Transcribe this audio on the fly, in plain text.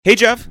Hey,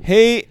 Jeff.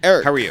 Hey,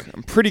 Eric. How are you?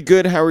 I'm pretty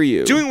good. How are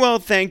you? Doing well,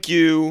 thank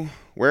you.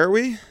 Where are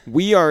we?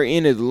 We are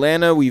in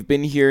Atlanta. We've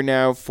been here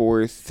now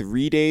for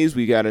 3 days.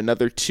 We got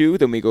another 2.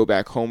 Then we go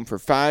back home for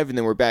 5, and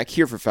then we're back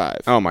here for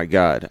 5. Oh, my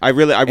God. I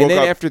woke and then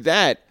up. After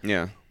that,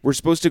 we're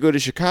supposed to go to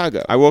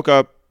Chicago. I woke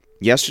up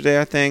yesterday,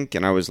 I think,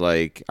 and I was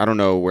like, I don't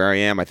know where I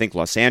am. I think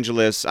Los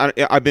Angeles.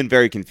 I've been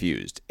very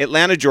confused.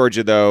 Atlanta,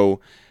 Georgia, though,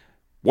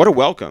 what a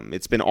welcome.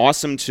 It's been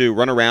awesome to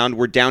run around.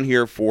 We're down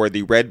here for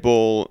the Red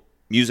Bull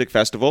Music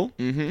Festival.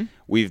 Mm-hmm.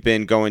 We've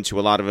been going to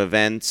a lot of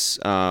events.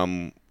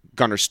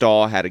 Gunnar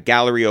Stahl had a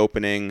gallery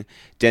opening.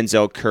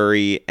 Denzel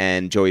Curry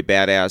and Joey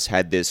Badass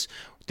had this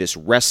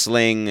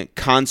wrestling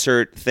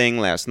concert thing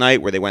last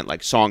night where they went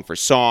like song for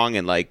song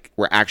and like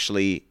were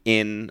actually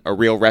in a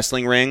real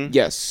wrestling ring.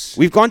 Yes.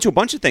 We've gone to a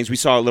bunch of things. We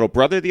saw Little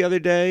Brother the other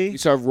day. You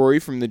saw Rory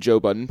from the Joe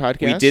Budden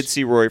podcast. We did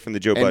see Rory from the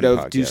Joe Budden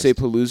podcast. And of Duce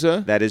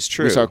Palooza. That is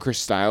true. We saw Chris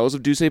Styles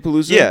of Duce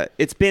Palooza. Yeah,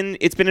 it's been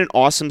an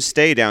awesome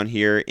stay down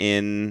here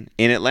in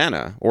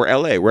Atlanta or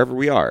LA, wherever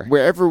we are.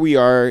 Wherever we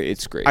are,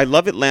 it's great. I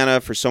love Atlanta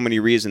for so many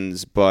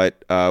reasons,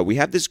 but we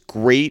have this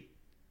great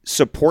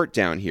support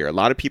down here. A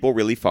lot of people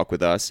really fuck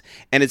with us,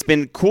 and it's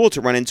been cool to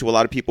run into a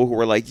lot of people who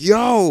are like,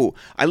 yo,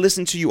 I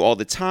listen to you all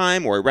the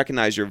time, or I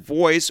recognize your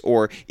voice,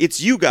 or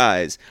it's you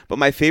guys. But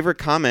my favorite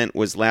comment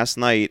was last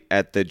night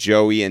at the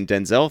Joey and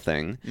Denzel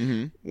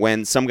thing,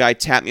 when some guy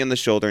tapped me on the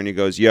shoulder and he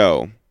goes,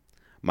 yo,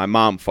 my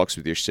mom fucks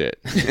with your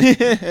shit.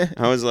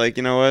 I was like,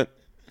 you know what?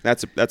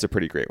 That's a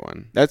pretty great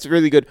one. That's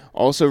really good.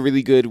 Also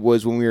really good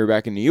was when we were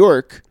back in New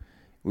York.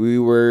 We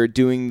were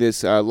doing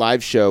this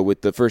live show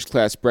with the First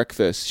Class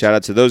Breakfast. Shout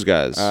out to those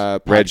guys.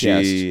 Reggie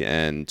podcast.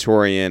 and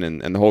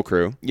Torian and the whole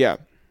crew. Yeah.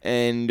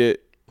 And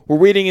we're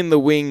waiting in the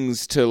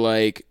wings to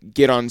like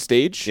get on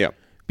stage. Yeah.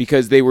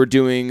 Because they were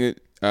doing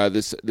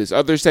this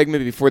other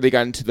segment before they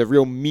got into the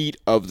real meat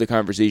of the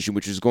conversation,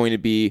 which was going to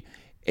be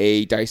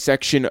a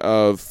dissection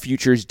of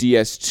Future's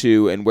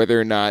DS2 and whether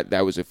or not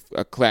that was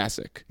a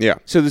classic. Yeah.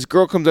 So this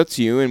girl comes up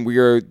to you, and we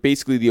are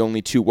basically the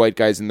only 2 white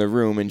guys in the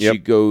room, and she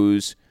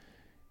goes,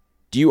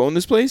 do you own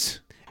this place?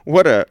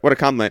 What a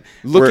compliment.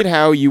 Look at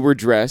how you were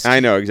dressed.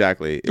 I know,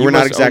 exactly. You We're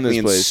not must own exactly this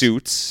in place.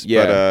 suits.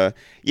 Yeah. But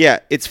yeah,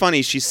 it's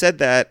funny. She said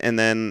that, and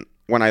then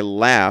when I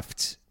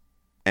laughed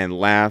and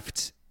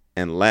laughed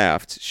and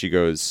laughed, she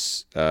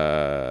goes,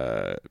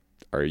 are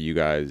you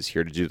guys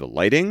here to do the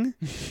lighting?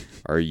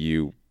 Are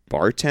you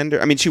bartender?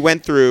 I mean, she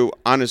went through,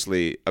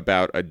 honestly,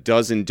 about a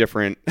dozen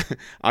different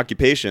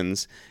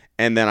occupations,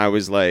 and then I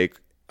was like,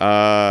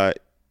 no,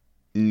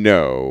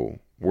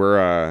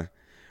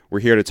 we're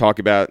here to talk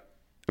about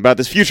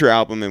this Future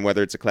album and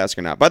whether it's a classic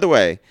or not. By the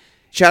way,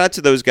 shout out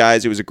to those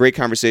guys. It was a great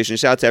conversation.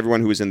 Shout out to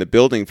everyone who was in the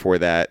building for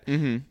that.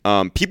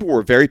 Mm-hmm. People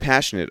were very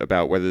passionate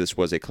about whether this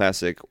was a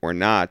classic or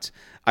not.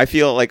 I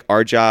feel like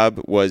our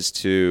job was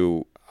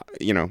to,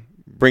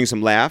 bring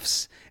some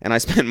laughs, and I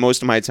spent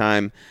most of my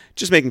time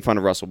just making fun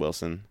of Russell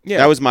Wilson. Yeah.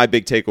 That was my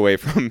big takeaway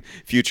from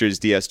Future's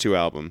DS2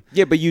 album.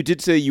 Yeah, but you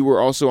did say you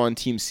were also on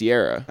Team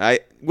Sierra. I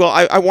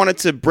wanted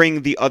to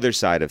bring the other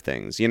side of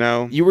things,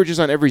 You were just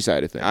on every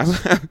side of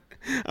things.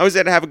 I was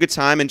there to have a good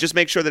time and just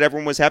make sure that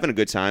everyone was having a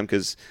good time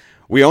because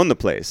we own the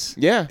place.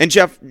 Yeah. And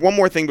Jeff, one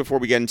more thing before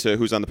we get into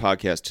who's on the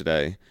podcast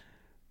today.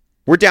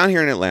 We're down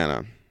here in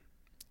Atlanta,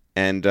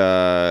 and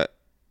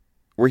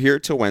we're here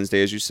till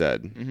Wednesday, as you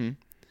said. Mm-hmm.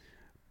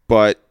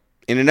 But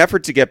in an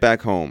effort to get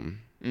back home,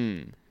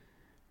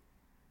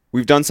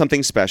 we've done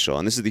something special,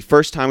 and this is the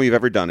first time we've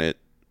ever done it.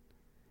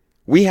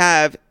 We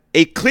have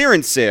a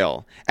clearance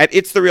sale at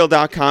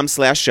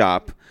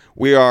itsthereal.com/shop.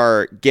 We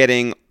are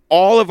getting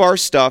all of our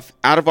stuff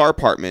out of our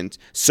apartment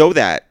so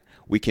that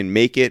we can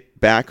make it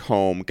back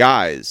home.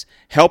 Guys,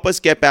 help us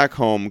get back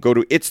home. Go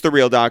to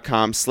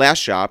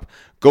itsthereal.com/shop.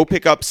 Go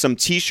pick up some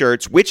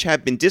t-shirts, which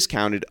have been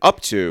discounted up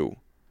to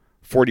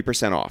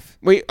 40% off.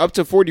 Wait, up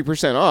to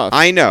 40% off?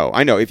 I know.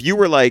 If you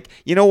were like,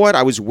 you know what?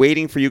 I was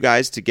waiting for you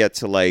guys to get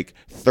to like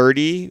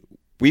 30.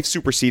 We've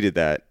superseded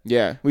that.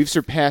 Yeah, we've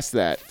surpassed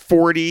that.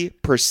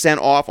 40%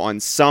 off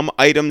on some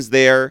items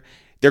there.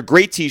 They're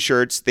great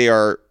t-shirts. They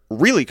are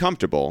really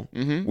comfortable.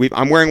 Mm-hmm.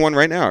 I'm wearing one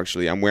right now,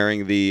 actually. I'm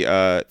wearing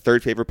the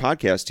Third Favorite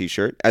Podcast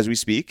t-shirt as we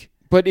speak.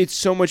 But it's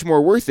so much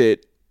more worth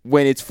it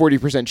when it's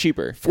 40%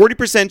 cheaper.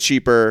 40%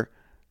 cheaper.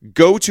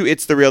 Go to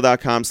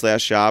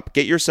itsthereal.com/shop.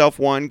 Get yourself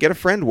one, get a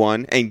friend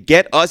one, and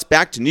get us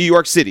back to New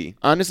York City.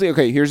 Honestly,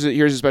 okay, here's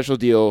a special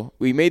deal.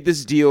 We made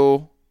this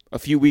deal a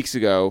few weeks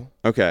ago.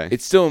 Okay.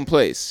 It's still in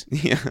place.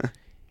 Yeah.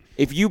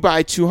 If you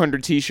buy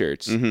 200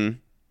 t-shirts,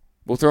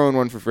 we'll throw in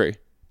one for free.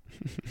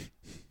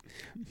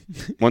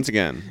 Once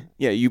again.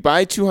 Yeah, you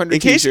buy 200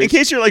 t-shirts. In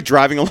case you're like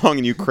driving along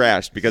and you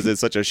crashed because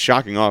it's such a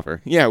shocking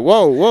offer. Yeah,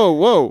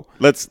 whoa.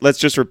 Let's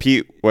just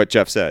repeat what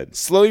Jeff said.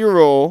 Slow your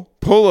roll,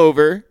 pull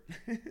over.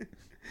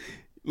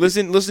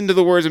 Listen to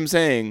the words I'm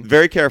saying.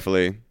 Very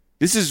carefully.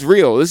 This is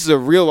real. This is a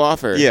real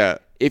offer. Yeah.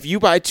 If you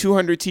buy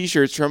 200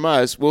 t-shirts from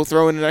us, we'll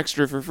throw in an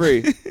extra for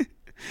free.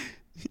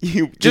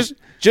 You just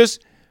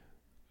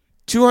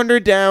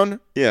 200 down.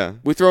 Yeah.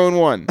 We throw in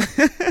one.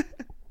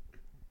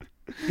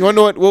 You want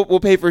to know what? We'll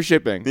pay for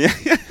shipping. Yeah.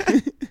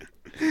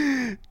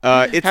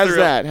 How's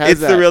that?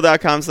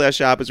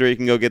 Itsthereal.com/shop is where you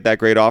can go get that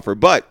great offer.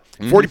 But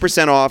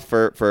 40% off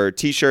for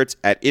T-shirts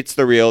at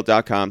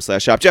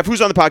itsthereal.com/shop. Jeff,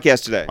 who's on the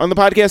podcast today? On the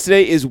podcast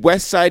today is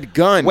Westside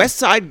Gunn.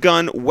 Westside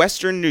Gunn,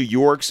 Western New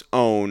York's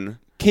own.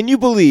 Can you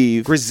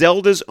believe?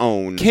 Griselda's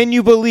own. Can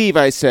you believe,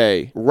 I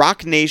say?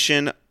 Rock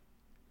Nation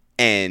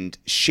and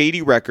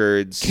Shady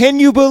Records. Can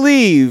you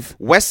believe?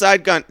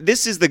 Westside Gunn.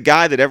 This is the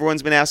guy that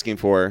everyone's been asking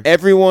for.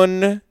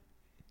 Everyone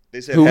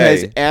They said, who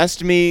hey, has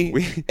asked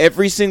me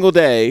every single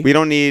day. We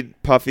don't need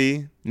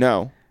Puffy.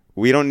 No.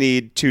 We don't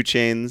need 2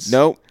 Chainz.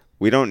 Nope.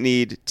 We don't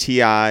need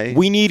T.I.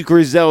 We need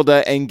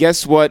Griselda, and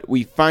guess what?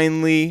 We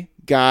finally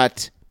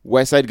got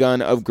Westside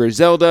Gunn of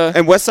Griselda.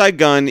 And Westside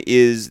Gunn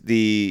is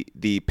the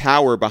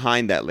power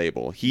behind that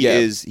label. He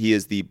is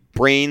the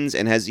brains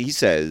and, as he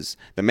says,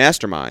 the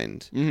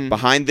mastermind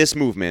behind this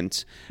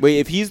movement. Wait,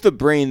 if he's the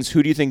brains,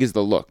 who do you think is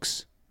the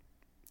looks?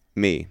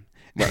 Me.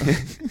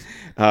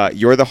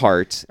 You're the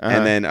heart,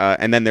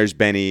 and then there's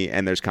Benny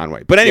and there's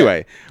Conway. But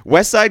anyway,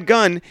 Westside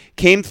Gunn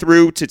came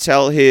through to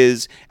tell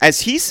his,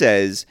 as he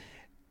says,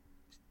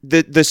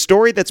 the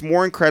story that's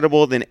more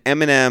incredible than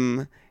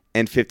Eminem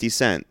and 50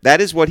 Cent.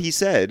 That is what he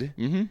said.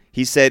 Mm-hmm.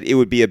 He said it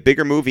would be a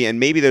bigger movie, and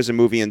maybe there's a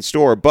movie in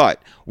store.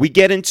 But we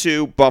get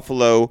into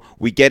Buffalo.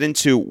 We get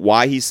into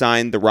why he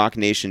signed the Rock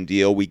Nation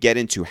deal. We get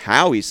into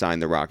how he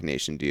signed the Rock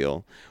Nation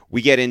deal.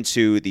 We get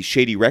into the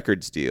Shady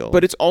Records deal.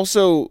 But it's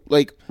also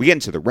like we get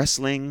into the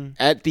wrestling.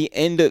 At the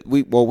end of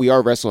we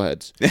are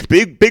wrestleheads.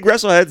 big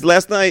wrestleheads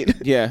last night.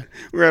 Yeah.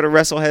 We were at a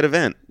wrestlehead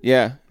event.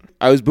 Yeah.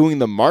 I was booing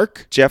the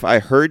Mark. Jeff, I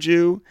heard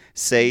you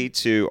say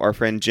to our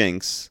friend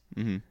Jinx,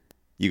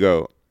 you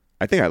go,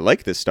 I think I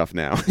like this stuff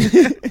now.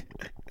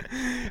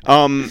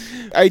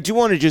 I do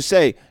want to just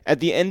say, at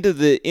the end of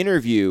the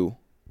interview,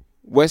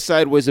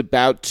 Westside was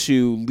about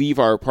to leave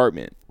our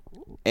apartment.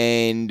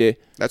 And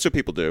that's what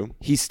people do.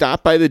 He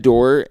stopped by the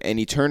door and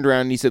he turned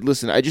around and he said,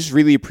 listen, I just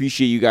really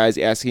appreciate you guys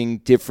asking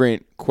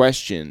different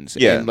questions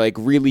and like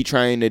really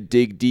trying to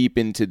dig deep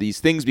into these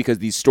things because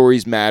these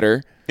stories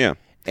matter. Yeah.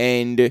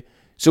 And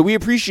so we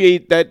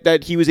appreciate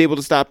that he was able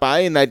to stop by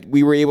and that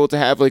we were able to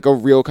have like a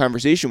real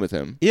conversation with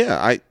him.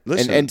 Yeah,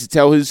 listen. And to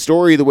tell his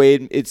story the way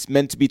it's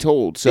meant to be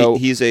told. So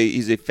he's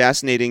a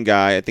fascinating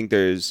guy. I think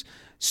there's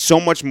so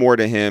much more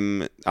to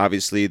him,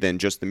 obviously, than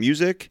just the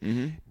music.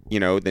 You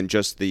know, than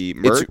just the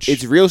merch.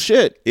 It's real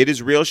shit. It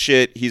is real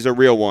shit. He's a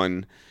real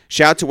one.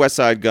 Shout out to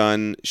Westside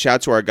Gunn. Shout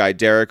out to our guy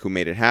Derek who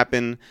made it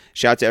happen.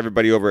 Shout out to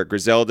everybody over at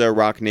Griselda,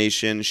 Rock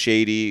Nation,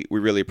 Shady.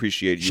 We really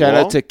appreciate you Shout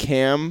all. out to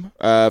Cam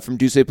from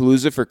Duce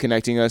Palooza for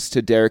connecting us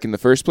to Derek in the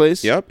first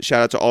place. Yep.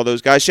 Shout out to all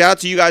those guys. Shout out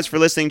to you guys for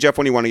listening. Jeff,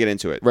 when do you want to get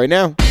into it? Right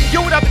now.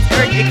 Yo, what up? It's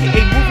Eric,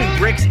 a.k.a. Moving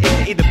Bricks,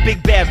 a.k.a. the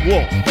Big Bad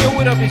Wolf. Yo,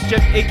 what up? It's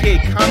Jeff, a.k.a.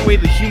 Conway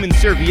the Human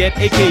Serviette,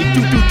 a.k.a.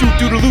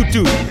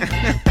 Doo-doo-doo-doo-doo-doo.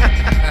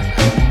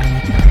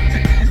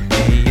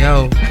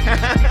 Yo, Mr.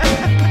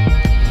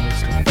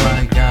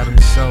 Fine got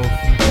himself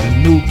the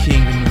new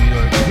king of New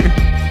York. You know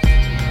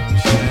what I'm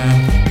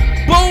saying?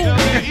 Boom!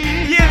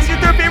 Yeah, it's your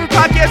third favorite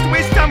podcast.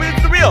 Waste time with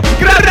It's the Real.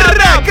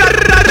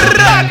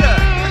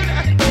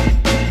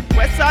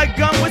 Westside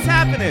Gunn, what's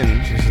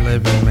happening? Just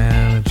living,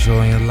 man,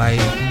 enjoying life.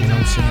 You know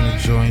what I'm saying?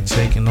 Enjoying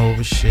taking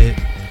over shit.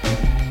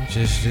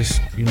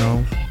 Just you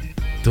know,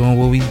 doing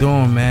what we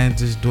doing, man.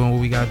 Just doing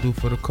what we gotta do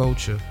for the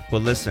culture.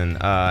 Well, listen,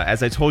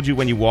 as I told you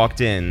when you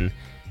walked in,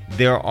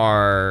 there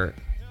are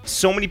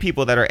so many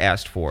people that are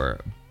asked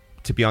for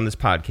to be on this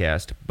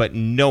podcast, but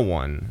no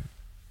one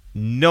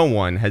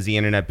has the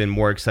internet been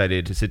more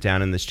excited to sit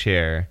down in this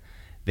chair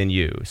than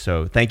you.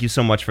 So thank you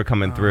so much for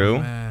coming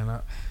through.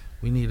 Man,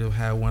 we need to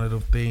have one of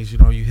them things, you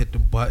know, you hit the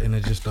button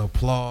and just the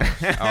applause.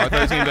 Oh, I thought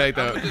it was going to be like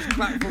that. Just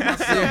clap for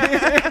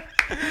myself.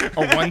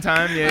 Oh, one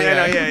time?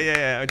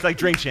 Yeah. It's like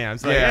drink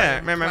champs. Like,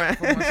 Clap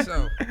for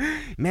myself.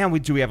 Man,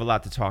 we have a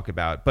lot to talk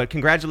about. But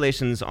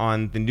congratulations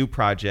on the new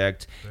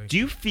project. Do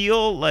you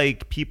feel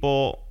like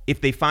people,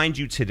 if they find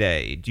you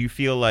today, do you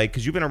feel like,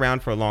 because you've been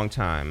around for a long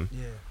time,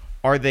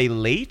 are they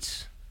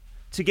late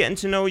to getting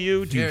to know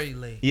you? Very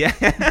late. Yeah.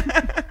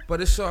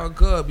 But it's all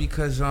good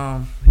because, you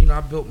know,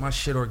 I built my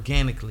shit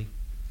organically.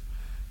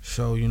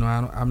 So, you know,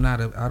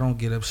 I don't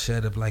get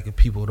upset if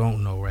people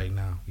don't know right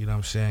now. You know what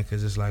I'm saying?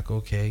 Because it's like,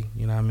 okay,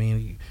 you know what I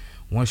mean?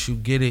 Once you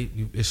get it,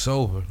 it's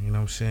over. You know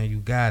what I'm saying? You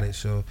got it.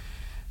 So,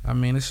 I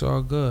mean, it's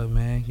all good,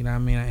 man. You know what I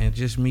mean? And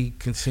just me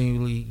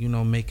continually, you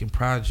know, making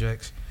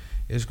projects,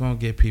 it's going to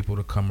get people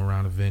to come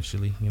around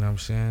eventually. You know what I'm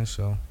saying?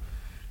 So,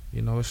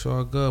 you know, it's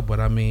all good.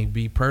 But, I mean,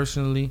 be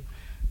personally,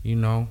 you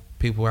know,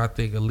 people, I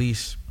think at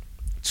least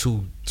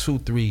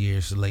 2-3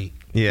 years late.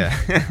 Yeah.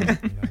 You know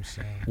what I'm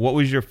saying? What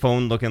was your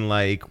phone looking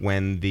like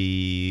when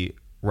the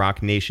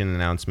Rock Nation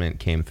announcement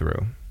came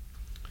through?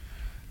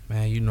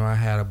 Man, you know, I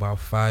had about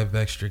 5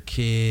 extra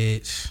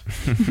kids,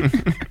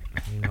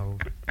 you know,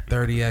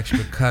 30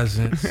 extra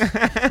cousins, you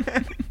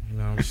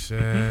know what I'm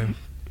saying?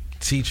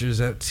 Teachers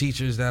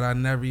that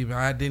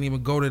I didn't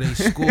even go to their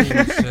schools,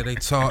 so they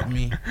taught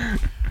me,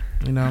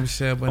 you know what I'm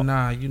saying? But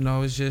nah, you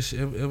know, it's just,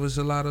 it was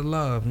a lot of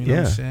love, you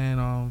know what I'm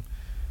saying?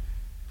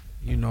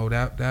 You know,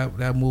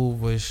 that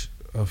move was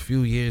a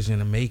few years in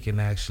the making.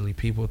 Actually,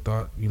 people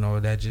thought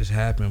that just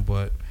happened,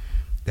 but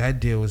that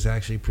deal was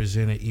actually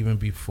presented even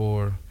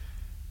before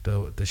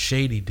the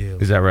Shady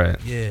deal. Is that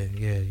right?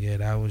 Yeah.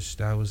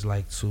 That was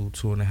like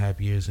 2.5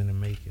 years in the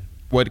making.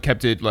 What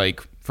kept it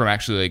like from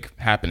actually like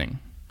happening?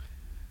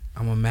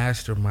 I'm a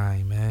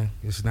mastermind, man.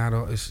 It's not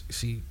all.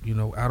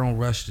 I don't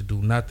rush to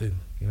do nothing.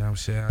 You know what I'm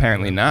saying?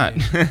 Apparently not.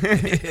 Like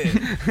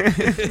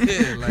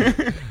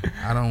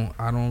I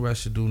don't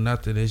rush to do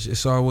nothing.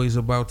 It's always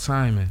about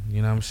timing.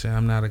 You know what I'm saying?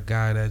 I'm not a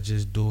guy that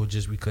just do it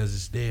just because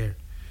it's there.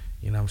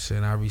 You know what I'm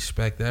saying? I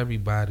respect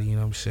everybody. You know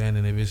what I'm saying?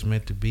 And if it's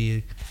meant to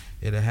be,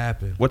 it'll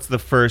happen. What's the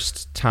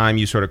first time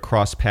you sort of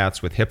cross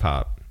paths with hip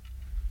hop?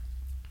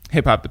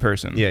 Hip hop, the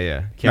person.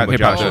 Yeah. Not hip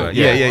hop. Oh,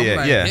 Yeah. I'm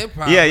like, Yeah.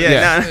 hip-hop,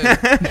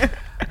 Yeah.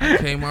 I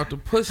came out the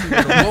pussy with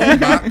a bone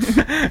box.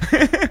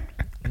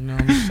 You know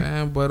what I'm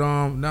saying? But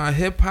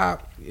hip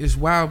hop is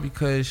wild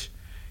because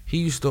he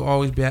used to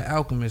always be at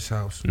Alchemist's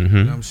house. Mm-hmm.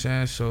 You know what I'm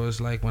saying? So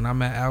it's like when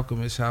I'm at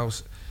Alchemist's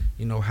house,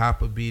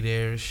 Hopper be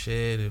there and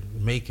shit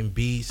and making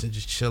beats and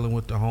just chilling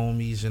with the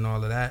homies and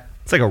all of that.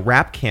 It's like a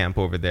rap camp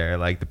over there,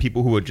 like the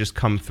people who would just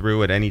come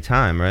through at any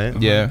time, right?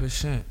 Yeah.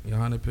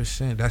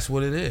 100%. That's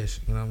what it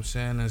is. You know what I'm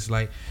saying? It's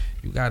like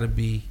you gotta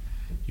be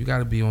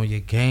on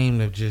your game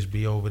to just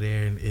be over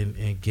there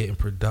and getting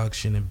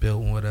production and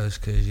building with us,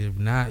 because if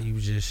not,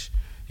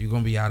 you're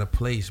gonna be out of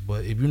place.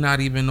 But if you're not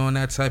even on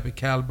that type of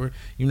caliber,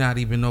 you're not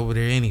even over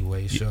there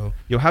anyway. So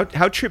how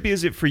trippy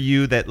is it for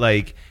you that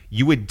like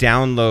you would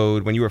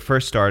download when you were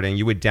first starting,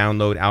 you would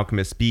download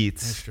Alchemist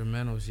beats,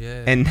 instrumentals,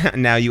 yeah, and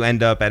now you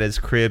end up at his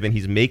crib and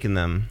he's making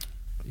them.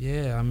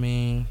 Yeah, I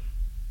mean,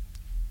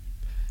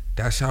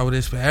 that's how it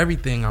is for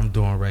everything I'm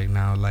doing right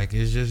now. Like,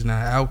 it's just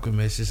not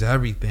Alchemist, it's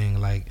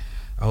everything. Like,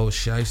 oh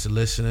shit, I used to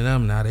listen to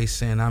them, now they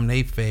saying I'm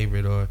their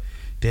favorite, or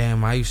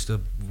damn, I used to,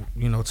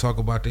 talk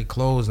about their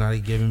clothes, now they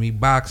giving me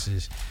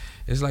boxes.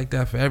 It's like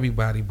that for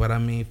everybody. But I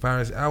mean, as far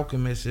as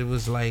Alchemist, it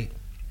was like,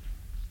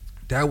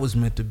 that was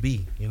meant to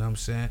be. You know what I'm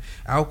saying?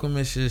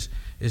 Alchemist is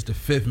the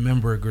fifth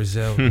member of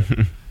Griselda.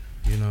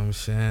 You know what I'm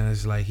saying?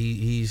 It's like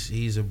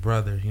he's a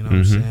brother. You know what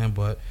I'm saying?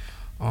 But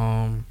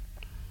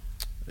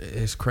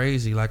it's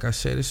crazy. Like I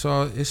said, it's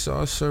all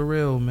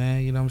surreal,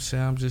 man. You know what I'm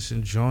saying? I'm just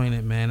enjoying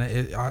it, man.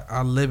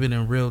 I live it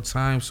in real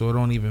time, so it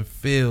don't even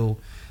feel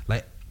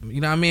like,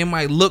 you know what I mean? It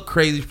might look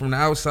crazy from the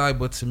outside,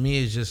 but to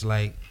me, it's just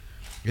like,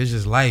 it's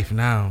just life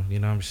now. You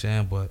know what I'm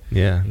saying? But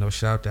Yeah.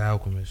 Shout out to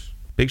Alchemist.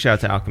 Big shout out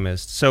to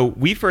Alchemist. So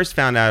we first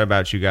found out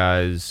about you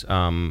guys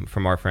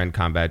from our friend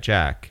Combat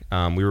Jack.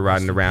 We were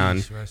riding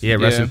around.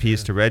 Rest in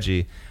peace to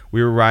Reggie.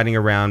 We were riding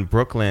around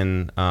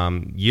Brooklyn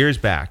years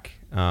back.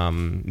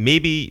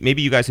 Maybe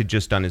you guys had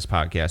just done his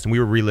podcast, and we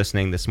were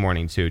re-listening this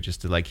morning too,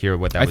 just to like hear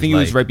what that was like. I think it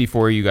was right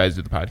before you guys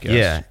did the podcast.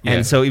 Yeah.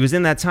 And so it was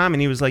in that time,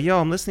 and he was like,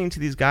 "Yo, I'm listening to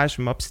these guys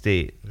from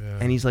upstate,"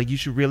 and he's like, "You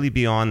should really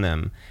be on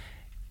them."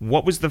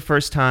 What was the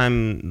first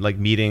time like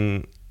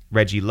meeting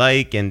Reggie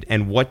like,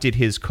 and what did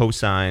his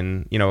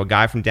cosign, a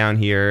guy from down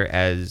here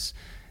as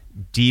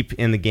deep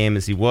in the game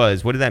as he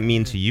was, what did that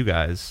mean to you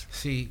guys?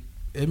 See,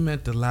 it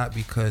meant a lot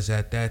because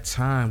at that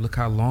time, look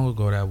how long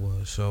ago that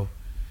was. So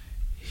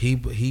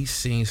he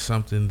seen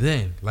something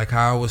then. Like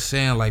how I was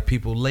saying, like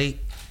people late,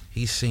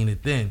 he seen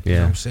it then. You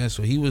know what I'm saying?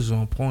 So he was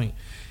on point.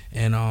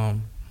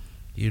 And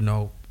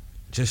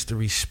just the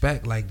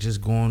respect, like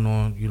just going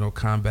on,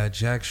 Combat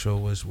Jack show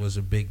was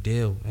a big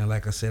deal. And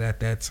like I said, at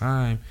that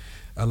time,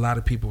 a lot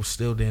of people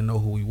still didn't know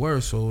who we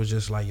were, so it was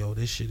just like, yo,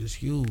 this shit is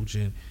huge,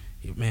 and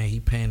man, he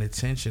paying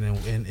attention,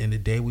 and the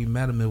day we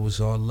met him, it was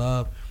all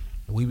love.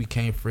 We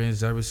became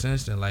friends ever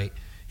since then. Like,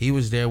 he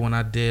was there when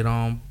I did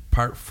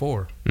part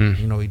 4.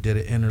 He did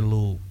an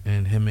interlude,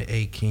 and him and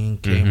A King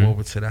came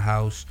over to the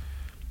house.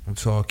 I'm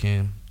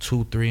talking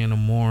 2-3 in the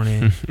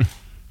morning.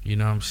 You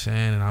know what I'm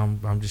saying?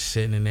 And I'm just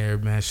sitting in there,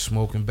 man,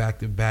 smoking back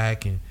to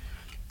back and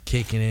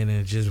kicking in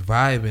and just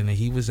vibing. And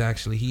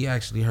he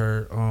actually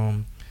heard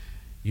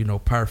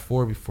part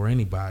 4 before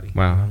anybody.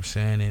 Wow. You know what I'm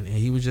saying? And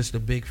he was just a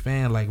big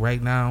fan. Like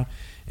right now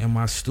in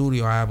my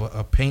studio, I have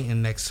a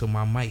painting next to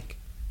my mic.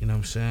 You know what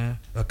I'm saying?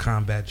 A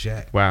Combat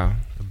Jack. Wow.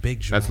 A big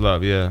joint. That's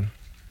love, yeah.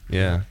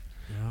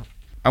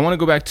 I want to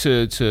go back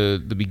to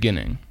the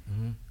beginning.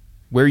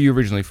 Where are you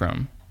originally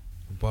from?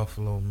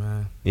 Buffalo,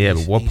 man. Yeah,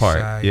 but what part?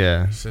 Side,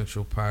 yeah.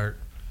 Central Park,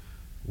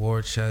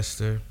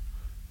 Worcester,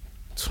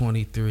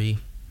 23.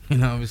 You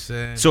know what I'm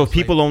saying? So if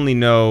people only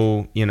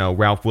know,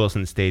 Ralph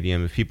Wilson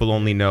Stadium, if people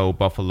only know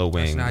Buffalo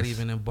Wings. It's not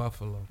even in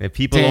Buffalo. If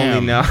people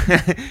only know,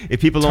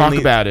 Talk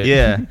about it.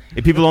 Yeah.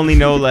 If people only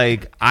know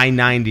like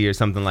I-90 or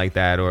something like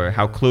that, or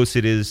how close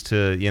it is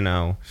to,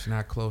 It's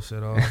not close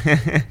at all.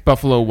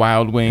 Buffalo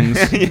Wild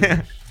Wings.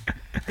 Yeah.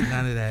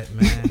 None of that,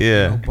 man.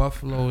 Yeah.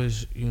 Buffalo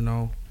is,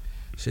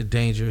 it's a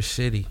dangerous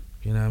city.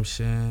 You know what I'm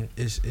saying?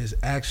 It's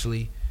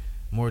actually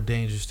more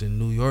dangerous than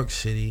New York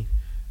City,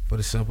 for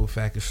the simple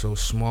fact it's so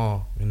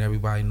small and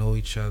everybody know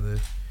each other.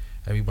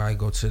 Everybody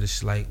go to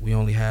this, like, we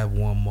only have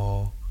one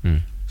mall.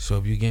 So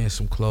if you're getting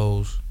some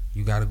clothes,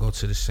 you got to go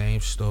to the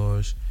same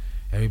stores.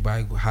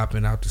 Everybody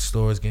hopping out the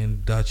stores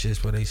getting Dutchess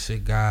for they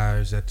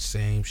cigars at the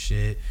same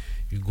shit.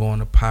 You go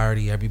on a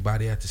party,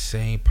 everybody at the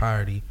same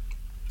party.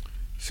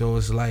 So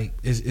it's like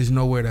it's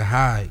nowhere to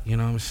hide, you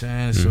know what I'm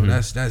saying? So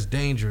that's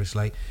dangerous.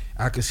 Like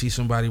I could see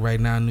somebody right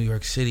now in New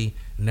York City,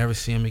 never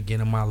see him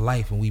again in my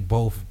life, and we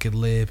both could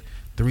live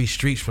 3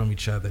 streets from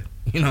each other.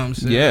 You know what I'm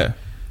saying? Yeah.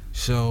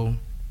 So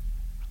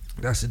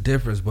that's the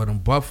difference. But in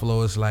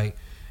Buffalo, it's like,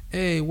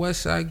 hey,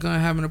 Westside Gunn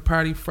having a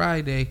party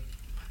Friday.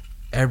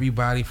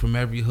 Everybody from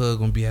every hood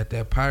gonna be at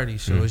that party.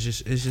 So it's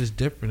just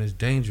different. It's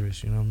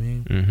dangerous. You know what I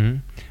mean? Mm-hmm.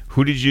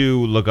 Who did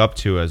you look up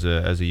to as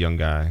a young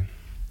guy?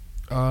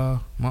 My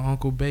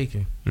Uncle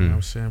Bacon. You know what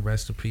I'm saying?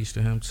 Rest in peace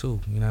to him too.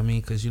 You know what I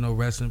mean? Because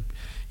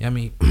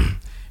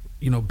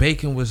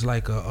Bacon was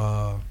like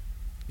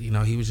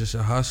he was just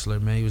a hustler,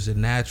 man. He was a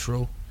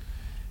natural,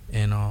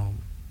 and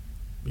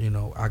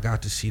I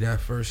got to see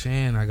that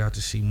firsthand. I got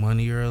to see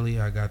money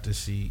early. I got to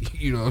see,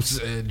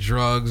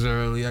 drugs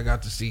early. I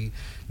got to see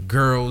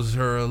girls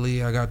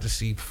early. I got to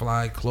see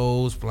fly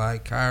clothes, fly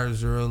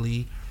cars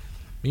early.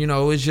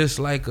 It's just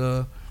like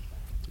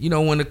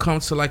when it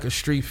comes to like a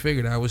street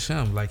figure, that was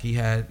him. Like he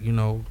had,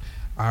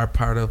 our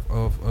part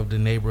of the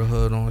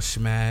neighborhood on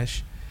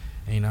Smash.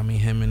 And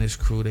him and his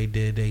crew, they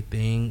did their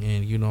thing.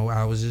 And,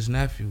 I was his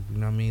nephew,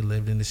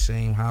 lived in the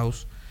same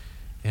house.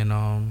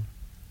 And,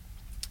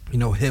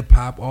 hip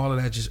hop, all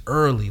of that just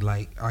early.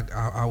 Like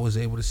I was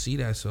able to see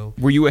that. So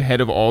were you ahead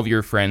of all of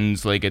your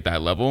friends like at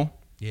that level?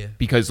 Yeah.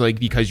 Because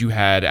you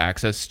had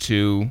access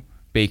to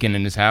Bacon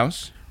in his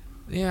house?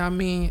 Yeah,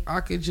 I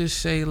could just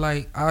say,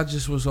 like, I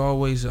just was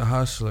always a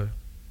hustler.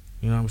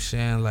 You know what I'm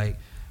saying? Like,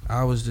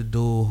 I was the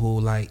dude who,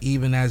 like,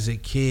 even as a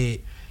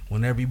kid,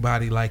 when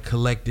everybody, like,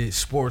 collected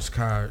sports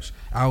cards,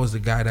 I was the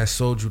guy that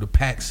sold you the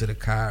packs of the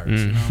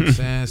cards. You know what I'm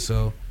saying?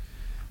 So,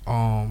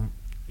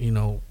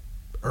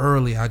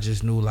 early I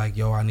just knew, like,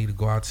 yo, I need to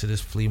go out to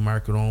this flea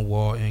market on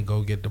Wall and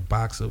go get the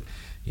box of,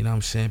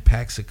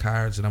 packs of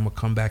cards, and I'm going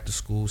to come back to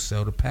school,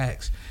 sell the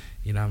packs.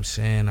 You know what I'm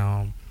saying?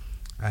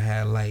 I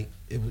had, like,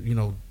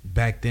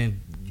 back then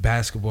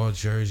basketball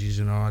jerseys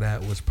and all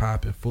that was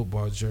popping,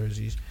 football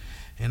jerseys.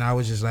 And I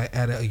was just like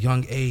at a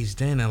young age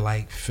then in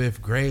like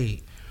 5th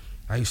grade,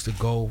 I used to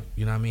go,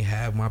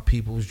 have my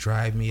peoples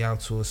drive me out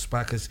to a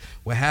spot. Because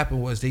what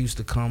happened was they used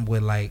to come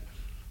with like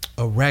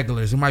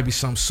irregulars. It might be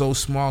something so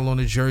small on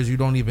the jersey you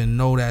don't even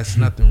know that's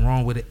nothing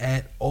wrong with it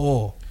at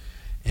all.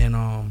 And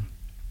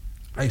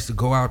I used to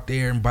go out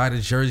there and buy the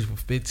jersey for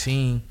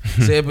 15.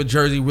 Say if a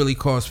jersey really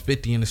costs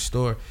 50 in the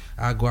store,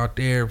 I'd go out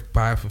there,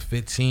 buy it for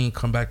 15,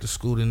 come back to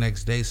school the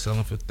next day,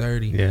 selling for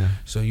 30. Yeah.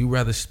 So you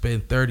rather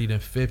spend 30 than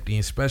 50,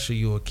 especially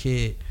you a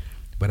kid.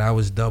 But I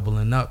was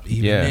doubling up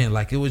even then.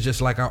 Like it was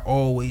just like I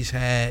always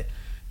had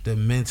the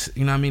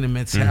the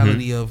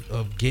mentality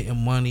of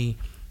getting money,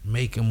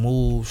 making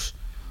moves.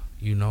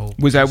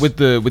 Was that with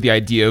the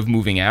idea of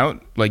moving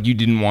out? Like you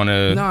didn't want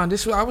to? No,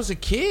 I was a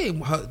kid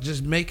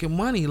just making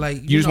money.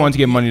 Like you just wanted to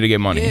get money to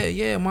get money.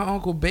 Yeah. My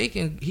Uncle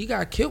Bacon, he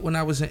got killed when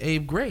I was in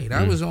 8th grade.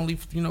 I was only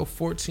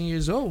 14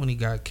 years old when he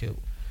got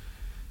killed.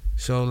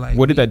 So like,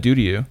 what did that do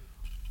to you?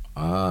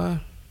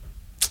 Of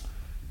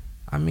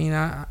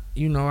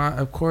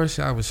course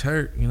I was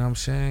hurt. You know what I'm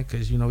saying?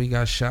 Because he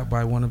got shot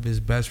by one of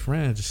his best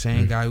friends, the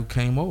same guy who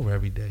came over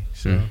every day.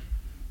 So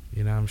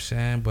you know what I'm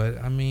saying? But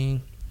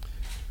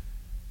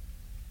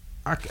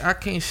I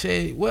can't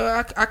say.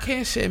 Well, I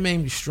can't say it made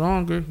me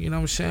stronger. You know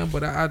what I'm saying?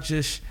 But I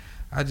just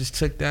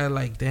took that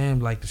like, damn,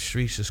 like the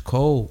streets is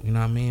cold. You know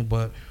what I mean?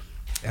 But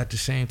at the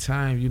same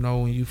time,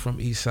 when you from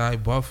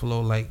Eastside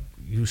Buffalo, like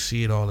you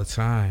see it all the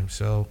time.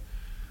 So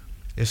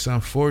it's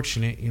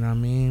unfortunate. You know what I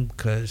mean?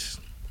 Because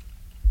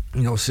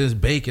since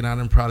Bacon, I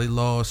done probably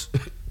lost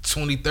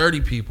 20,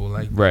 30 people.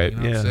 Like right. You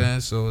know what I'm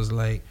saying? So it's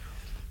like,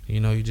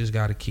 you just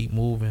got to keep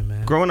moving,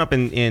 man. Growing up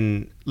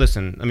in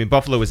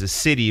Buffalo is a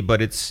city, but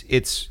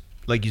it's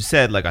like you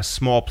said, like a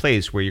small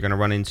place where you're going to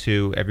run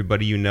into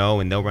everybody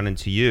and they'll run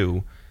into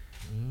you.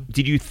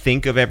 Did you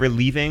think of ever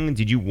leaving?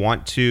 Did you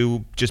want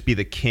to just be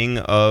the king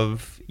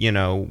of,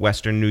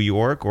 Western New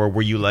York? Or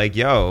were you like,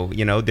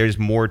 there's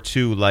more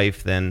to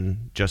life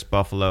than just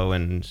Buffalo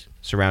and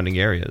surrounding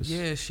areas?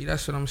 Yeah, see,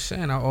 that's what I'm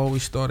saying. I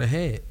always thought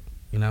ahead.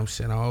 You know what I'm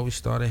saying? I always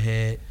thought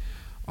ahead.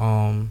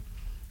 I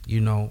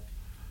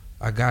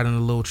got in a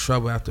little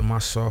trouble after my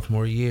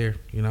sophomore year,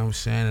 you know what I'm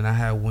saying? And I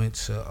had went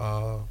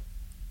to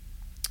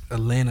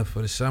Atlanta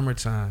for the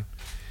summertime.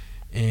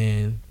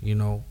 And,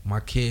 my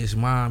kid's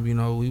mom,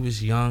 we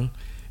was young.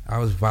 I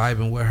was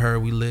vibing with her.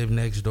 We lived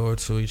next door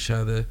to each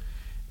other.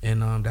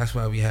 And that's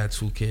why we had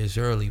 2 kids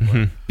early.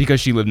 But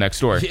because she lived next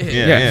door.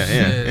 Yeah.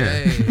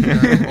 Hey, you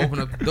gotta open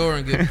up the door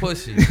and get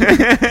pussy.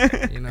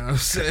 You know what I'm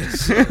saying?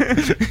 So,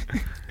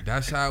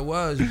 that's how it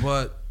was,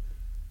 but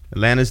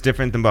Atlanta's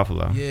different than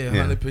Buffalo. Yeah,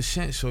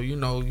 100%. So, you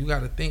got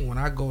to think, when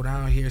I go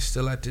down here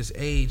still at this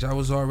age, I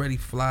was already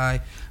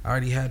fly. I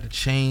already had the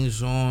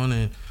chains on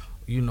and,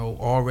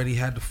 already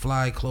had the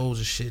fly clothes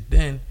and shit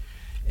then.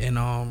 And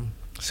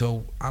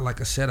so, like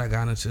I said, I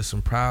got into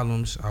some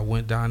problems. I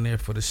went down there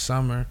for the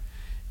summer,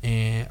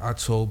 and I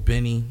told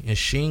Benny and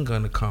Sheen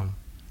Gun to come.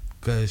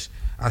 Because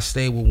I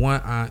stayed with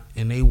one aunt,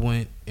 and they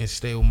went and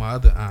stayed with my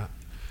other aunt.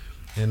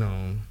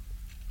 And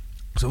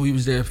So we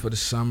was there for the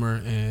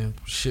summer, and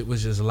shit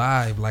was just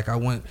live. Like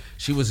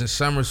she was in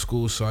summer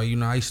school, so I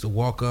used to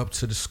walk up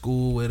to the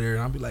school with her,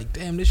 and I'd be like,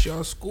 "Damn, this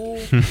y'all school?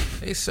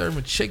 They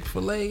serving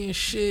Chick-fil-A and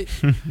shit,"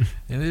 and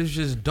it was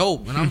just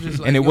dope. And I'm just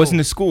like, and it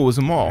wasn't a school; it was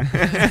a mall.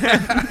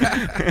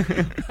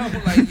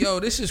 I'm like, yo,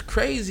 this is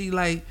crazy.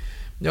 Like,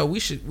 yo, we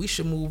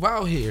should move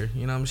out here.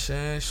 You know what I'm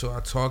saying? So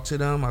I talked to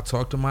them. I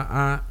talked to my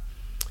aunt.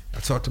 I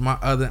talked to my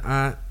other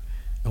aunt,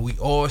 and we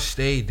all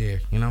stayed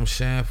there. You know what I'm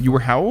saying? You were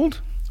how old?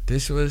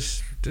 This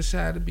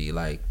had to be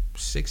like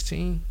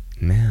 16.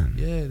 Man.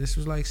 Yeah, this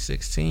was like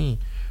 16.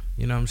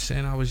 You know what I'm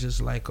saying? I was just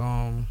like,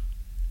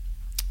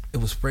 it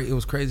was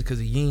crazy because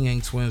the Yin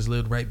Yang twins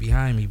lived right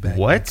behind me back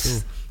What? then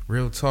too.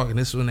 Real talk. And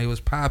this is when they was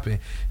popping,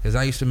 because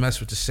I used to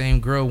mess with the same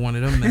girl one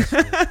of them messed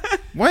with.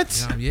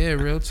 What? Yeah,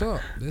 real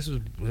talk. This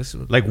was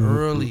Like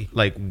early.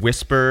 like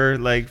Whisper,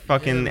 like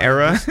fucking Yeah,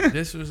 era.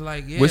 This was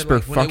like Whisper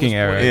like when they fucking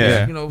era, when they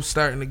yeah. was,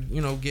 starting to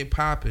get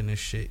popping and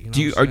shit. You know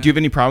Do you what I'm do you have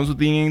any problems with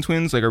the Yin Yang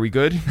twins? Like, are we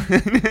good?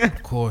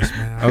 Of course,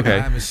 man. Okay. I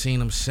haven't seen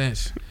them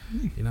since.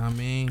 You know what I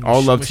mean?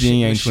 All love to the Yin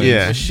Yang twins.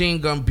 Yeah.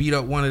 Machine Gun beat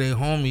up one of their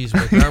homies,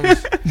 but that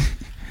was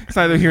It's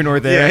neither here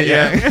nor there.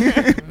 Yeah. a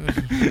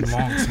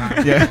long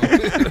time Yeah. ago. You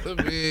know what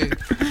I mean?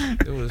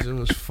 It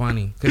was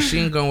funny. Cause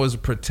Machine Gun was a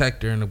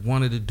protector, and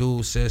one of the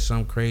dudes said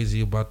something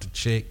crazy about the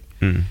chick,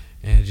 and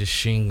just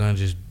Machine Gun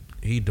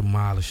he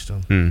demolished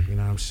him. You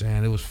know what I'm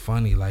saying? It was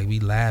funny. Like, we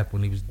laughed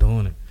when he was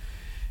doing it,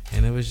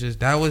 and it was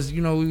just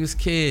we was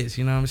kids.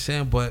 You know what I'm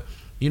saying? But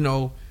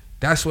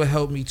that's what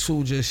helped me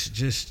too.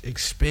 Just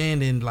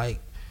expand and like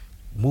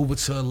moving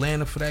to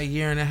Atlanta for that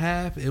year and a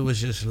half. It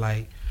was just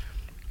like,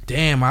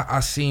 damn, I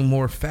seen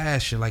more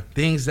fashion, like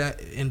things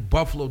that in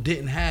Buffalo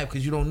didn't have,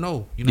 because you don't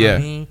know. You know what I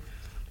mean?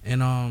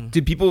 And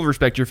Did people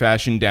respect your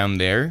fashion down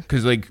there?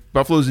 Because like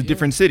Buffalo's a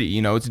different city,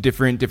 it's a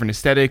different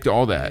aesthetic,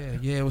 all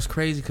that. Yeah, it was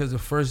crazy because the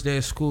first day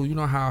of school, you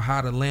know how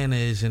hot Atlanta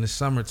is in the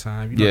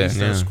summertime. They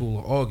start school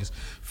in August.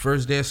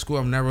 First day of school,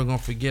 I'm never gonna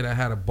forget. I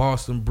had a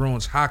Boston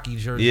Bruins hockey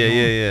jersey on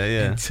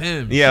and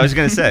Tim's. Yeah, I was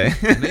gonna say.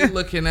 And they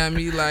looking at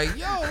me like,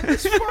 yo,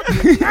 it's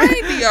fucking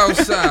 90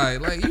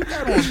 outside. Like, you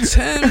got on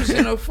Tim's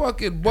and a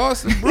fucking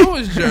Boston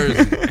Bruins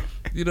jersey.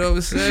 You know what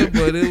I'm saying?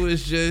 But it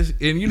was just,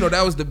 and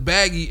that was the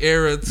baggy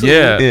era too.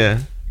 Yeah. You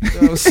know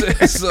what I'm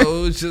saying? So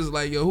it was just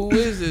like, yo, who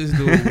is this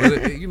dude? But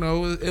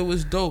it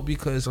was dope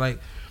because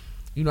like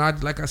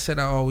I said,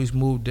 I always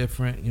moved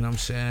different. You know what I'm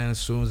saying? As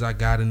soon as I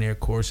got in there, of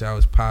course, I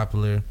was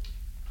popular.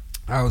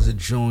 I was a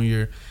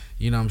junior.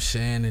 You know what I'm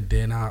saying? And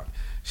then I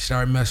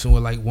started messing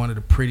with like one of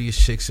the prettiest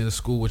chicks in the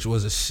school, which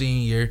was a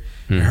senior.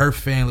 And her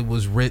family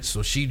was rich,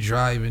 so she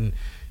driving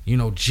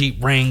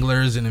Jeep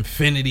Wranglers and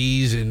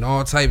Infinities and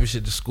all type of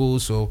shit to school.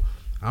 So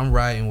I'm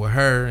riding with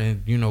her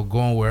and,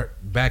 going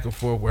back and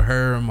forth with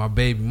her and my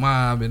baby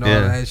mom and all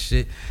that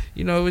shit.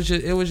 It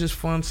was just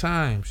fun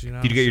times.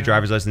 Did you get your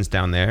driver's license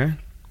down there?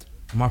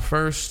 My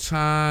first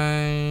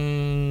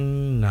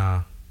time,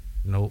 nah.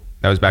 Nope.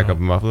 That was back up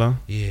in Buffalo?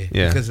 Yeah.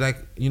 Yeah. Because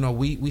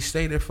we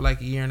stayed there for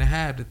like a year and a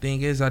half. The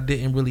thing is, I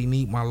didn't really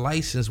need my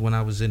license when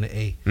I was in the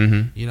A.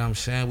 Mm-hmm. You know what I'm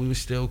saying? We were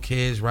still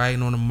kids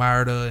riding on the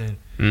MARTA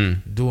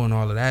and doing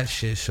all of that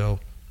shit. So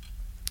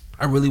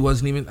I really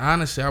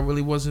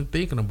wasn't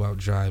thinking about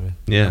driving.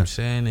 You know what I'm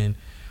saying? And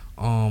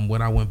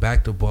when I went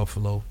back to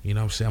Buffalo, you know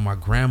what I'm saying, my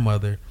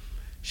grandmother,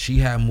 she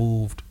had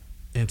moved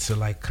into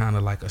like kind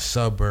of like a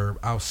suburb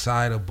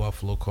outside of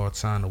Buffalo called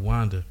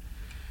Tonawanda.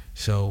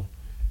 So,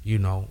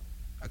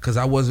 because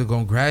I wasn't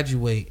going to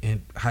graduate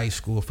in high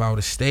school if I would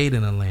have stayed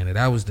in Atlanta.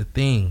 That was the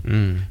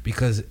thing.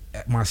 Because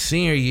at my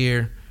senior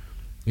year,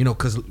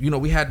 because,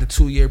 we had the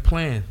 2-year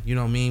plan.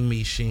 Me,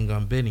 Machine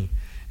Gun, Benny.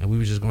 And we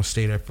were just going to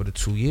stay there for the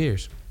 2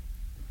 years.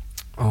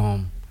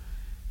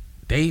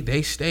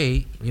 They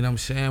stayed, you know what I'm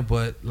saying?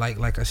 But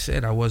like I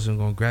said, I wasn't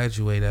going to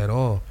graduate at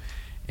all.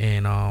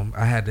 And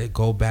I had to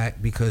go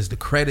back because the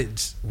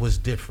credits was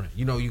different.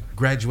 You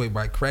graduate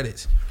by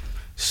credits.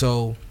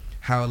 So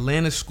how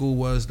Atlanta school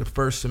was, the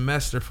first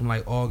semester from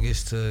like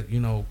August to,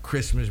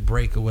 Christmas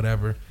break or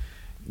whatever,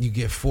 you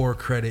get 4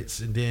 credits.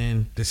 And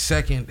then the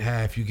second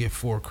half, you get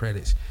 4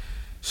 credits.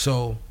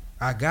 So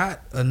I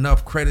got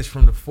enough credits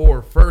from the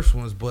 4 first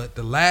ones, but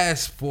the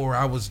last 4,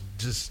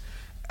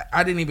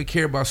 I didn't even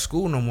care about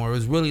school no more. It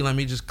was really, let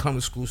me just come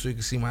to school so you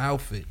can see my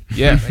outfit.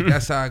 Yeah. Like,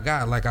 that's how I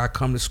got. Like, I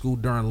come to school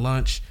during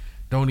lunch,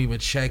 don't even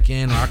check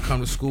in, or I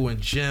come to school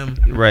in gym.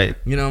 Right.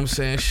 You know what I'm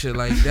saying? Shit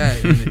like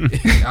that. And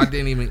I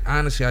didn't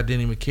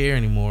even care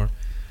anymore.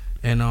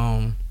 And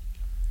I'm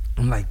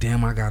like,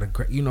 damn, I gotta,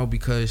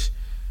 because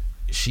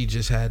she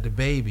just had the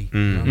baby. You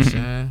know what I'm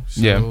saying?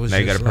 So Yeah. it was Now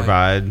you just gotta like,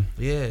 provide.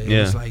 Yeah.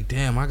 It was like,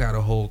 damn, I got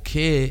a whole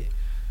kid.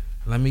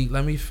 Let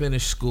me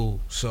finish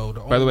school. So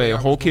By the way, a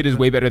whole kid is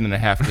way better than a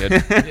half kid.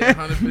 Yeah,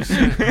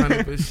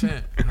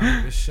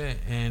 100%.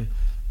 And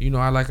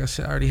like I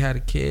said, I already had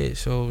a kid,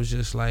 so it was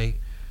just like,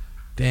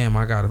 damn,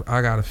 I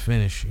gotta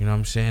finish. You know what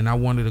I'm saying? I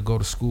wanted to go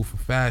to school for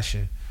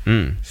fashion,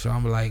 so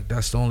I'm like,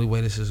 that's the only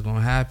way this is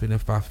gonna happen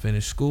if I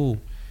finish school.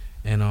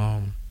 And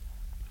I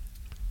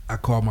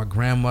called my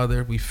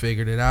grandmother. We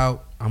figured it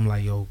out. I'm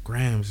like, yo,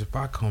 Grams, if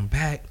I come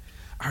back,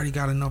 I already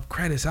got enough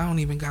credits. I don't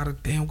even gotta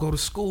damn go to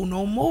school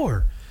no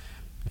more.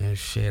 And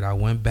shit, I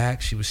went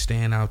back. She was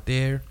staying out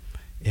there,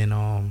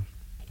 and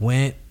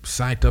went,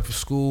 signed up for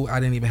school. I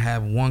didn't even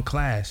have one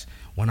class.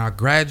 When I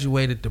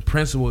graduated, the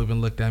principal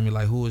even looked at me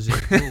like, who is this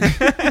dude?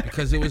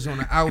 Because it was on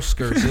the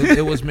outskirts.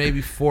 It was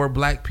maybe 4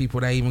 black people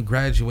that even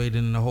graduated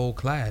in the whole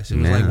class. It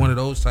was like one of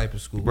those type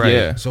of schools. Right.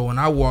 Yeah. So when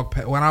I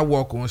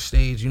walk on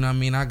stage, you know what I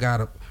mean? I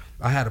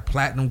had a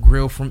platinum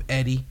grill from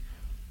Eddie,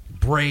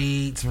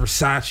 braids,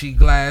 Versace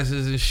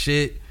glasses and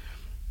shit.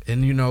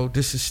 And you know,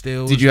 this is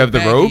still. Did you have the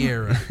robe?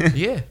 Era.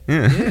 Yeah.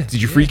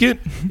 Did you freak it?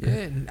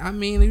 Yeah. I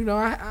mean, you know,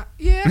 I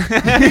did.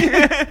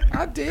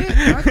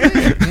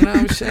 You know what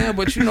I'm saying?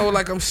 But you know,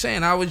 like I'm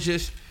saying, I was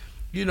just,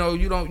 you know,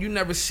 you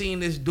never seen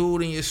this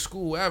dude in your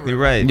school ever. You're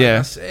right. Like Yeah.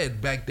 I said,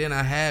 back then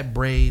I had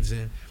braids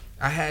and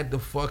I had the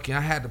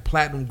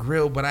platinum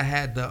grill, but I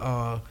had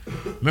the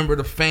remember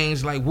the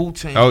fangs like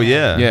Wu-Tang. Oh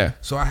yeah. Yeah.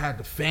 So I had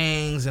the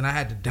fangs and I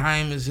had the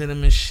diamonds in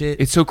them and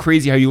shit. It's so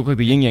crazy how you look like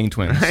the Yin Yang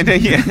twins. I know,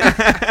 yeah.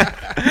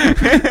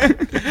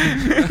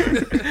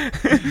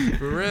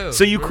 For real.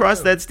 So you for cross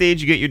real. that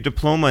stage, you get your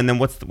diploma, and then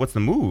what's the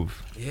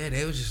move? Yeah,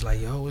 they was just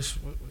like, yo,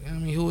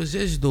 who is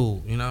this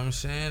dude? You know what I'm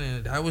saying?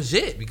 And that was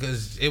it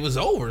because it was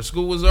over.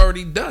 School was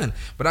already done.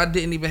 But I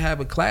didn't even have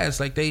a class.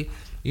 Like they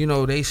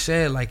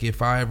said like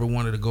if I ever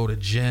wanted to go to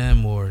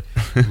gym or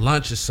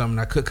lunch or something,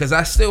 I could. Because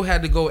I still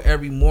had to go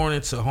every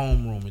morning to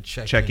homeroom and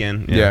check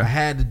in. Yeah. I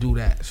had to do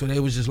that. So they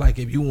was just like,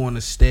 if you want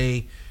to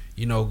stay,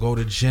 you know, go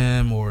to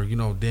gym or, you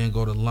know, then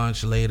go to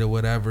lunch later,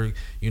 whatever.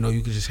 You know,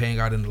 you could just hang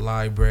out in the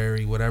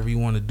library, whatever you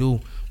want to do.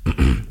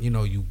 You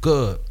know, you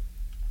good.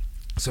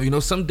 So, you know,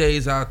 some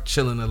days I'll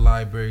chill in the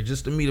library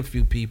just to meet a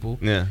few people.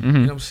 Yeah. Mm-hmm. You know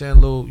what I'm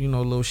saying?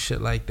 Little shit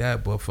like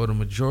that. But for the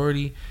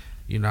majority,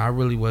 you know, I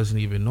really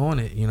wasn't even on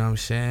it. You know what I'm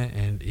saying?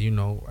 And, you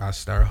know, I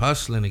started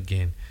hustling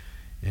again.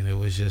 And it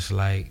was just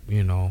like,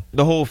 you know.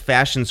 The whole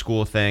fashion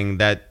school thing,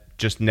 that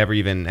just never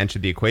even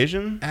entered the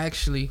equation?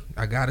 Actually,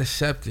 I got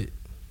accepted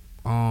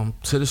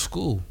to the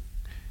school.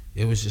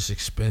 It was just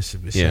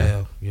expensive as Yeah.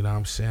 hell. You know what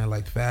I'm saying?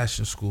 Like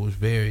fashion school is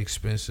very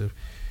expensive.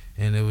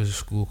 And there was a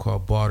school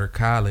called Barter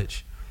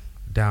College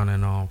down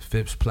in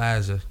Phipps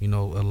Plaza. You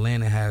know,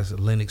 Atlanta has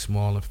Lenox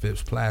Mall and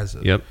Phipps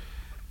Plaza. Yep.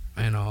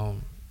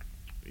 And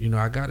you know,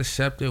 I got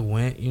accepted,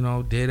 went, you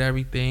know, did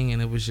everything,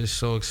 and it was just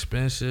so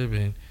expensive.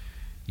 And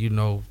you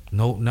know,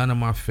 none of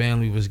my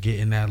family was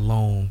getting that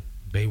loan.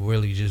 They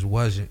really just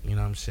wasn't. You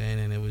know what I'm saying?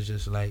 And it was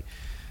just like,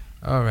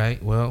 all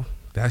right, well,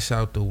 that's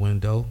out the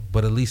window.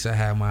 But at least I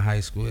had my high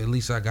school. At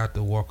least I got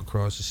to walk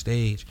across the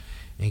stage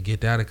and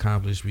get that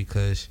accomplished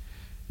because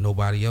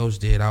nobody else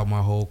did out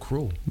my whole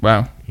crew.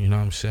 Wow. You know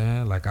what I'm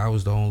saying? Like I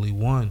was the only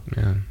one.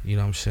 Yeah. You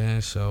know what I'm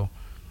saying? So,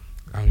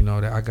 you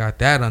know, that I got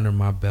that under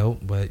my belt.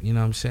 But you know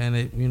what I'm saying?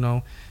 It, you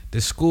know,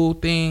 the school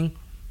thing,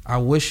 I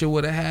wish it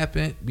would have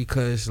happened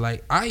because,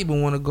 like, I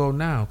even want to go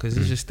now because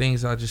it's just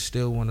things I just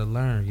still want to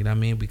learn. You know what I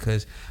mean?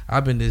 Because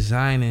I've been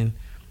designing,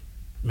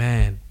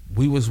 man.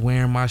 We was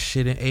wearing my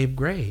shit in 8th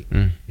grade.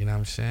 You know what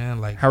I'm saying?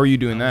 Like, How are you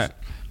doing that?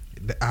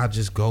 I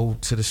just go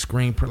to the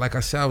screen. Like I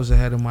said, I was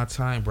ahead of my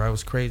time, bro. It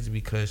was crazy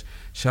because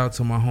shout out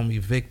to my homie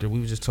Victor. We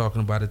was just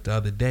talking about it the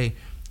other day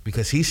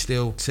because he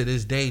still to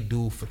this day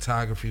do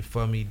photography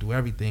for me, do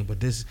everything.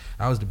 But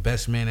I was the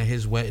best man at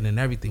his wedding and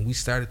everything. We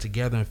started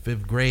together in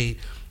 5th grade.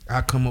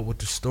 I come up with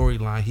the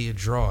storyline. He'd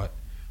draw it.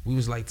 We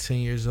was like 10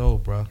 years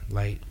old, bro.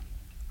 Like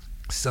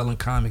selling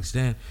comics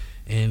then.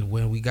 And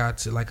when we got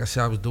to, like I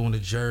said, I was doing the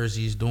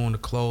jerseys, doing the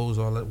clothes,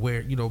 all that,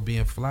 where, you know,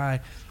 being fly.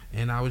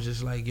 And I was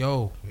just like,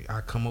 yo,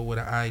 I come up with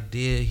an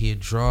idea, he'd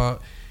draw it.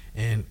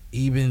 And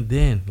even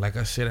then, like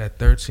I said, at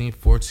 13,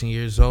 14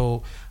 years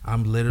old,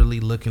 I'm literally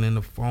looking in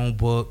the phone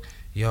book,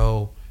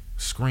 yo,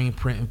 screen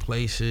printing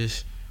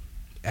places,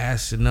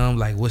 asking them,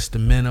 like, what's the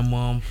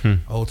minimum?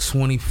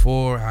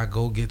 24, I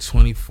go get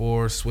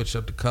 24, switch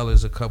up the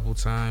colors a couple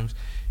times.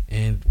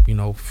 And, you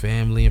know,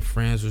 family and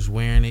friends was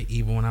wearing it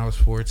even when I was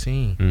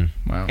 14.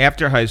 Wow.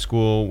 After high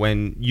school,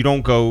 when you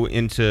don't go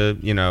into,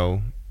 you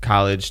know,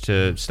 college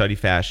to study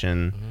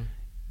fashion,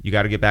 you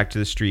got to get back to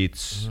the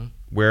streets.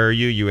 Where are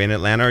you? You in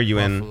Atlanta or are you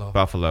Buffalo. in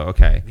Buffalo?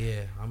 Okay.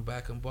 Yeah, I'm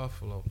back in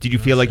Buffalo. Did you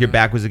know feel what like I'm your saying?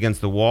 back was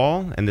against the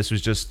wall and this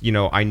was just, you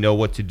know, I know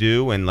what to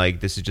do and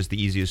like this is just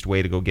the easiest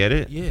way to go get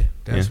it? Yeah,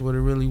 that's what it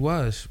really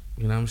was.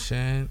 You know what I'm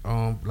saying?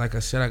 Like I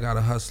said, I got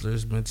a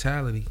hustler's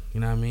mentality.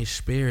 You know what I mean?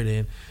 Spirit.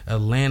 In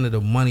Atlanta,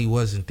 the money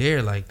wasn't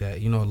there like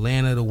that. You know,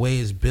 Atlanta, the way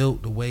it's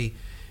built, the way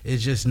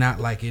it's just not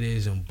like it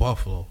is in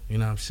Buffalo. You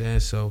know what I'm saying?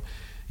 So,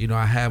 you know,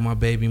 I had my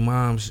baby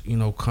moms, you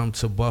know, come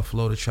to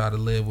Buffalo to try to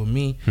live with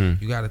me.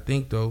 You got to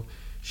think, though,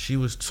 she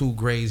was 2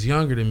 grades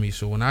younger than me.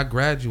 So when I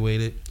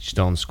graduated,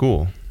 Still in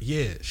school.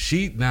 yeah,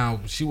 she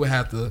would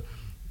have to,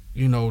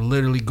 you know,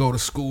 literally go to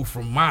school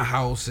from my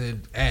house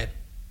at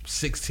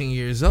 16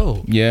 years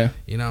old. Yeah.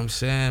 You know what I'm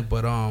saying?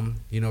 But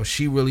you know,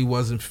 she really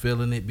wasn't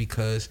feeling it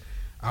because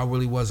I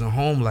really wasn't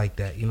home like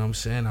that. You know what I'm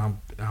saying?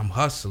 I'm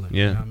hustling. Yeah.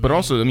 You know what I But mean?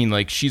 also, I mean,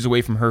 like, she's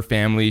away from her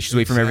family. She's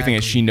away from everything that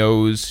Exactly. she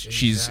knows.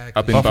 She's Exactly.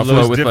 up in Buffalo's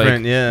Buffalo with,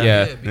 different, like,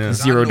 yeah.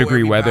 because I 0 know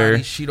degree everybody,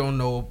 weather. She don't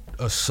know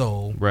or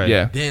so. Right.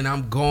 Yeah. Then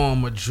I'm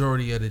gone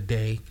majority of the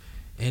day.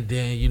 And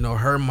then, you know,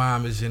 her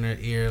mom is in her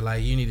ear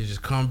like, you need to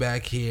just come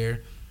back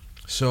here.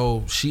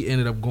 So she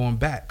ended up going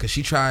back because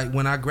she tried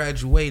when I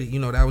graduated. You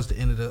know, that was the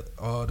end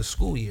of the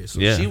school year, so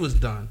she was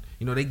done.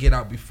 You know, they get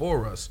out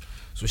before us,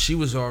 so she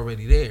was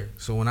already there.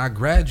 So when I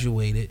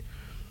graduated,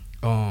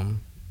 in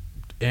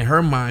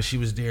her mind, she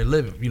was there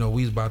living. You know,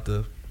 we was about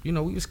to, you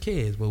know, we was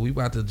kids, but we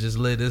about to just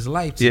live this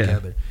life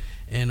together.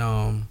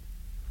 And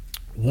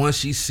once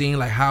she seen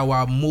like how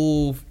I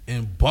move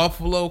in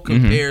Buffalo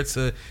compared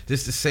to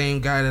just the same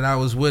guy that I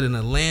was with in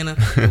Atlanta,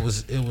 it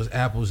was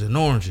apples and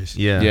oranges.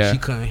 Yeah. She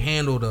couldn't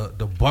handle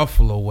the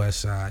Buffalo West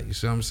Side. You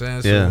see what I'm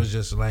saying? So it was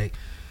just like,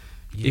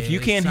 if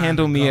you can't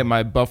handle me at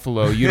my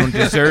Buffalo, you don't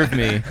deserve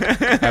me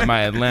at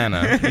my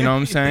Atlanta. You know what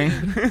I'm saying?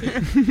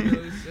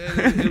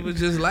 It was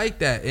just like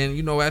that. And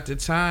you know, at the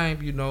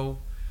time, you know,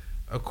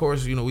 of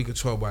course, you know, we could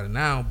talk about it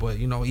now, but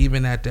you know,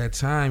 even at that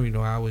time, you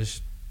know, I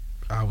was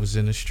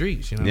in the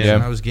streets, you know what I'm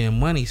saying? I was getting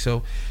money.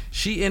 So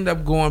she ended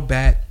up going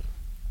back.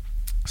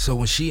 So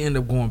when she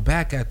ended up going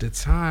back at the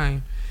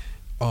time,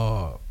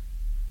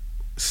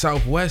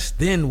 Southwest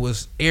then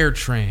was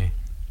AirTran.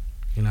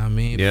 You know what I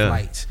mean?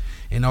 Flights.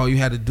 And all you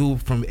had to do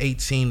from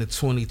 18 to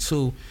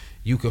 22,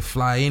 you could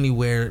fly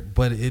anywhere,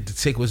 but the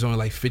ticket was only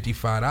like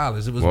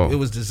 $55. It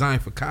was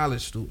designed for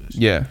college students.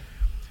 Yeah.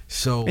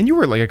 So and you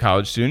were like a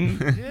college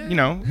student, you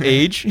know,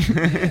 age.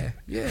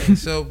 Yeah.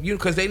 So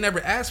because they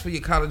never asked for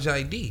your college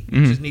ID,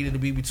 you just needed to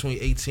be between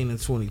 18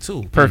 and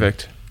 22.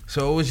 Perfect.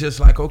 So it was just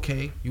like,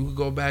 okay, you could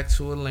go back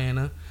to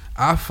Atlanta.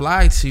 I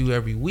fly to you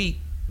every week.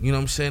 You know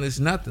what I'm saying? It's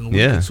nothing.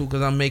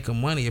 Because I'm making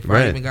money. If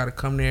I even got to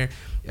come there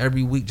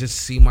every week just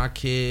to see my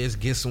kids,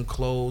 get some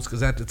clothes.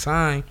 Because at the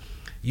time,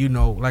 you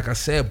know, like I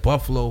said,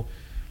 Buffalo,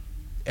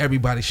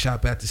 everybody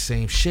shop at the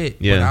same shit.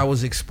 Yeah. But I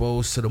was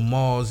exposed to the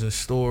malls and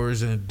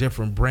stores and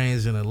different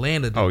brands in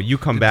Atlanta. Oh, you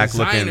come back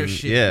looking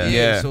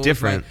shit. So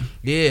different.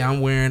 Like, I'm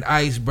wearing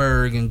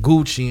Iceberg and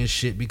Gucci and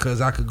shit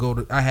because I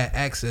had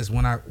access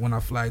when I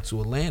fly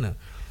to Atlanta.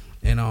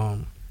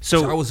 And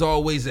so I was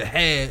always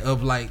ahead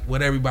of like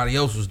what everybody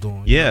else was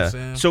doing. You know what I'm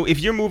saying? So if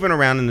you're moving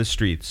around in the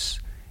streets,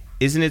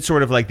 isn't it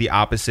sort of like the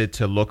opposite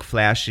to look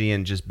flashy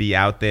and just be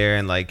out there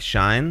and like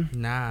shine?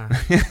 Nah.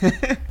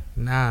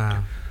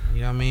 You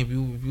know what I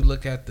mean? If you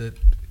look at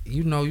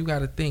you got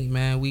to think,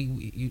 man.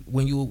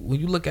 When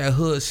you look at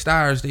hood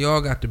stars, they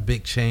all got the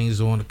big chains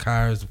on, the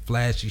cars, the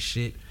flashy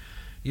shit.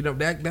 You know,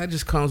 that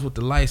just comes with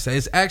the lifestyle.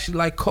 It's actually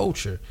like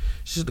culture.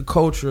 It's just the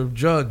culture of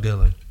drug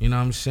dealing. You know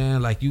what I'm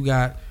saying? Like you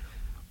got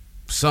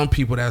some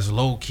people that's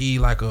low key,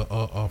 like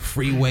a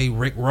freeway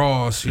Rick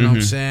Ross. You know what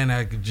I'm saying?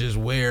 That could just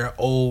wear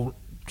old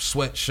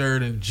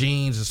sweatshirt and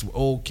jeans and some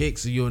old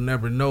kicks, and you'll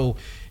never know.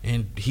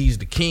 And he's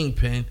the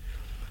kingpin.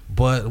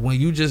 But when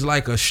you just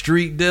like a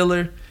street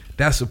dealer,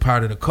 that's a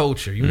part of the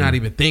culture. You're not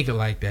even thinking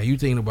like that. You're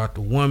thinking about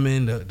the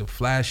woman, the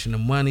flash and the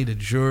money, the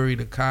jewelry,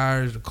 the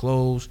cars, the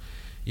clothes.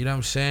 You know what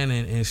I'm saying?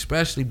 And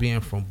especially being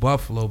from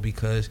Buffalo,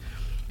 because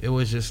it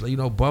was just, you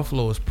know,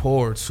 Buffalo is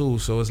poor too.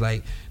 So it's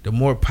like the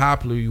more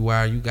popular you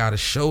are, you got to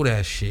show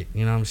that shit.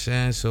 You know what I'm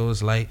saying? So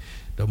it's like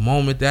the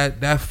moment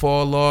that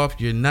fall off,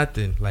 you're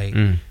nothing. Like,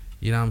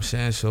 you know what I'm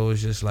saying? So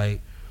it's just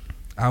like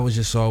I was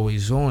just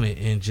always on it.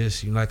 And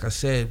just, you know, like I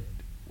said,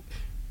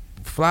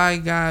 Fly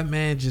Guy,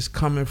 man, just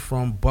coming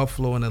from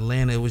Buffalo and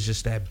Atlanta, it was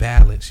just that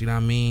balance, you know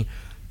what I mean,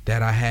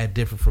 that I had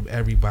different from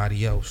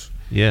everybody else.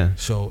 Yeah.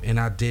 So, and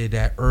I did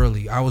that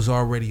early. I was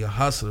already a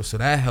hustler, so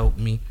that helped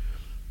me.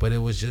 But it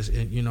was just,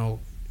 you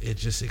know, it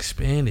just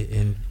expanded.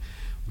 And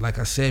like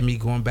I said, me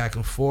going back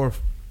and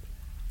forth,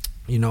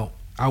 you know,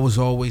 I was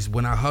always,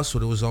 when I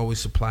hustled, it was always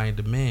supply and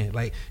demand.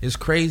 Like, it's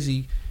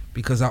crazy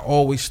because I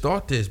always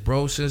thought this,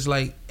 bro, since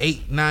like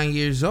 8, 9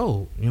 years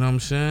old. You know what I'm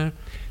saying?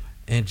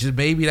 And just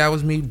maybe that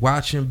was me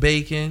watching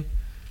Bacon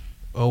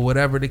or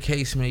whatever the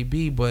case may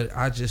be, but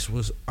I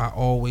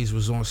always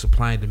was on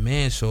supply and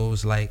demand. So it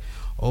was like,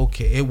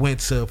 okay, it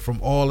went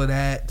from all of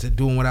that to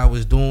doing what I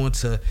was doing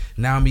to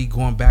now me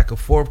going back and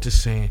forth to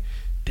saying,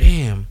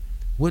 damn,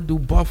 what do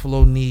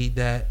Buffalo need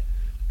that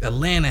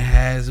Atlanta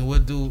has, and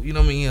what do, you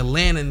know what I mean,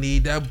 Atlanta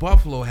need that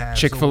Buffalo has?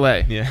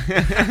 Chick-fil-A. Yeah.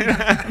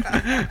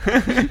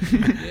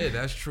 Yeah,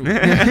 that's true.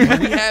 But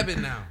we have it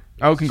now.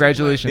 Oh,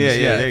 congratulations. Yeah,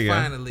 there you go.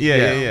 Finally. Yeah,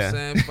 you yeah, know yeah. what I'm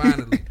saying?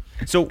 Finally.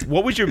 So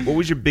what was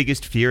your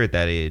biggest fear at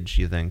that age,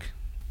 you think?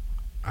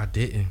 I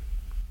didn't.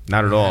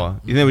 Not at all.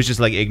 You think it was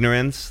just like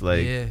ignorance?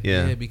 Like,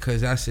 yeah,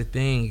 because that's the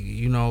thing.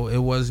 You know, it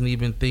wasn't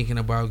even thinking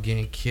about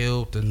getting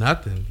killed or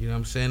nothing. You know what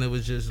I'm saying? It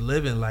was just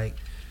living like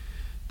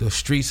the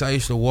streets I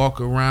used to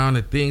walk around,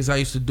 the things I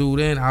used to do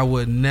then, I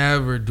would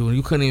never do.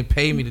 You couldn't even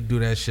pay me to do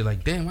that shit.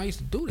 Like, damn, I used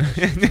to do that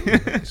shit too.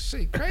 That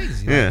shit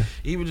crazy. Like, Yeah.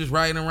 even just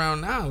riding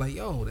around now, like,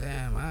 yo,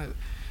 damn,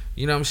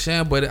 you know what I'm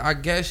saying? But I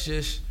guess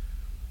just,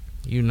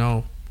 you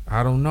know,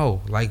 I don't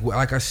know.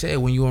 Like I said,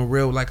 when you in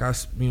real, like I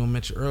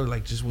mentioned earlier,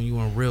 like just when you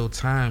in real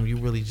time, you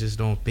really just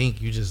don't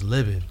think, you just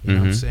living. You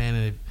know what I'm saying?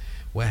 And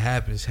what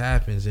happens,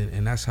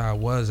 and that's how it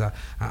was. I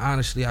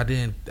honestly, I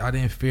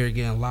didn't fear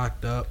getting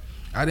locked up.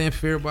 I didn't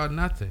fear about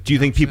nothing. Do you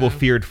think people saying?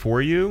 feared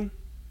for you?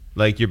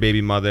 Like your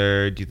baby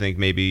mother? Do you think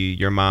maybe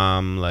your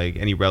mom? Like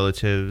any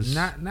relatives?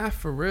 Not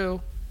for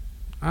real.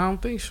 I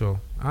don't think so.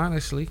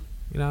 Honestly,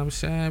 you know what I'm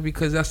saying?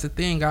 Because that's the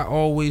thing. I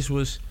always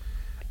was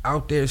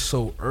out there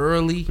so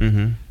early,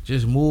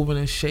 just moving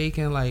and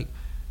shaking. Like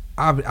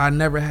I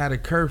never had a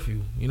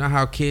curfew. You know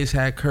how kids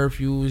had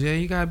curfews? Yeah,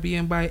 you gotta be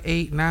in by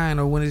 8, 9,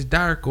 or when it's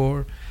dark.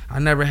 Or I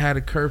never had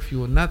a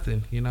curfew or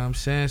nothing. You know what I'm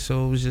saying?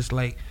 So it was just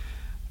like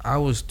I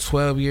was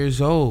 12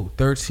 years old,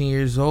 13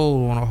 years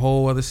old on a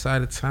whole other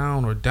side of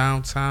town or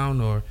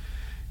downtown, or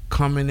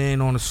coming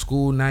in on a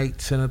school night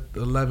 10 or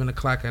 11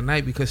 o'clock at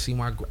night. Because see,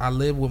 I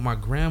lived with my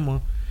grandma,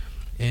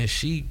 and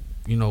she,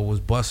 you know, was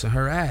busting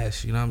her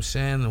ass, you know what I'm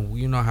saying? And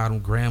you know how them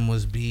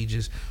grandmas be,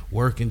 just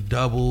working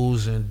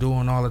doubles and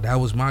doing all of that. That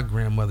was my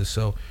grandmother.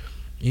 So,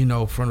 you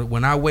know, from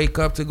when I wake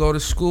up to go to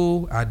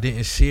school, I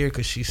didn't see her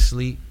because she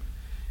sleep.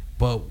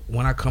 But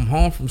when I come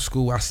home from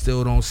school, I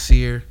still don't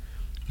see her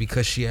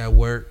because she at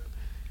work.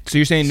 So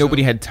you're saying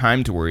nobody had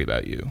time to worry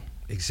about you?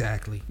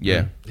 Exactly.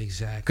 Yeah.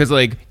 Exactly. Because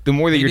like the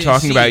more that you're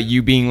talking about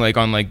you being like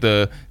on like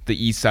the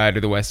east side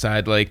or the west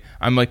side, like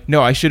I'm like,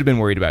 no, I should have been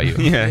worried about you.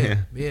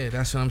 Yeah,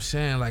 that's what I'm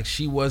saying. Like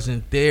she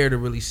wasn't there to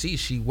really see.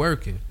 She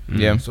working.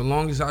 Yeah. So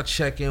long as I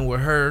check in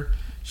with her,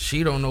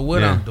 she don't know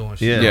what I'm doing.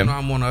 She don't know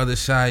I'm on the other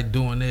side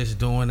doing this,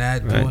 doing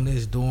that, doing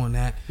this, doing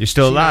that. You're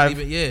still alive.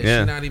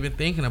 She's not even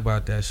thinking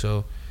about that.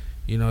 So,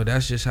 you know,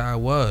 that's just how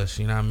it was.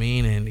 You know what I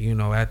mean? And you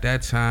know, at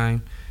that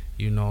time,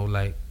 you know,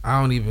 like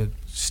I don't even.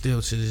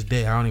 Still to this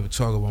day, I don't even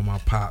talk about my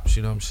pops,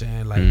 you know what I'm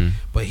saying? Like,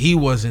 but he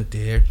wasn't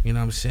there, you know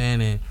what I'm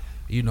saying? And,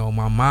 you know,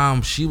 my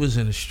mom, she was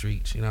in the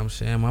streets, you know what I'm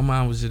saying? My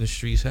mom was in the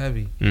streets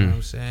heavy, you know what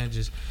I'm saying?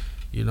 Just,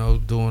 you know,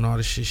 doing all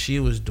the shit she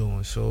was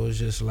doing. So it was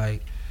just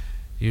like,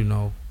 you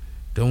know,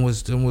 them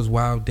was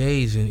wild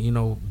days. And, you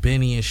know,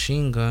 Benny and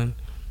Sheen Gun,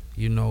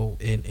 you know,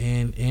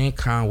 and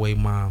Conway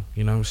mom,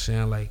 you know what I'm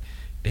saying? Like,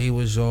 they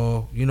was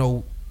all, you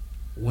know,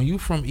 when you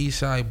from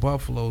Eastside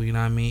Buffalo, you know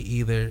what I mean?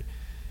 Either,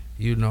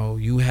 you know,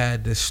 you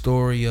had the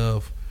story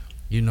of,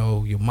 you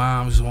know, your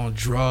mom's on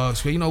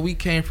drugs. But, you know, we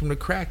came from the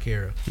crack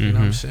era. You know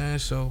what I'm saying?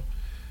 So,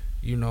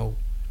 you know,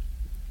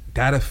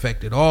 that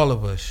affected all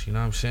of us. You know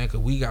what I'm saying?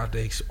 Because we got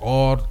to,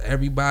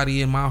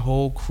 everybody in my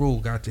whole crew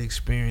got to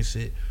experience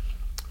it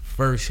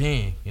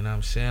firsthand. You know what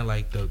I'm saying?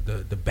 Like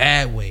the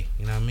bad way.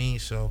 You know what I mean?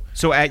 So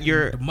at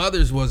your... The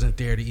mothers wasn't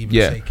there to even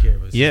take care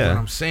of us. Yeah. That's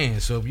what I'm saying.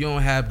 So if you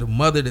don't have the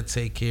mother to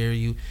take care of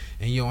you,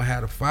 and you don't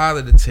have the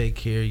father to take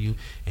care of you,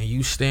 and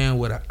you stand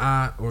with an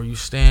aunt or you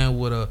stand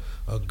with a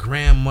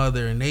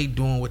grandmother, and they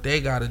doing what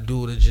they got to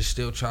do to just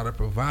still try to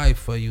provide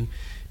for you,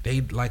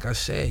 they, like I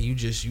said, you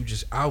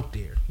just out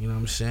there. You know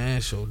what I'm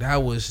saying? So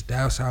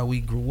that's how we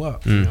grew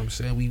up. You know what I'm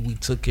saying? We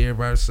took care of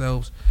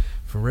ourselves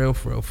for real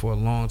for a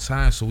long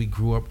time. So we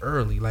grew up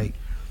early. Like,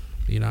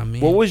 you know what I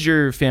mean? What was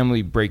your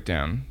family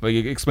breakdown? Like,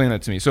 explain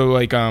that to me. So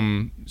like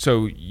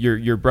so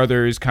your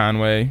brother is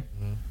Conway.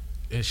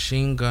 And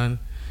Sheen Gun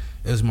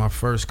is my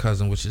first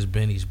cousin, which is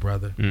Benny's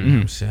brother. You know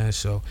what I'm saying?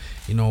 So,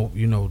 you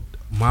know,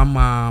 my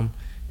mom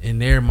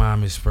and their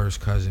mom is first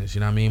cousins.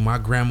 You know what I mean? My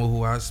grandma,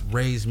 who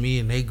raised me,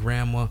 and their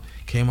grandma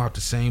came out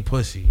the same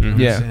pussy. You know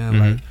what I'm saying?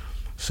 Like,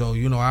 so,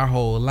 you know, our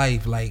whole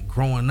life, like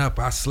growing up,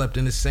 I slept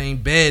in the same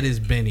bed as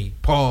Benny.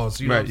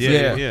 Pause. You know what I'm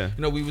saying? Yeah.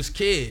 You know, we was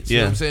kids. You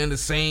know what I'm saying? The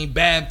same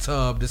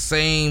bathtub, the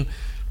same,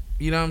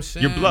 you know what I'm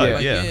saying? Your blood,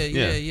 like,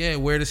 yeah.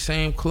 Wear the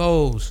same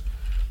clothes.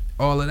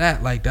 All of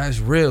that, like, that's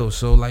real.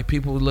 So, like,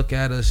 people look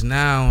at us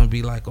now and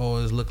be like, oh,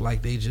 it look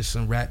like they just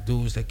some rap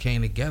dudes that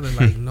came together.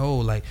 Like, no,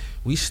 like,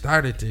 we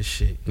started this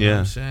shit. You know what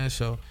I'm saying?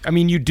 So, I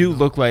mean, you do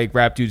look like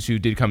rap dudes who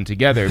did come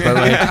together, but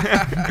like...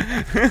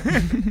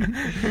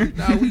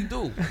 No, we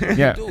do.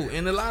 Yeah. We do.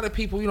 And a lot of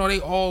people, you know,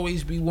 they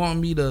always be wanting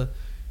me to,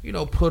 you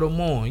know, put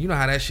them on. You know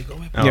how that shit go.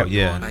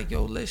 Like,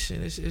 yo,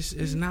 listen,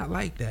 it's not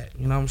like that.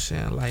 You know what I'm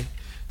saying? Like,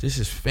 this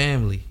is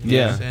family. You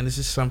know what I'm saying? This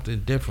is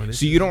something different.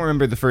 So you don't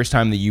remember the first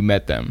time that you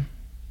met them?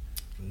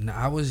 No,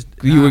 I was...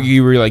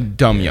 You were like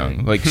dumb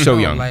young, like so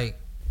young. Like,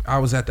 I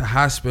was at the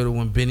hospital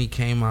when Benny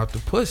came out the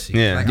pussy.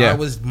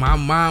 My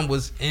mom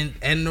was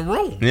in the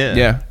room.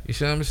 Yeah. You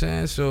see what I'm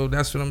saying? So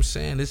that's what I'm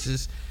saying. This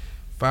is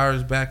far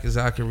as back as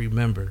I can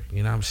remember.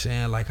 You know what I'm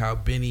saying? Like how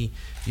Benny,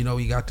 you know,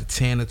 he got the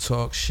Tana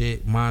Talk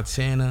shit,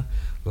 Montana.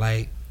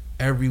 Like,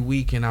 every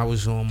weekend I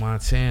was on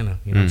Montana.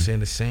 You know what I'm saying?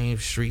 The same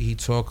street he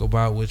talked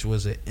about, which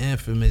was an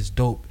infamous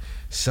dope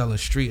selling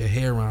street, a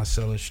heroin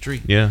selling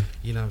street. Yeah.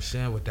 You know what I'm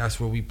saying? But that's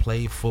where we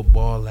played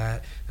football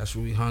at. That's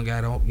where we hung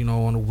out, you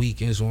know, on the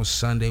weekends. On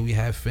Sunday, we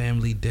had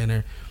family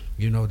dinner.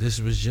 You know, this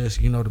was just,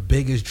 you know, the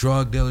biggest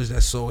drug dealers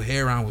that sold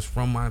heroin was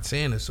from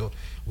Montana. So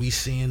we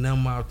seeing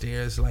them out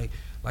there. It's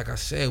like I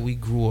said, we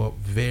grew up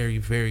very,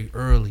 very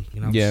early.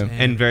 You know what I'm saying?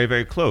 And very,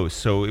 very close.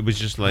 So it was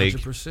just like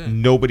 100%.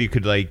 Nobody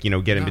could, like, you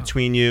know, get in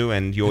between you,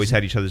 and you always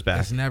had each other's back.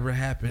 It's never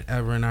happened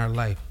ever in our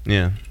life.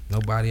 Yeah.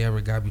 Nobody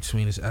ever got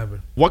between us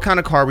ever. What kind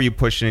of car were you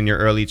pushing in your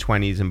early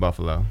 20s in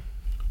Buffalo?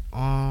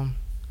 In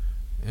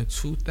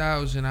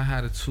 2000, I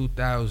had a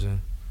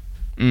 2000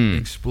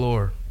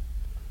 Explorer.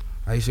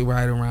 I used to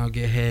ride around,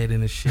 get head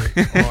and the shit,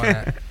 all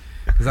that.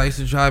 Because I used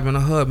to drive in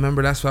the hood.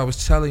 Remember, that's what I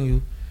was telling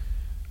you.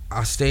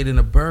 I stayed in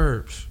the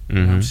burbs. You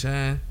know what I'm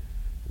saying?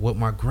 With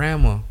my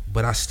grandma,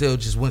 but I still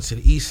just went to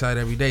the east side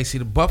every day. See,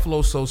 the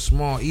Buffalo's so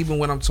small, even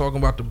when I'm talking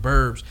about the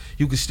burbs,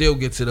 you can still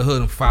get to the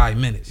hood in 5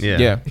 minutes.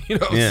 Yeah. You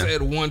know what I'm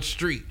saying? One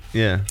street.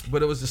 Yeah.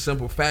 But it was the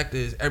simple fact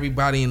is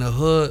everybody in the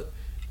hood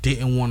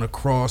didn't want to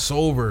cross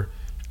over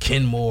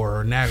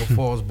Kenmore or Niagara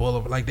Falls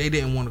Boulevard. Like, they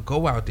didn't want to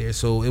go out there.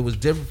 So it was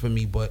different for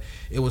me, but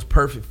it was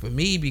perfect for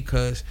me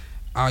because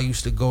I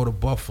used to go to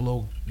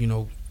Buffalo, you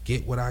know,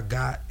 get what I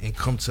got and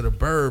come to the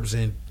burbs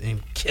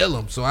and kill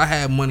them. So I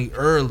had money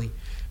early.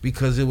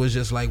 Because it was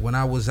just like when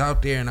I was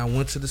out there and I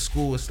went to the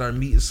school and started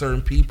meeting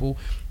certain people,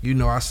 you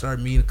know, I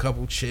started meeting a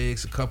couple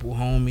chicks, a couple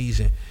homies,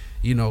 and,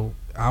 you know,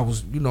 I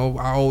was, you know,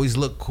 I always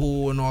looked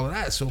cool and all of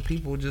that. So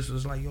people just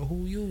was like, yo,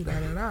 who you? Da,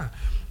 da, da.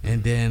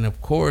 And then, of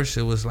course,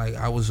 it was like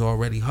I was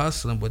already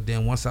hustling. But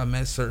then once I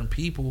met certain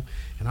people,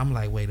 and I'm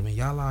like, wait a minute,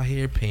 y'all out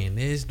here paying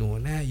this,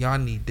 doing that. Y'all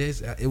need this.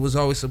 It was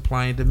always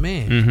supply and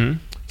demand.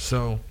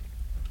 So,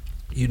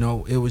 you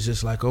know, it was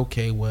just like,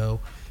 okay,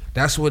 well,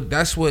 That's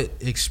what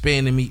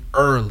expanded me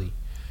early,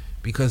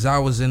 because I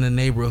was in a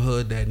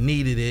neighborhood that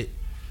needed it,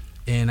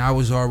 and I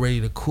was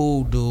already the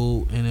cool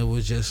dude, and it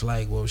was just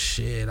like, well,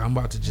 shit, I'm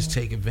about to just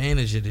take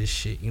advantage of this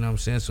shit, you know what I'm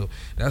saying? So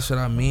that's what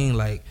I mean,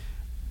 like,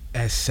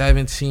 at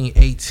 17,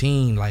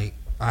 18, like,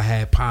 I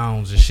had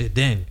pounds and shit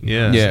then. You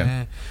know what I'm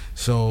saying?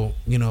 So,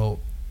 you know,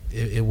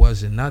 it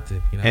wasn't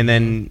nothing. You know and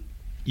then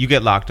you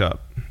get locked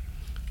up.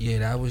 Yeah,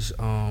 that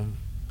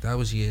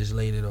was years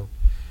later, though.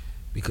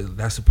 Because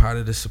that's a part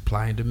of the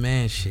supply and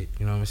demand shit,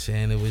 you know what I'm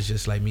saying? It was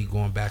just like me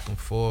going back and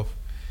forth,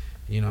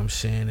 you know what I'm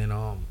saying? And,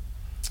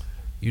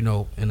 you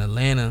know, in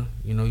Atlanta,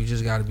 you know, you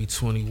just got to be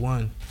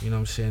 21, you know what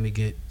I'm saying, to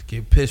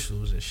get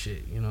pistols and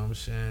shit, you know what I'm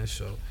saying?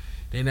 So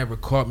they never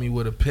caught me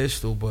with a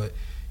pistol, but,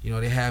 you know,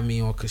 they had me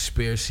on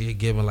conspiracy of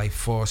giving, like,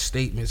 false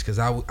statements, because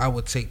I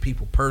would take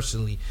people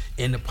personally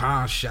in the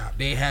pawn shop.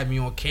 They had me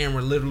on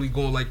camera literally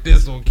going like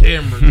this on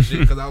camera and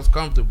shit because I was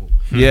comfortable.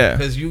 Yeah.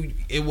 Because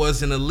it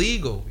wasn't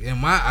illegal in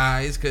my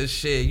eyes, because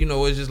shit, you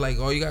know, it's just like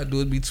all you got to do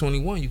is be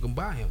 21, you can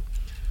buy him.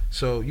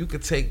 So you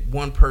could take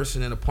one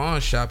person in a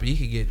pawn shop and you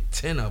could get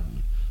 10 of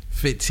them,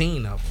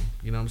 15 of them,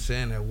 you know what I'm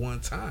saying, at one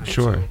time.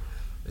 Sure. So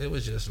it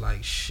was just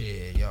like,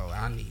 shit, yo,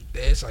 I need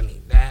this, I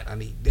need that, I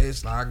need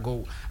this.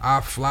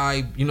 I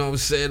fly, you know what I'm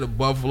saying, to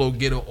Buffalo,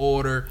 get an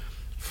order,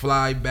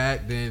 fly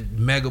back, then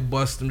mega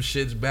bust them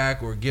shits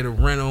back or get a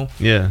rental.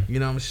 Yeah. You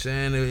know what I'm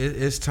saying?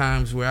 It's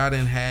times where I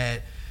done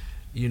had,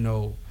 you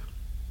know,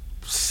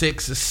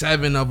 6 or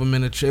 7 of them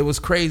in a trip. It was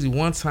crazy.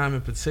 One time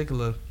in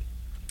particular,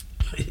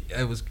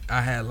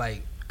 I had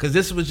like, because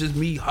this was just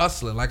me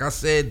hustling. Like I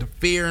said, the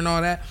fear and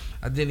all that,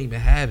 I didn't even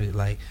have it.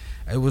 Like,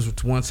 it was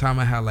one time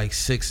I had like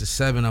 6 or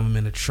 7 of them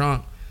in the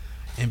trunk.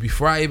 And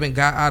before I even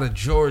got out of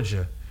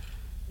Georgia,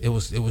 it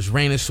was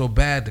raining so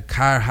bad, the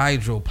car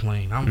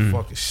hydroplane, I'm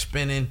fucking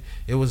spinning.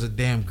 It was a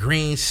damn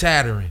green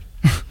Saturn.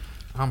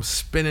 I'm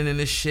spinning in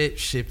this shit.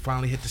 Shit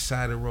finally hit the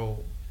side of the road.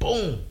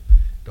 Boom.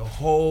 The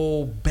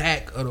whole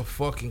back of the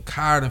fucking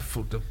car,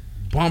 the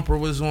bumper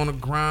was on the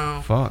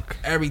ground. Fuck.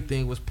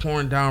 Everything was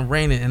pouring down,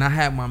 raining. And I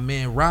had my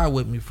man ride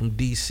with me from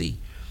D.C.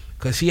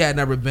 because he had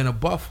never been to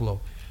Buffalo.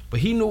 But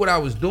he knew what I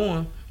was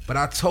doing, but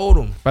I told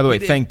him. By the way,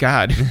 thank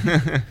God.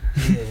 Yeah,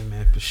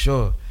 man, for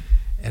sure.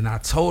 And I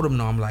told him,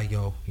 no, I'm like,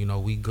 yo, you know,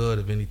 we good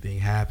if anything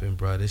happened,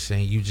 bro. This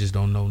ain't, you just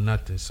don't know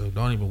nothing, so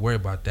don't even worry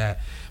about that.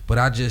 But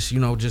I just,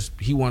 you know,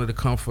 he wanted to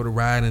come for the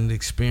ride and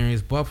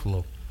experience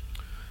Buffalo.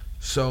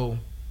 So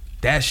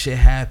that shit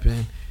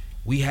happened.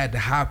 We had to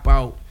hop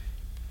out,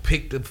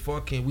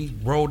 we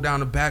rolled down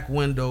the back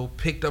window,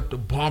 picked up the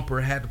bumper,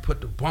 had to put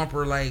the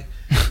bumper like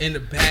in the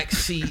back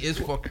seat. It's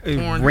fucking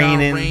pouring down,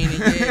 raining,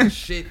 yeah,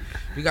 shit.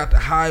 We got the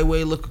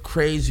highway looking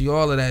crazy,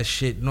 all of that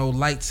shit. No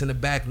lights in the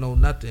back, no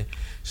nothing.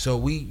 So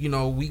we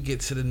get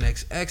to the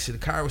next exit.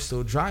 The car was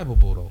still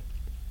drivable though.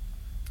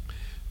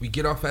 We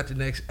get off at the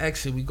next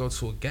exit. We go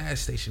to a gas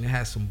station. It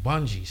has some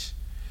bungees.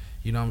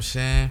 You know what I'm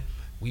saying?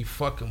 We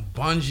fucking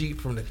bungee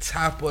from the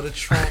top of the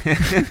trunk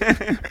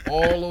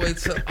all the way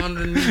to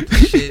underneath the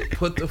shit.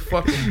 Put the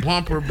fucking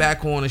bumper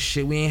back on and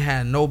shit. We ain't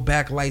had no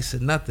backlights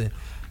or nothing.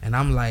 And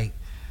I'm like,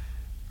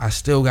 I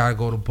still gotta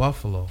go to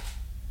Buffalo.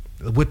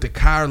 With the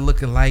car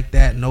looking like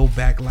that, no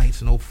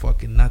backlights, no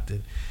fucking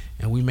nothing.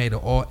 And we made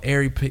it all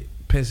Erie,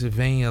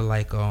 Pennsylvania,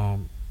 like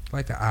an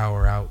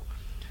hour out.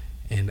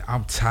 And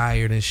I'm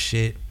tired and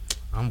shit.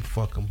 I'm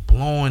fucking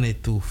blowing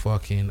it through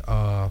fucking,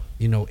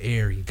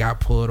 Erie.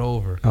 Got pulled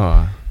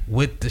over.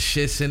 With the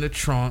shits in the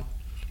trunk,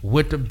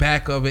 with the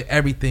back of it,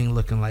 everything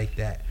looking like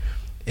that.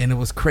 And it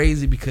was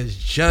crazy because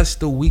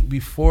just the week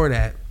before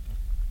that,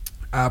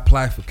 I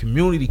applied for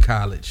community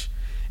college.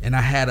 And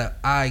I had an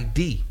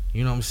ID,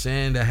 you know what I'm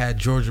saying, that had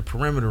Georgia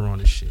Perimeter on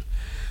the shit.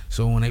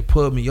 So when they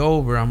pulled me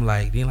over, they're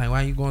like,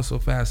 why are you going so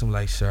fast? I'm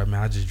like, sir,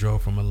 man, I just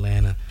drove from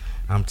Atlanta.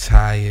 I'm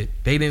tired.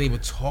 They didn't even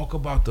talk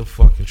about the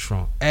fucking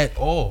trunk at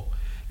all.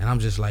 And I'm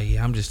just like,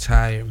 yeah, I'm just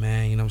tired,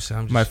 man. You know what I'm saying?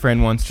 I'm just My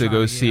friend wants to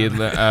go see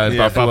Buffalo.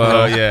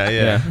 Buffalo.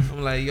 Yeah.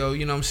 I'm like, yo,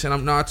 you know what I'm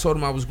saying? I told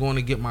him I was going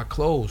to get my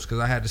clothes because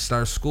I had to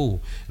start school.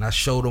 And I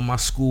showed him my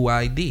school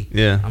ID.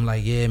 Yeah. I'm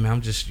like, yeah, man,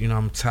 I'm just,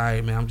 I'm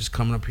tired, man. I'm just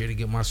coming up here to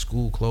get my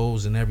school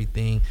clothes and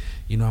everything.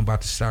 I'm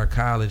about to start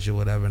college or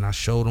whatever. And I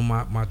showed him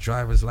my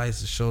driver's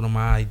license, showed him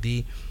my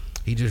ID.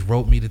 He just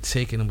wrote me the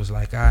ticket and was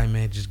like, all right,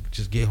 man,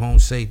 just get home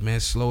safe,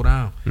 man. Slow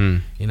down.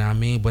 You know what I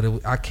mean?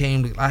 But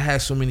I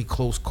had so many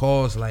close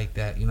calls like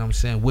that, you know what I'm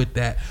saying, with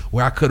that,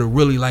 where I could have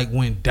really like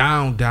went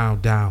down.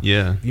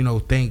 Yeah.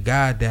 Thank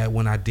God that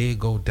when I did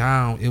go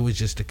down, it was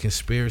just a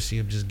conspiracy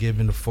of just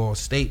giving the false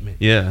statement.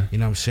 Yeah. You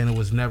know what I'm saying? It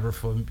was never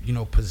for,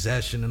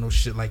 possession and no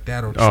shit like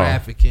that or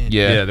trafficking.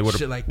 Yeah.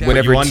 Shit like that.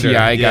 Whatever Wonder.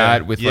 TI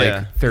got with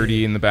like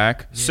 30 in the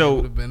back. Yeah, So it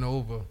would have been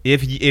over.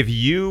 if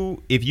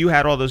you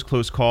had all those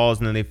close calls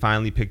and then they finally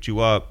picked you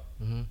up,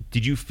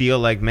 did you feel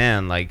like,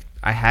 man, like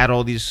I had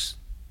all these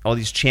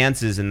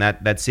chances and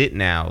that's it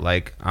now,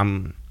 like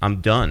I'm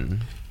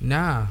done?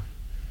 Nah,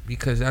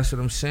 because that's what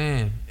I'm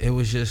saying. It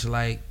was just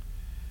like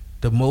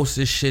the most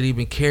this shit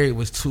even carried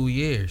was 2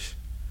 years,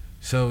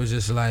 so it was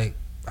just like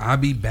I'll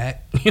be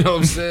back. You know what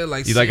I'm saying?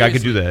 Like You like I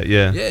could do that?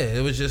 Yeah. Yeah,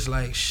 it was just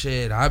like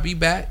shit. I'll be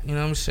back. You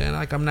know what I'm saying?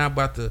 Like I'm not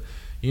about to,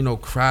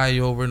 cry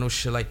over no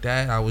shit like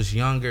that. I was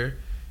younger.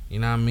 You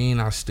know what I mean?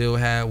 I still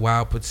had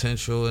wild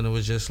potential, and it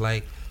was just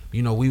like,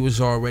 we was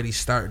already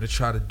starting to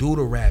try to do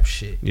the rap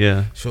shit.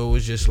 Yeah. So it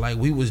was just like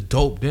we was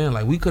dope then.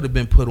 Like we could have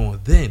been put on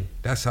then.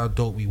 That's how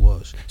dope we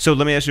was. So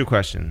let me ask you a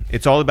question.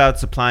 It's all about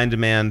supply and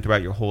demand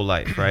throughout your whole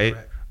life, right?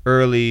 Right.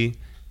 Early,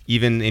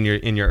 even in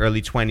your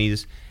early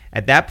 20s.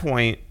 At that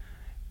point,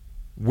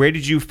 where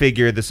did you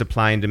figure the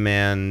supply and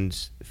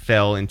demand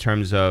fell in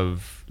terms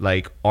of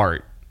like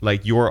art,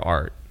 like your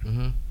art?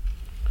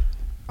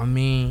 I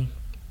mean,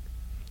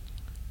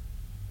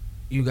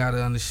 you got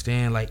to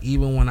understand, like,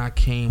 even when I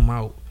came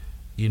out,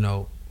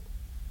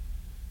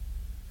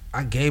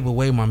 I gave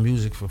away my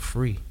music for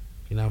free.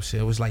 You know what I'm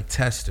saying? It was like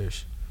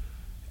testers.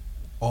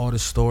 All the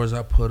stores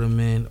I put them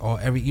in,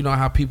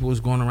 how people was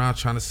going around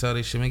trying to sell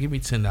their shit. Man, give me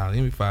 $10,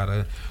 give me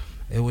 $5.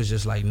 It was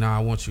just like, nah,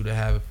 I want you to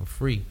have it for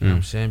free. You know what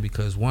I'm saying?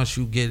 Because once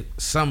you get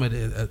some of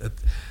it,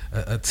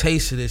 a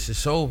taste of this,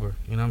 it's over.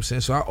 You know what I'm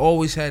saying? So I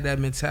always had that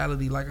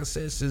mentality, like I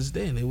said, since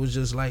then. It was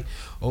just like,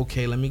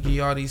 okay, let me get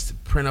y'all these,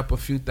 print up a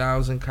few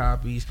thousand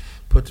copies,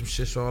 put them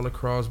shits all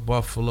across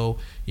Buffalo.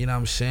 You know what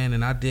I'm saying?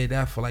 And I did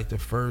that for like the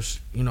first,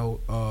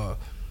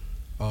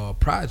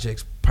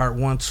 projects, part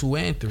 1, 2,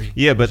 and 3.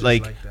 Yeah, but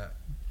like that.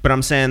 But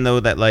I'm saying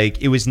though that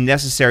like it was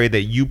necessary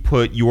that you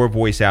put your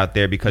voice out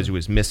there because it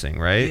was missing,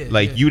 right?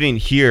 You didn't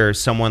hear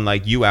someone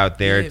like you out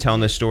there telling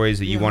the stories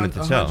that you wanted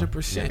to tell.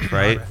 100%.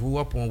 Right? I grew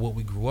up on what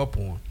we grew up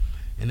on.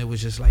 And it was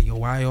just like, yo,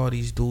 why all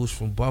these dudes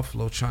from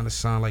Buffalo trying to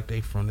sound like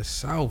they from the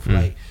South?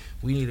 Like,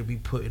 we need to be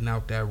putting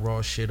out that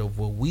raw shit of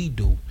what we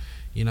do.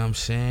 You know what I'm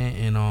saying?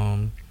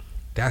 And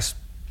that's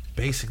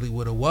basically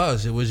what it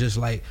was. It was just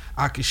like,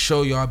 I could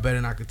show y'all better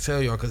than I could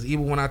tell y'all. Because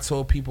even when I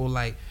told people,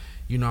 like,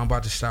 I'm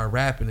about to start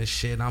rapping and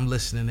shit, and I'm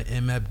listening to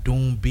MF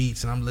Doom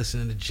beats, and I'm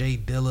listening to Jay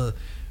Dilla,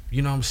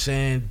 you know what I'm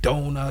saying,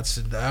 Donuts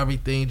and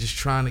everything, just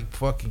trying to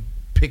fucking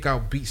pick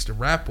out beats to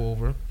rap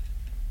over.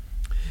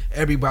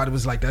 Everybody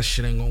was like, that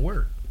shit ain't gonna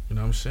work. You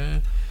know what I'm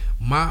saying?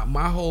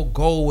 My whole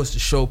goal was to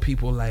show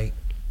people, like,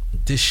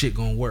 this shit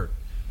gonna work.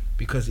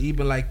 Because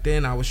even like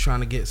then, I was trying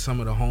to get some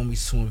of the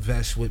homies to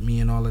invest with me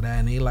and all of that,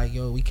 and they like,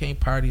 yo, we can't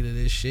party to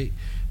this shit.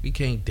 We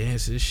can't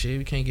dance to this shit.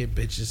 We can't get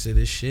bitches to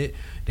this shit.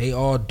 They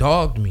all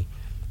dogged me.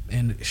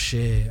 And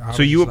shit.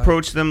 So you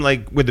approached them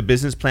like with a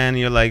business plan, and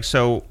you're like,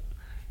 so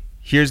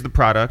here's the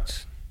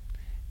product.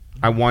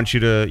 I want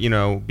you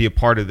to, be a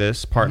part of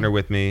this, partner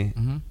with me.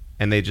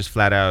 And they just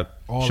flat out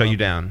shut you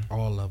down.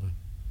 All of them.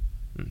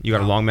 You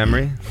got a long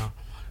memory? No.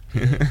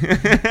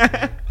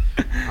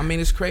 I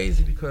mean, it's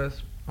crazy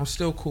because I'm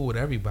still cool with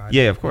everybody.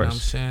 Yeah, of course. You know what I'm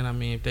saying? I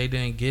mean, if they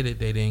didn't get it,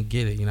 they didn't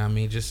get it. You know what I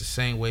mean? Just the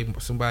same way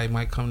somebody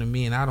might come to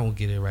me and I don't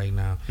get it right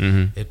now.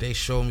 If they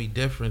show me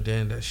different,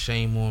 then that's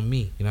shame on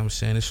me. You know what I'm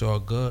saying? It's all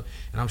good.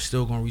 And I'm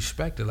still going to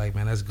respect it. Like,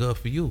 man, that's good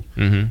for you.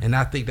 And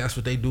I think that's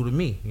what they do to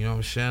me. You know what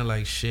I'm saying?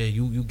 Like, shit,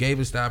 you gave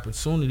us the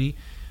opportunity,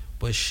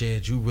 but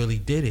shit, you really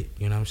did it.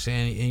 You know what I'm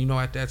saying? And,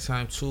 at that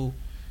time, too,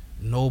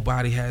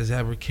 nobody has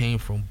ever came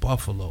from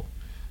Buffalo.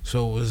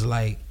 So it was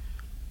like,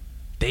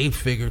 they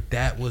figured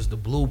that was the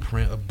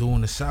blueprint of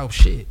doing the South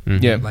shit.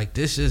 Yeah. Like,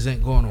 this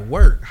isn't going to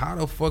work. How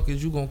the fuck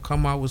is you going to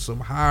come out with some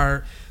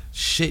hard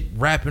shit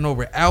rapping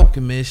over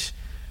Alchemist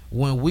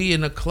when we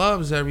in the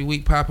clubs every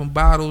week popping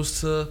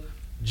bottles to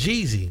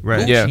Jeezy,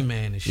 right. Gucci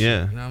Man and shit.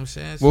 Yeah. You know what I'm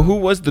saying? Well, who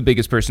was the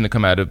biggest person to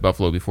come out of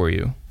Buffalo before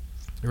you?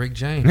 Rick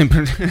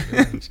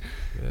James.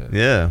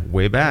 Yeah,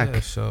 way back. Yeah,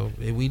 so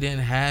we didn't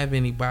have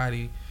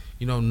anybody,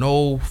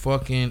 no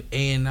fucking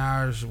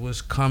A&Rs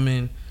was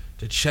coming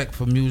to check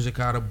for music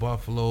out of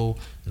Buffalo,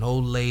 no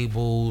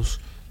labels,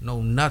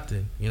 no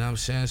nothing. You know what I'm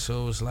saying?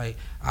 So it's like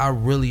I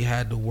really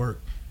had to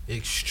work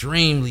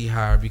extremely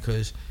hard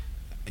because,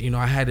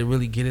 I had to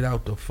really get it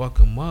out the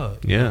fucking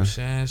mud. You know what I'm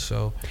saying?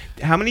 So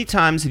how many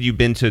times had you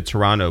been to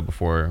Toronto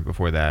before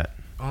that?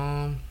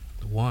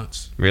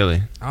 Once.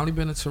 Really? I only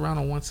been to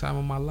Toronto one time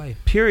in my life.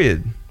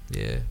 Period.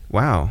 Yeah.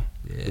 Wow.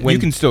 Yeah. You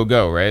can still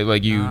go, right?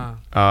 Like you. Nah,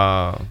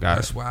 Oh, got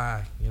that's it.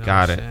 why. You know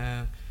Got what it. I'm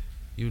saying?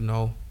 You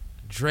know,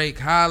 Drake,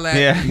 holla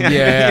at me.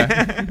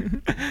 Yeah.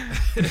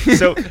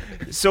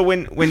 So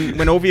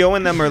when OVO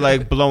and them are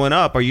like blowing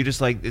up, are you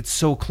just like, it's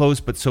so close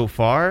but so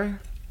far?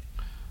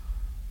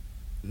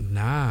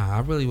 Nah, I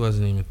really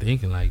wasn't even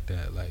thinking like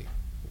that. Like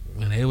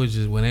when they was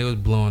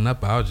blowing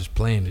up, I was just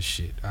playing the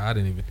shit. I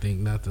didn't even think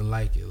nothing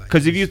like it.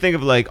 Because if you think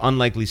of like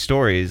unlikely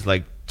stories,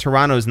 like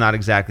Toronto's not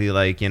exactly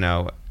like, you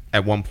know,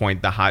 at one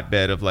point the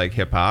hotbed of like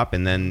hip hop,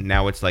 and then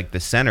now it's like the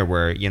center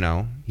where, you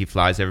know, he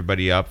flies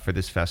everybody up for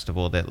this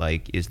festival that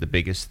like is the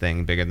biggest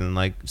thing, bigger than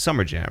like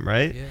Summer Jam,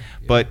 right? Yeah.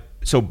 But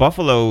so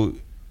Buffalo,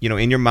 you know,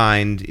 in your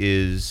mind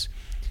is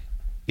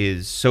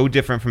so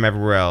different from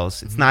everywhere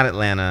else. It's not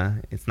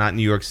Atlanta. It's not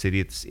New York City.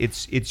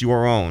 It's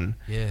your own.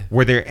 Yeah.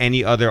 Were there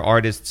any other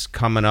artists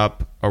coming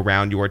up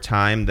around your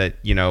time that,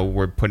 you know,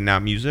 were putting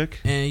out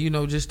music? And you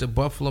know, just the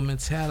Buffalo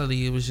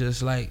mentality, it was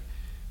just like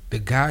the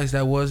guys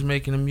that was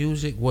making the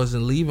music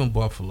wasn't leaving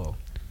Buffalo.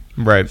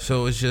 Right.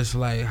 So it's just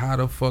like, how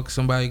the fuck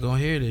somebody gonna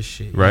hear this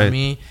shit? You know Right. what I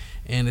mean?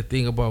 And the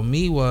thing about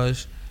me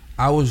was,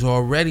 I was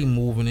already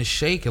moving and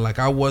shaking. Like,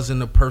 I wasn't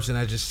the person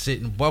that just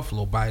sit in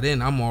Buffalo. By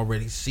then, I'm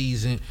already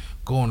seasoned,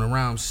 going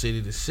around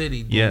city to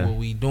city, doing what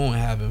we doing,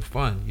 having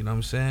fun. You know what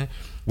I'm saying?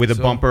 With a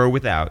bumper or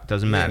without,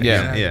 doesn't matter. Yeah.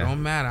 Exactly. Yeah. It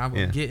don't matter. I'm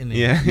Yeah. getting it.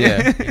 Yeah.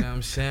 Yeah. You know what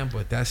I'm saying?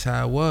 But that's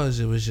how it was.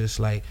 It was just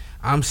like,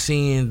 I'm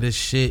seeing this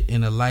shit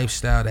in a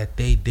lifestyle that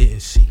they didn't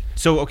see.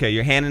 So, okay,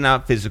 you're handing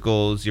out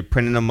physicals, you're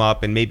printing them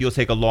up, and maybe you'll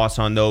take a loss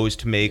on those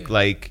to make,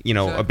 like, you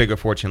know, a Exactly. bigger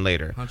fortune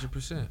later.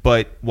 100%.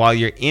 But while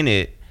you're in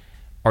it,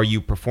 are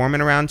you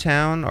performing around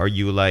town? Are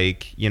you,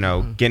 like, you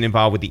know, getting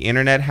involved with the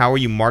internet? How are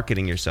you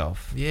marketing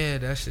yourself? Yeah,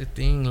 that's the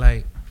thing.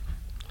 Like,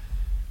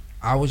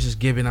 I was just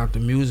giving out the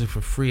music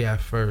for free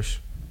at first.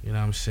 You know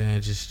what I'm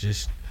saying?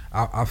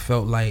 I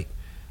felt like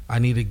I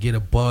need to get a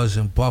buzz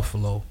in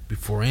Buffalo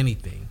before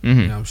anything. You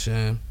know what I'm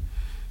saying?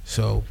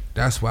 So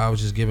that's why I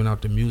was just giving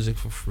out the music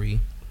for free.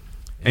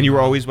 And you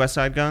were always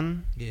Westside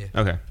Gunn? Yeah.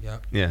 Okay.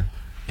 Yep. Yeah.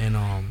 And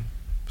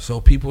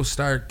so people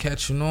started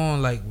catching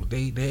on. Like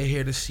they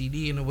hear the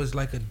CD, and it was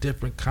like a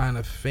different kind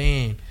of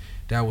fan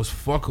that was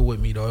fucking with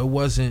me though. It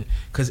wasn't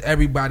because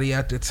everybody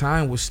at the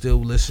time was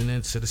still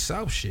listening to the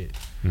South shit.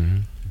 Mm-hmm.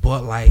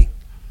 But like,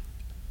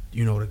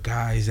 you know, the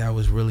guys that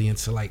was really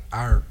into like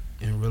art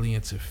and really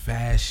into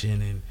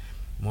fashion and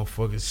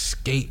motherfuckers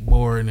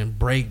skateboarding and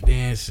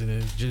breakdancing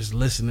and just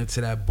listening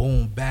to that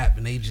boom bap,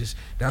 and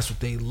that's what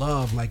they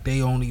love. Like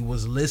they only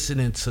was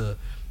listening to,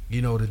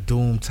 you know, the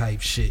doom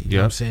type shit. You know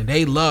what I'm saying?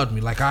 They loved me.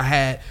 Like I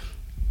had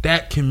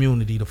that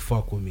community to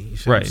fuck with me. You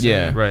see what I'm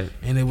saying? Yeah. Right.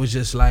 And it was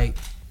just like,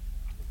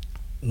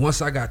 once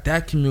I got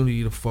that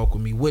community to fuck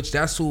with me, which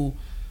that's who,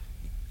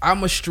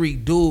 I'm a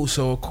street dude,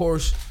 so of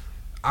course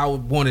I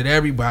wanted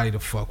everybody to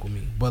fuck with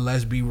me. But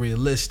let's be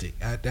realistic.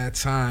 At that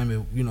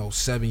time, you know,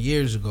 7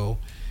 years ago,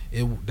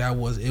 it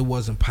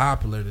wasn't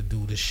popular to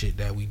do the shit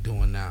that we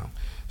doing now.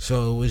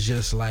 So it was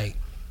just like,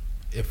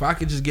 if I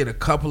could just get a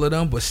couple of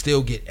them, but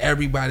still get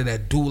everybody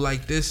that do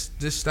like this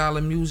style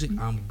of music,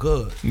 I'm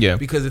good. Yeah.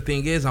 Because the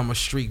thing is, I'm a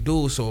street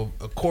dude, so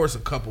of course a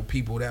couple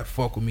people that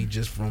fuck with me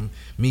just from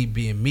me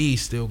being me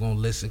still gonna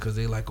listen because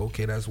they like,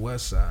 okay, that's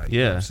Westside. You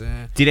know what I'm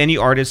saying? Did any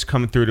artists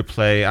come through to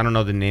play? I don't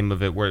know the name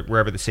of it.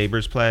 Wherever the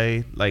Sabres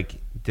play, like,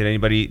 did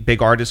anybody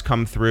big artists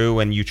come through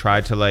and you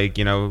tried to, like,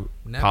 you know,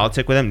 Never.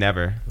 politic with them?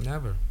 Never.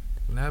 Never.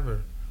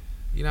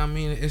 You know what I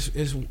mean?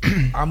 It's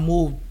I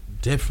move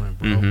different,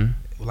 bro.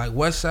 Mm-hmm. Like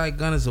Westside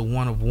Gunn is a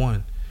one of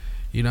one.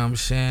 You know what I'm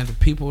saying? The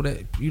people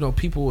that, you know,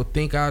 people would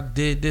think I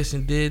did this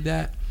and did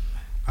that.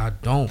 I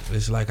don't.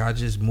 It's like I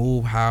just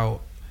move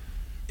how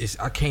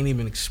I can't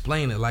even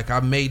explain it. Like I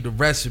made the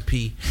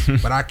recipe,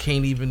 but I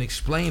can't even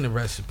explain the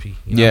recipe.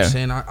 You know what I'm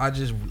saying?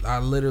 I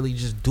literally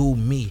just do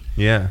me.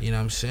 Yeah. You know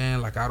what I'm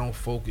saying? Like I don't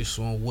focus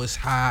on what's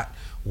hot,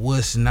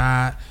 what's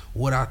not,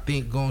 what I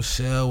think gonna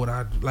sell, what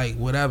I like,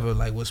 whatever,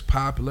 like what's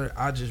popular.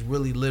 I just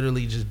really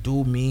literally just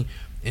do me.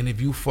 And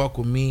if you fuck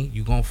with me,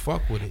 you gonna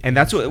fuck with it. And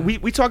that's what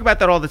we talk about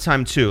that all the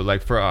time too,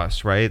 like for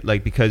us, right?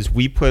 Like because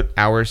we put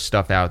our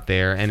stuff out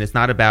there, and it's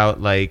not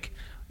about like,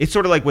 it's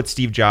sort of like what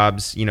Steve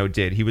Jobs, you know,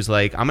 did. He was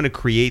like, I'm going to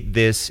create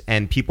this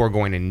and people are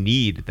going to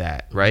need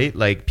that, right?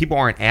 Like people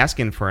aren't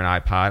asking for an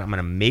iPod. I'm going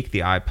to make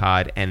the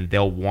iPod and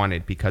they'll want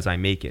it because I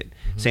make it.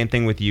 Mm-hmm. Same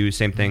thing with you.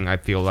 Same thing I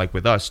feel like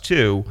with us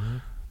too. Mm-hmm.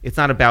 It's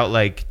not about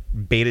like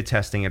beta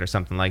testing it or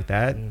something like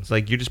that. Mm-hmm. It's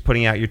like you're just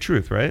putting out your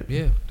truth, right?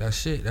 Yeah,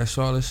 that's it. That's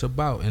all it's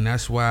about. And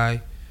that's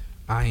why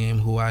I am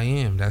who I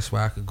am. That's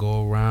why I could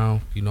go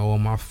around, you know,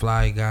 on my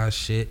fly guy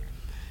shit.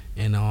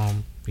 And,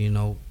 you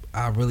know,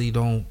 I really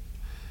don't.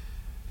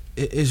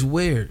 It's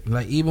weird.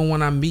 Like, even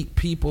when I meet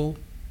people,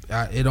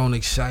 it don't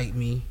excite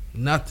me.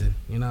 Nothing.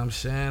 You know what I'm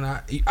saying?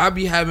 I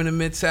be having a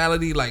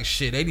mentality like,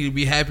 shit, they need to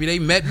be happy they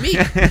met me. You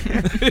know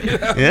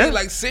what I mean?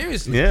 Like,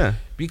 seriously. Yeah.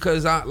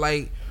 Because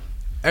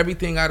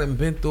everything I done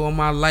been through in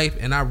my life,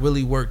 and I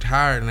really worked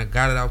hard, and I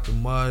got it out the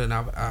mud, and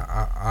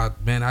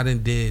I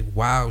done did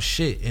wild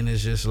shit, and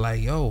it's just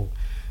like, yo,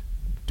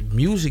 the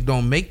music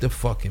don't make the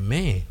fucking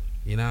man.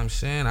 You know what I'm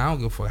saying? I don't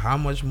give a fuck how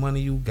much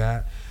money you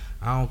got.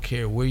 I don't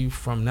care where you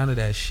from, none of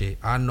that shit.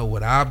 I know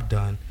what I've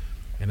done,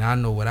 and I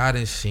know what I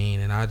done seen,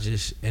 and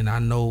I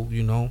know,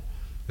 you know,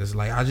 it's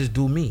like I just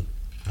do me.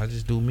 I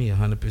just do me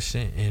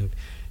 100%, and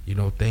you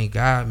know, thank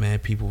God, man,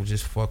 people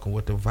just fucking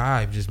with the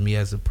vibe, just me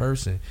as a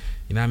person.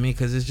 You know what I mean?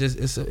 Because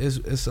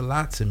it's a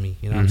lot to me.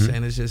 You know what I'm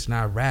saying? It's just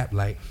not rap.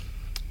 Like,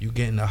 you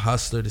getting the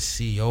hustler, the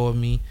CEO of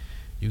me,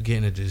 you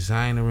getting the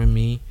designer of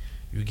me,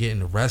 you getting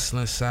the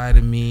wrestling side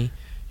of me,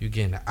 you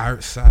getting the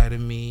art side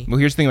of me. Well,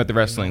 here's the thing about the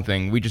wrestling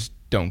thing. We just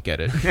don't get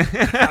it.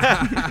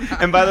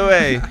 And by the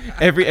way,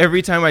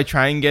 every time I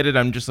try and get it,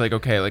 I'm just like,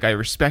 okay, like I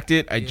respect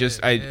it. I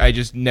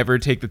just never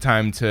take the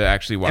time to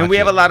actually watch it. and we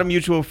have a lot of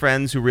mutual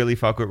friends who really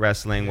fuck with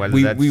wrestling, whether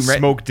that's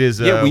Smoke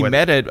Dizza. Yeah, we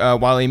met at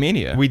Wale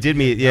Mania. We did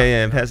meet,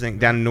 in passing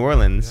down in New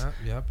Orleans.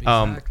 Yep,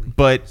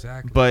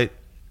 exactly. But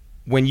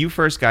when you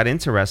first got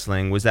into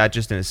wrestling, was that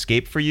just an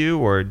escape for you,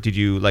 or did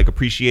you like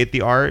appreciate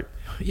the art?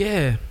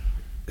 Yeah.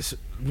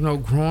 You know,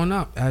 growing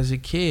up as a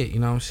kid, you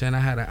know what I'm saying, I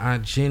had an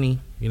Aunt Jenny,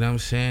 you know what I'm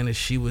saying, and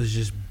she was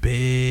just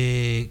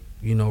big,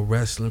 you know,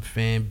 wrestling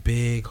fan,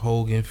 big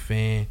Hogan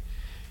fan,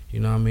 you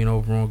know what I mean,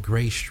 over on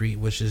Gray Street,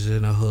 which is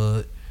in the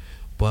hood.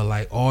 But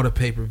like all the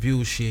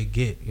pay-per-views she'd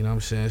get, you know what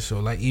I'm saying? So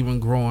like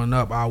even growing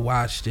up, I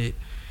watched it,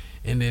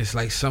 and it's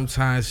like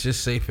sometimes,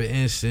 just say for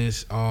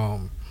instance,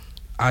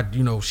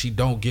 she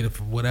don't get it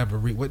for whatever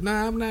reason.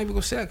 Nah, I'm not even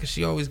gonna say that because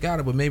she always got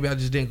it, but maybe I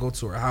just didn't go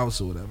to her house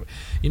or whatever.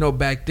 You know,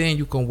 back then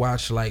you can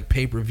watch like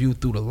pay-per-view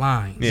through the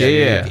lines.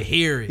 Yeah. You can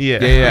hear it. Yeah. You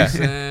know what I'm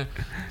saying?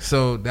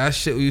 So that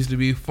shit used to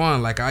be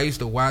fun. Like I used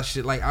to watch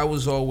it, like I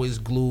was always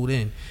glued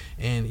in.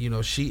 And, you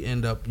know, she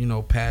ended up, you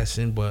know,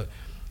 passing, but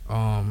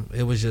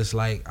it was just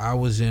like I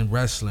was in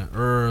wrestling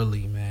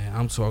early, man.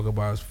 I'm talking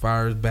about as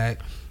far as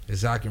back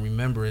as I can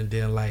remember. And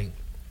then like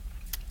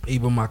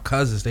even my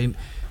cousins, they,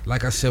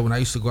 like I said, when I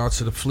used to go out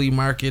to the flea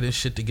market and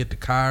shit to get the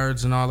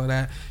cards and all of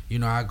that, you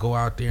know, I go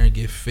out there and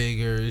get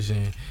figures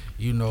and,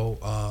 you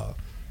know,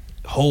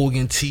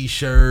 Hogan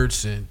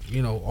t-shirts and,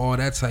 you know, all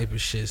that type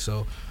of shit.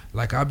 So,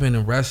 like, I've been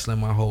in wrestling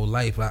my whole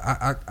life. Like,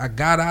 I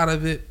got out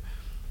of it,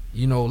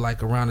 you know,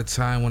 like around the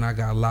time when I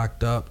got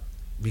locked up,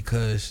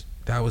 because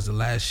that was the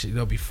last shit, you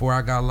know, before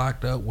I got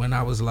locked up, when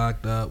I was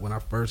locked up, when I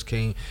first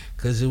came,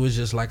 because it was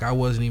just like I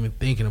wasn't even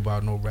thinking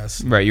about no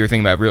wrestling. Right, you were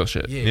thinking about real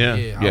shit.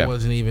 Yeah. I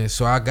wasn't even,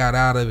 so I got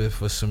out of it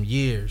for some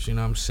years, you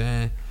know what I'm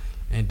saying?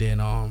 And then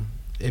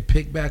it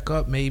picked back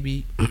up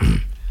maybe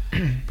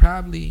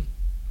probably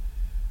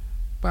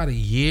about a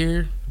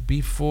year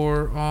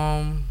before,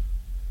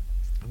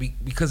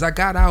 because I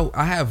got out,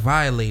 I had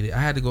violated, I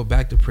had to go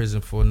back to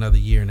prison for another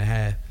year and a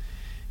half.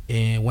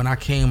 And when I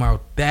came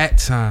out that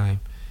time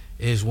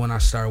is when I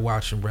started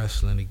watching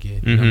wrestling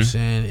again. You know what I'm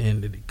saying?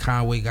 And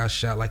Conway got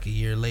shot like a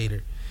year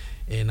later.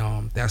 And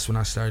that's when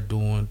I started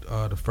doing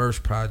the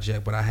first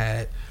project. But I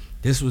had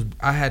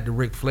the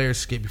Ric Flair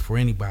skit before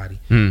anybody.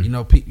 You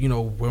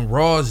know, when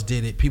Raw's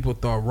did it, people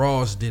thought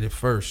Raw's did it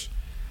first.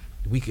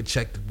 We could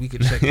check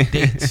the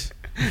dates.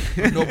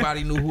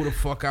 Nobody knew who the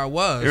fuck I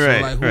was. Right,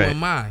 so like, who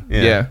am I?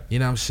 Yeah. You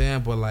know what I'm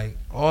saying? But like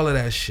all of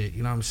that shit,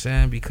 you know what I'm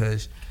saying?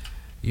 Because,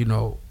 you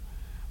know,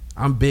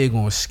 I'm big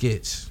on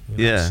skits. You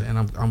know what I'm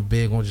saying? I'm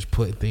big on just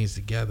putting things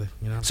together.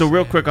 You know what I'm So saying?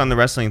 real quick on the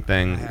wrestling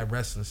thing. I had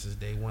wrestling since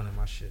day one in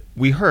my shit.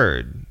 We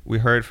heard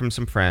from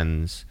some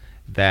friends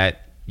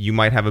that you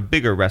might have a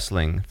bigger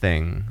wrestling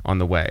thing on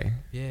the way.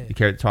 Yeah. You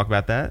care to talk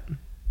about that?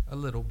 A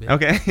little bit.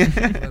 Okay.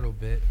 A little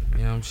bit. You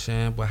know what I'm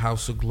saying? But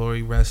House of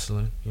Glory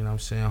Wrestling, you know what I'm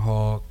saying?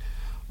 Hog.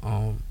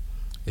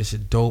 It's a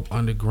dope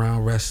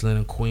underground wrestling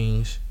in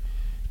Queens.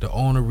 The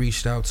owner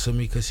reached out to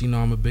me because, you know,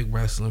 I'm a big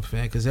wrestling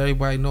fan. Because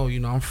everybody know, you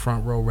know, I'm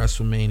front row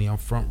WrestleMania. I'm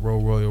front row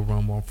Royal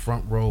Rumble. I'm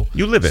front row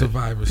you live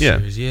Survivor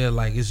Series. Yeah,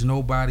 like, it's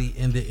nobody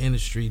in the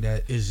industry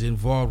that is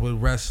involved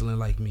with wrestling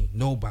like me.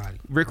 Nobody.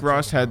 Rick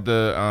Ross had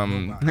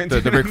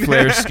the Ric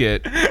Flair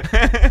skit.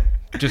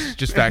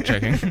 Just fact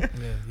checking. Yeah.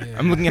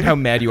 I'm looking at how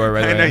mad you are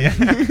right now.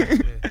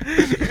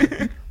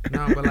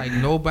 No, but like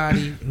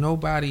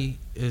nobody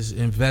is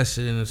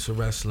invested into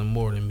wrestling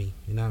more than me.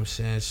 You know what I'm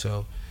saying?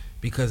 So,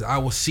 because I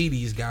will see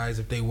these guys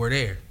if they were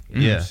there.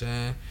 You know what I'm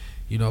saying?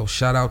 You know,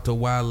 shout out to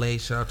Wale,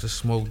 shout out to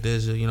Smoke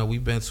Dizza. You know,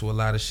 we've been to a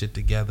lot of shit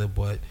together,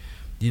 but,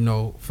 you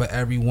know, for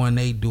every one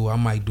they do, I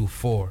might do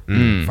 4, 5. You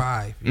know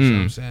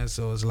what I'm saying?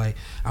 So it's like,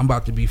 I'm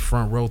about to be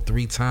front row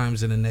 3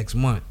 times in the next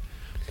month.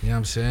 You know what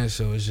I'm saying?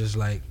 So it's just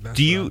like, that's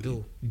what I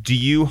do. Do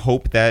you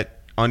hope that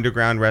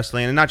underground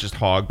wrestling, and not just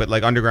Hog, but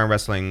like underground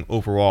wrestling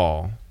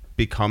overall,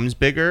 becomes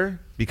bigger?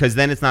 Because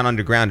then it's not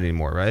underground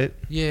anymore, right?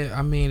 Yeah,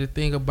 I mean, the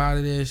thing about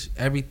it is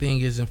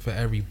everything isn't for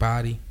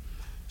everybody.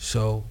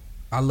 So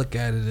I look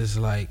at it as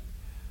like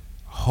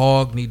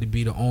Hog need to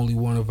be the only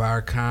one of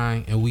our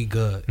kind, and we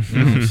good. You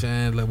know what I'm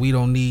saying? Like, we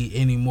don't need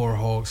any more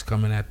Hogs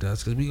coming at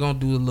us, because we gonna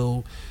do a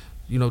little,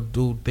 you know,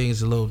 do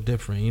things a little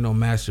different. You know,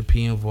 Master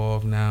P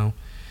involved now.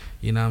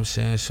 You know what I'm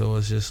saying? So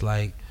it's just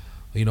like,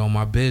 you know,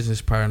 my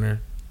business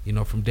partner, you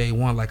know, from day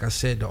one, like I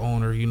said, the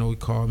owner, you know, he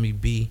called me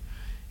B,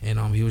 and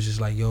he was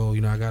just like, yo,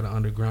 you know, I got an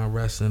underground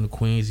wrestling in the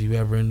Queens. If you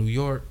ever in New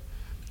York,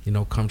 you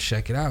know, come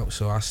check it out.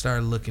 So I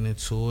started looking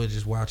into it,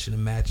 just watching the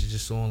matches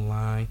just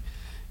online,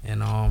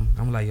 and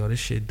I'm like, yo, this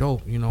shit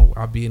dope. You know,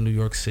 I'll be in New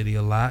York City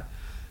a lot.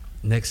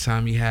 Next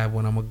time you have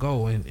one, I'm gonna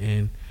go,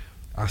 and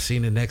I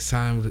seen the next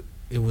time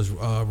it was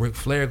Ric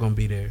Flair gonna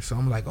be there. So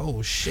I'm like,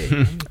 oh shit.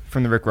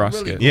 From the Rick Ross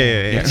really skit.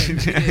 Yeah.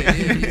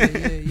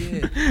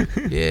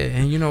 Yeah,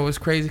 and you know, it's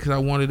crazy because I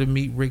wanted to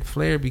meet Ric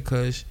Flair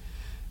because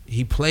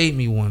he played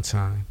me one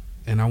time,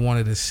 and I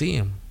wanted to see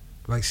him.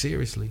 Like,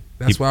 seriously.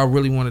 That's why I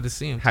really wanted to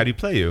see him. How do you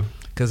play you?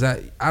 Because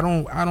I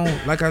don't,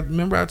 like I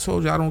remember I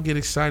told you, I don't get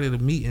excited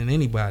of meeting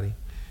anybody.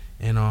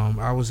 And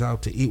I was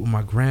out to eat with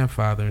my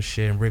grandfather and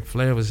shit, and Ric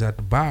Flair was at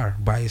the bar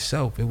by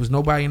himself. It was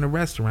nobody in the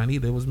restaurant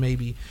either. It was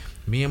maybe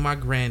me and my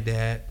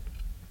granddad,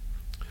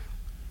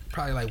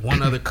 probably like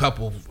one other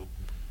couple,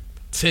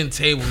 10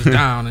 tables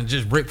down, and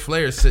just Ric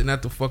Flair sitting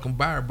at the fucking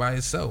bar by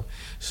himself.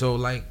 So,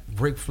 like,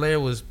 Ric Flair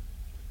was,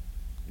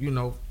 you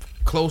know,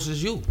 close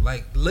as you.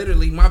 Like,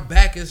 literally, my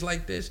back is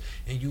like this,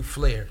 and you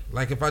Flair.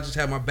 Like, if I just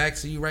had my back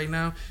to you right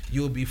now,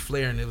 you would be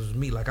Flair, and it was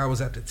me. Like, I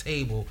was at the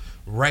table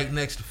right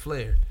next to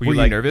Flair. Were you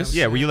like, nervous?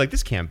 Yeah. Were you like,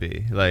 this can't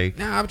be like?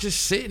 Nah, I'm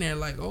just sitting there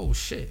like, oh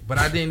shit. But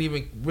I didn't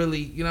even really,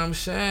 you know what I'm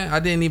saying? I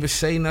didn't even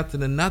say nothing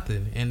to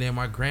nothing. And then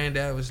my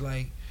granddad was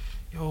like,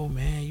 yo,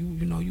 man, you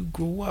know, you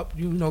grew up,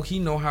 you know, he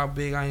know how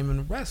big I am in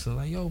the wrestling.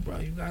 Like, yo, bro,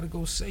 you gotta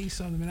go say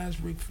something, man. That's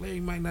Ric Flair.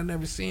 You might not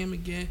never see him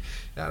again.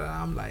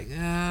 I'm like,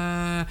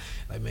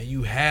 like, man,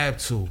 you have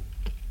to.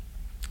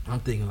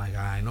 I'm thinking like,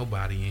 all right,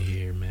 nobody in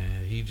here,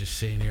 man. He just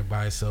sitting there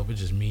by himself.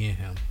 It's just me and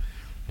him.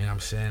 You know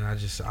what I'm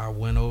saying? I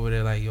went over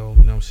there like, yo,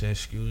 you know what I'm saying?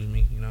 Excuse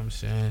me. You know what I'm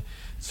saying?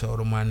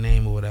 Told him my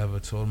name or whatever.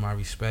 Told him I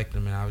respect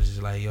him. And I was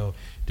just like, yo,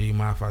 do you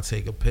mind if I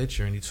take a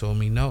picture? And he told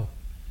me no.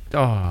 Oh. You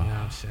know what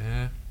I'm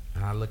saying?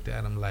 And I looked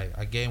at him like,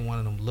 I gave him one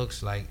of them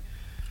looks like,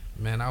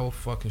 man, I will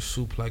fucking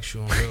suplex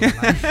you in real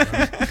life,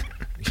 bro.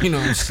 You know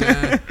what I'm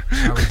saying?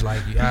 I was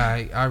like,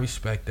 yeah, I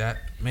respect that.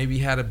 Maybe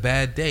he had a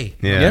bad day.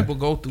 Yeah. People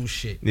go through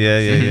shit.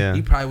 Yeah.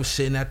 He probably was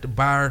sitting at the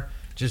bar,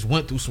 just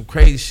went through some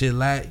crazy shit.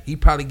 Like, he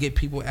probably get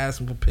people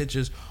asking for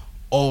pictures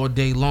all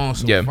day long.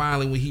 So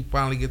finally, when he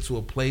finally gets to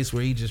a place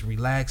where he just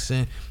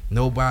relaxing,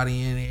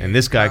 nobody in there. And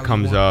this guy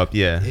comes up,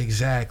 yeah.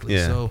 Exactly.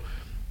 Yeah. So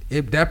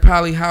that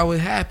probably how it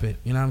happened.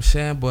 You know what I'm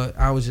saying? But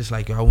I was just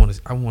like, yo, I want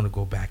to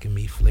go back and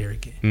meet Flair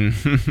again.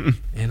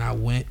 And I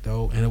went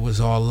though, and it was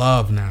all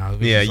love now. It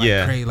was just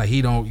like crazy.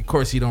 Like, of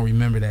course he don't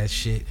remember that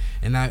shit.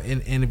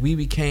 And we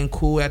became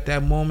cool at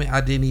that moment.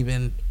 I didn't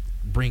even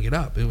bring it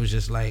up. It was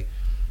just like,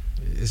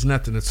 it's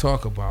nothing to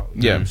talk about.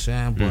 You know what I'm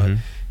saying? But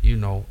you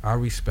know, I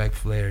respect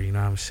Flair. You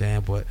know what I'm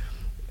saying? But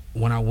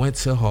when I went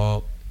to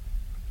Hawk,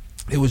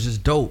 it was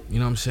just dope. You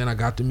know what I'm saying? I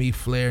got to meet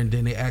Flair, and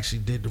then they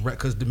actually did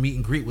because the meet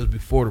and greet was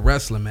before the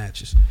wrestling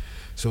matches.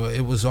 So it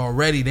was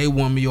already, they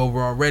won me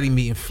over already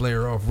meeting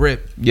Flair off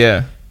rip.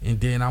 Yeah. And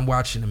then I'm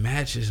watching the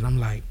matches, and I'm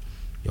like,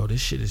 yo, this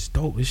shit is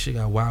dope. This shit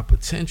got wild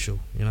potential.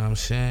 You know what I'm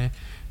saying?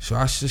 So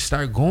I just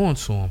started going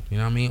to him, you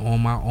know what I mean, on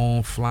my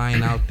own,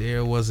 flying out there.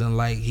 It wasn't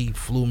like he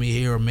flew me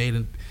here or made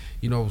it,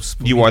 you know.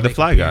 You are the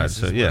fly guy,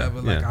 so yeah.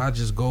 Like, I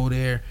just go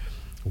there,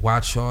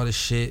 watch all the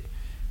shit,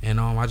 and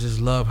I just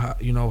love how,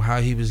 you know,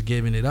 how he was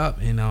giving it up.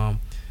 And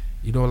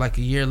you know, like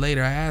a year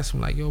later, I asked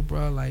him, like, yo,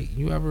 bro, like,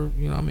 you ever,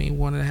 you know what I mean,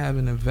 wanted to have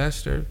an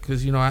investor?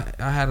 Because, you know, I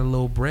had a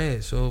little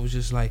bread, so it was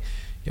just like,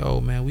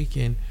 yo, man, we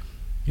can,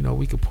 you know,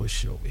 we could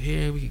push it over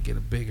here, we could get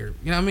a bigger,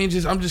 you know what I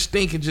mean? I'm just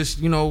thinking,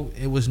 you know,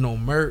 it was no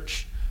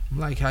merch.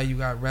 Like how you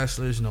got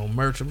wrestlers, no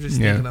merch. I'm just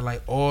thinking of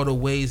like all the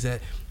ways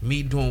that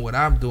me doing what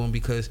I'm doing,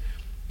 because,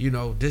 you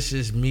know, this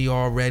is me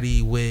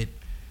already with,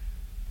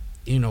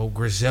 you know,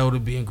 Griselda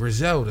being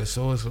Griselda.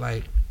 So it's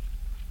like,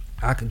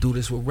 I can do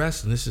this with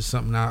wrestling. This is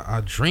something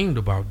I dreamed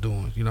about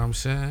doing. You know what I'm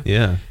saying?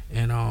 Yeah.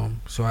 And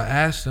so I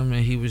asked him,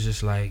 and he was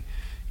just like,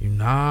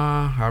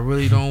 nah, I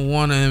really don't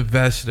want an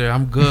investor.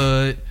 I'm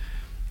good.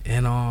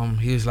 And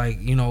he was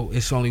like, you know,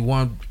 it's only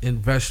one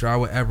investor I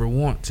would ever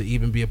want to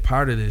even be a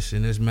part of this.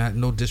 And there's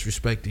no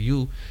disrespect to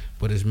you,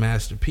 but it's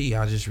Master P.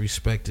 I just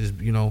respect his,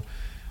 you know,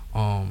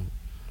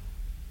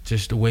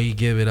 just the way he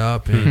give it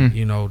up. And,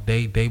 you know,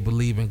 they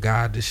believe in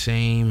God the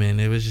same. And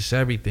it was just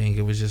everything.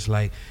 It was just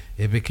like,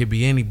 if it could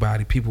be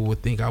anybody, people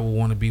would think I would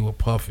want to be with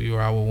Puffy,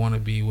 or I would want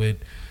to be with,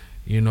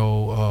 you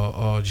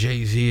know,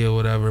 Jay-Z or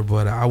whatever.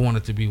 But I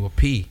wanted to be with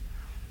P.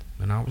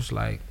 And I was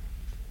like,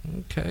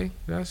 okay,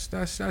 that's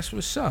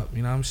what's up,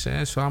 you know what I'm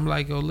saying? So I'm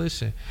like, yo,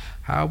 listen,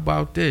 how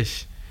about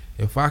this?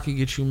 If I could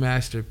get you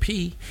Master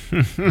P,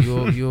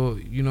 you'll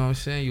you know what I'm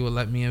saying, you'll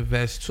let me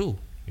invest too.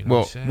 You know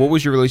what I'm saying? What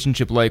was your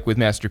relationship like with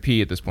Master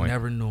P at this point?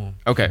 Never knew him.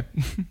 Okay.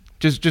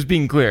 just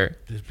being clear.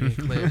 Just being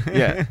clear.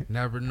 Yeah.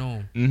 Never knew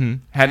him. Mm-hmm.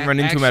 Hadn't run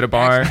into him at a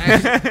bar.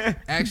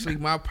 Actually,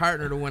 my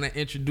partner, the one that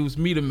introduced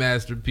me to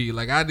Master P,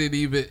 like, I didn't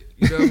even,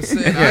 you know what I'm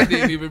saying? I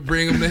didn't even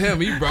bring him to him.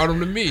 He brought him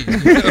to me. You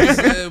know what I'm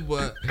saying?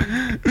 But,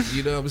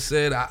 you know what I'm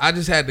saying? I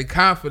just had the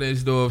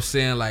confidence, though, of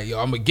saying, like, yo,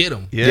 I'm going to get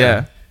him.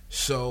 Yeah.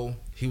 So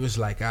he was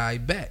like, I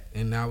bet.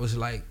 And I was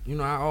like,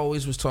 I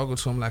always was talking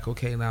to him like,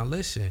 okay, now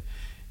listen,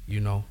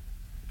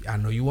 I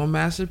know you want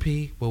Master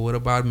P, but what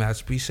about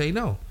Master P say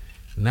no?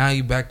 Now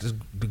you back to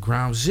the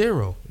ground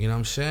zero, you know what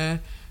I'm saying?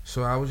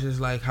 So I was just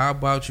like, how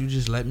about you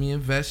just let me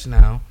invest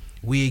now?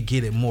 We'd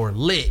get it more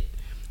lit.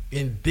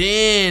 And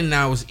then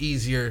now it's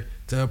easier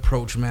to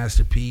approach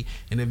Master P.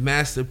 And if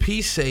Master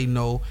P say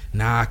no,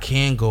 now I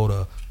can go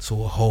to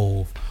a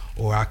Hove,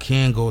 or I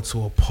can go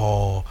to a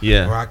Paul,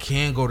 or I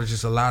can go to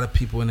just a lot of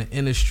people in the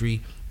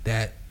industry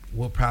that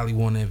will probably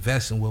want to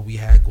invest in what we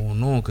had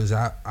going on, because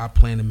I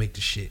plan to make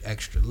the shit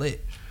extra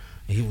lit.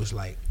 And he was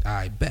like,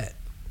 I bet.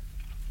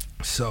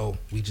 So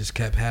we just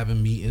kept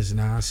having meetings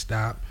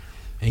nonstop.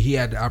 And he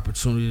had the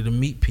opportunity to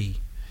meet P.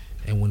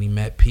 And when he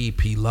met P,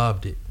 P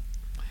loved it.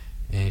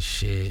 And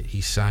shit,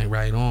 he signed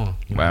right on.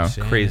 You know wow, what I'm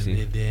saying?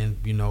 crazy. And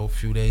then, a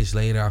few days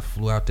later, I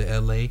flew out to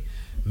LA,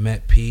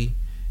 met P.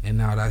 And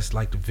now that's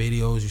like the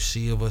videos you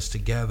see of us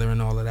together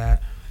and all of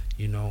that.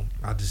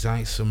 I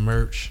designed some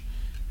merch.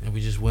 And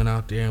we just went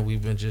out there and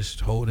we've been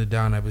just holding it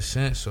down ever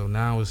since. So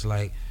now it's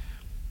like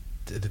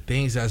the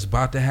things that's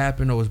about to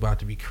happen, it's about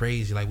to be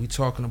crazy. Like, we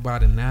talking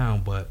about it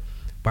now, but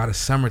by the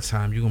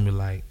summertime, you're going to be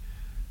like,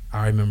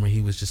 I remember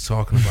he was just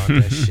talking about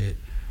that shit.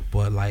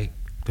 But, like,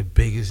 the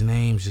biggest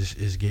names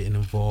is getting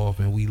involved,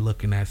 and we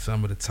looking at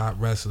some of the top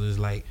wrestlers,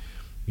 like,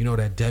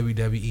 that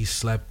WWE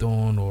slept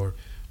on or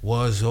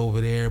was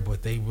over there,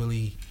 but they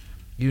really,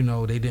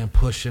 they didn't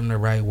push him the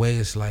right way.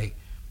 It's like,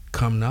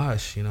 come to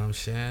us, you know what I'm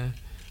saying?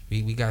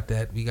 We got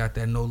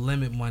that no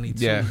limit money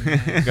too. Yeah,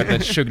 man. got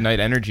that Suge Knight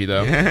energy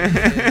though.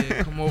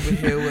 Yeah, come over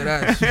here with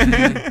us,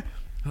 man.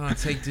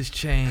 Take this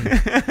chain.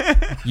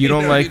 You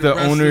don't like the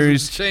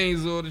owners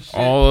chains or the shit.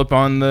 all up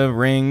on the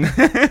ring,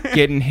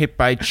 getting hit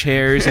by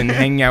chairs and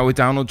hanging out with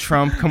Donald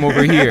Trump. Come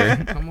over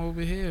here. Come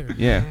over here.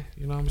 Yeah. Man.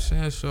 You know what I'm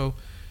saying? So,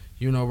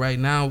 right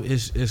now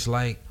it's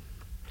like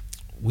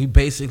we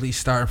basically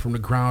starting from the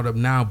ground up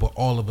now, but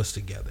all of us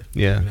together.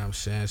 Yeah. You know what I'm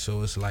saying?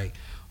 So it's like,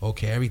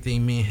 okay,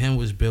 everything me and him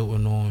was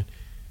building on,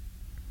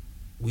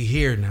 we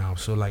here now.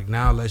 So like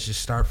now let's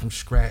just start from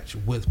scratch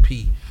with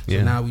P.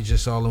 So now we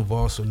just all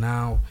involved. So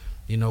now,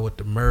 with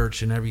the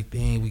merch and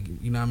everything, we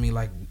what I mean?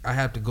 Like, I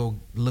have to go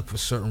look for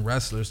certain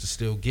wrestlers to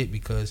still get,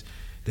 because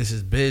this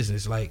is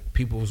business. Like,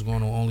 people was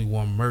going to only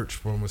want merch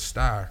from a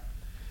star.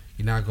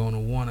 You're not going to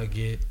want to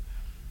get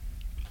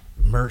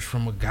merch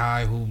from a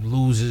guy who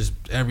loses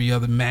every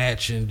other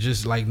match, and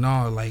just like,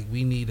 no, like,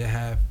 we need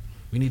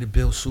to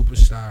build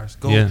superstars.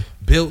 Go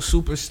build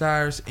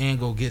superstars and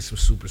go get some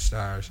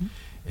superstars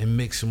and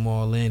mix them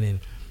all in. And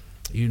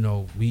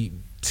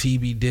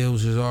TV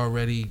deals is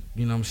already,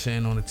 on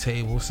the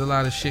table. It's a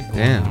lot of shit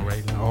going on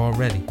right now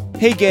already.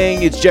 Hey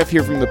gang, it's Jeff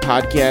here from the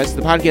podcast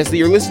that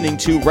you're listening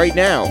to right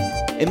now.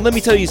 And let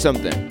me tell you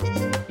something.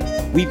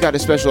 We've got a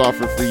special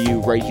offer for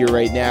you right here,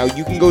 right now.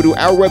 You can go to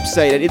our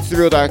website at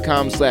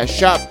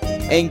itsthereal.com/shop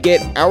and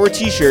get our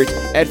t-shirts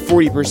at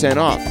 40%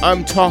 off.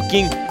 I'm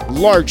talking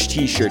large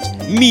t-shirts,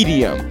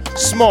 medium,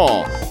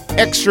 small,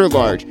 extra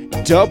large,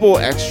 double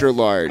extra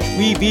large.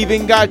 We've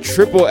even got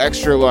triple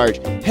extra large.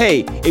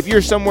 Hey, if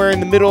you're somewhere in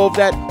the middle of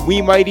that,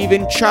 we might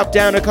even chop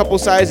down a couple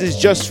sizes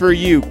just for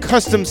you.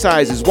 Custom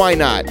sizes, why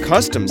not?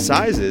 Custom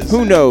sizes?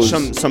 Who knows?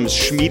 Some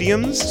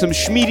schmediums? Some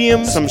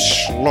schmediums? Some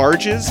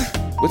schlarges?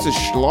 What's a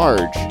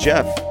schlarge?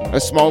 Jeff. A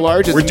small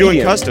large is We're doing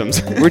medium.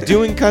 customs. We're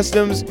doing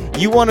customs.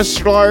 You want a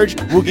schlarge,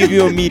 we'll give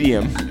you a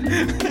medium.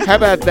 How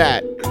about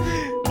that?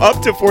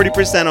 Up to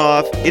 40%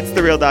 off.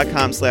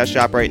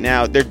 Itsthereal.com/shop right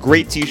now. They're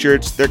great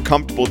t-shirts. They're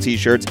comfortable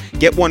t-shirts.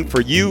 Get one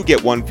for you.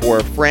 Get one for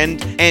a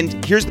friend.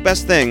 And here's the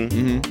best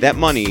thing. That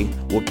money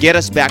will get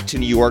us back to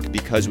New York,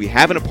 because we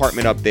have an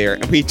apartment up there,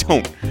 and we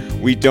don't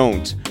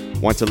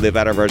want to live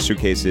out of our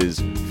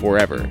suitcases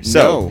forever.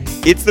 So,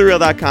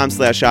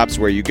 itsthereal.com/shop's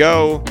where you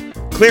go.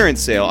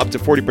 Clearance sale up to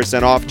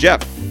 40% off.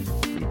 Jeff,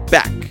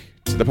 back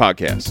to the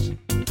podcast.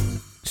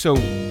 So,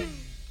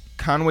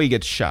 Conway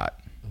gets shot.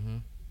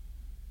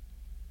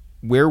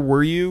 Where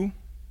were you,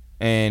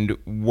 and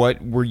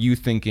what were you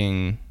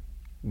thinking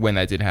when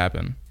that did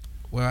happen?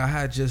 Well, I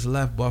had just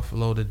left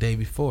Buffalo the day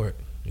before it.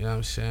 You know what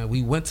I'm saying?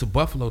 We went to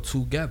Buffalo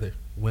together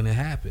when it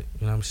happened.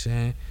 You know what I'm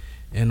saying?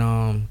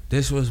 And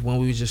this was when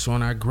we was just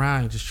on our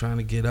grind, just trying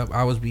to get up.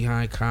 I was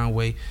behind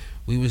Conway.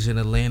 We was in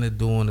Atlanta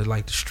doing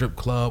the strip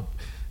club,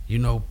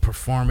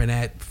 performing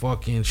at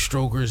fucking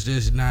Strokers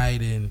this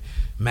night and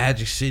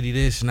Magic City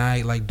this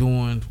night, like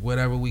doing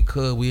whatever we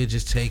could. We'd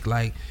just take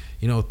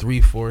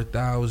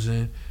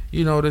 3,000-4,000,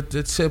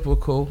 the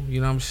typical,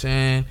 you know what I'm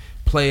saying,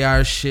 play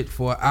our shit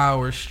for an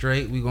hour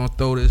straight. We gonna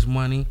throw this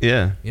money.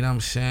 Yeah. You know what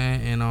I'm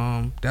saying?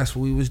 And that's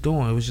what we was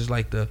doing. It was just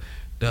like the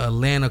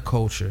Atlanta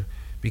culture,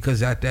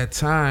 because at that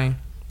time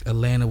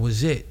Atlanta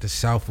was it. The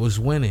South was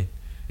winning.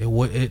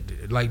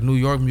 It like New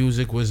York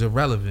music was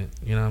irrelevant,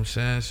 you know what I'm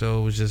saying?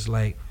 So it was just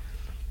like,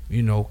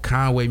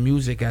 Conway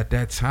music at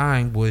that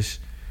time was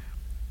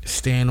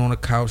staying on the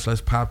couch,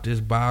 let's pop this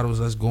bottles,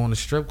 let's go in the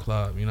strip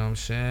club, you know what I'm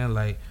saying?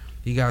 Like,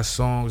 He got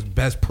songs,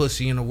 best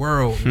pussy in the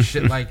world and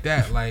shit like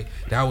that. Like,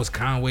 that was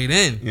Conway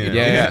then. Yeah. You know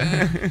what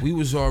I'm saying? We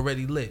was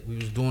already lit. We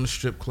was doing the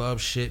strip club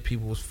shit.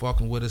 People was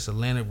fucking with us.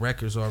 Atlantic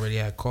Records already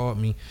had called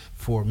me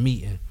for a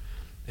meeting.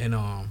 And,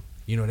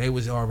 you know, they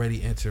was already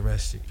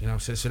interested. You know what I'm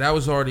saying? So that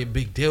was already a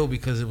big deal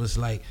because it was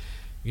like,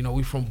 you know,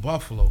 we from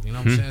Buffalo. You know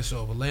what I'm saying?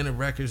 So if Atlantic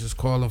Records is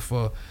calling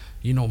for,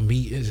 you know,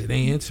 meetings, it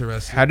ain't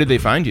interested. How did they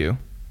find you?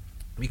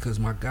 Because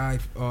my guy,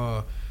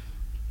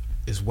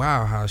 it's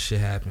wild how shit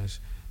happens.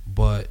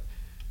 But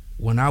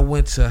when I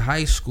went to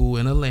high school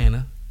in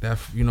Atlanta, that,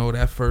 you know,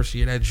 that first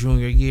year, that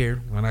junior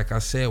year, when, like I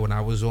said, when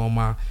I was on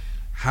my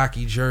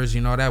hockey jersey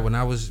and all that, when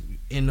I was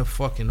in the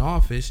fucking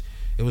office,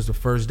 it was the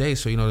first day.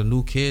 So, you know, the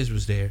new kids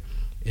was there.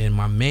 And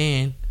my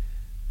man,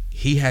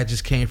 he had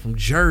just came from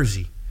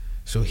Jersey.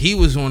 So he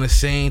was on the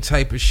same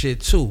type of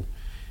shit too.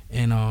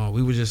 And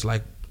we were just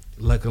like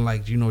looking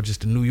like, you know,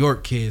 just the New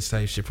York kids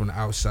type shit from the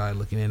outside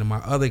looking in. And my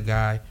other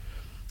guy,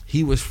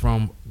 he was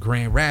from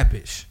Grand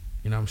Rapids.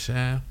 You know what I'm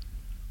saying?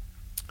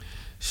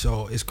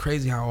 So it's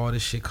crazy how all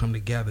this shit come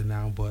together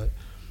now. But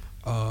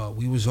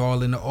we was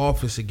all in the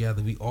office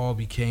together. We all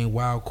became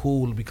wild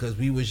cool because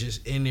we was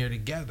just in there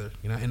together.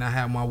 You know, and I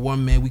had my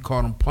one man, we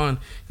called him Pun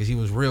because he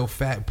was real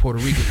fat Puerto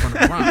Rican from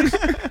the Bronx.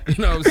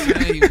 You know what I'm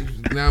saying? He was,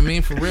 you know what I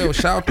mean? For real.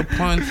 Shout out to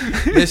Pun.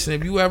 Listen,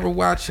 if you ever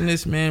watching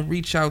this, man,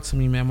 reach out to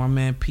me, man. My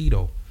man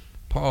Pito.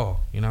 Paul,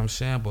 you know what I'm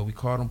saying? But we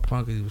called him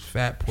Pun because he was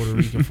fat Puerto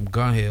Rican from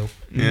Gun Hill.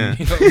 Yeah.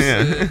 You know what I'm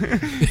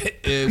saying?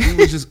 And we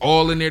was just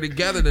all in there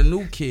together, the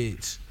new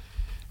kids.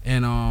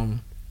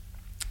 And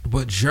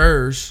but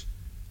Jers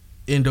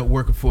ended up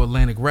working for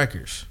Atlantic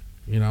Records.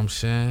 You know what I'm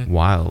saying?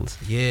 Wild.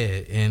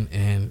 Yeah,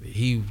 and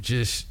he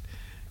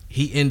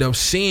ended up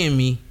seeing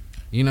me.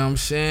 You know what I'm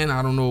saying?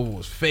 I don't know if it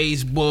was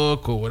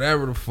Facebook or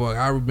whatever the fuck.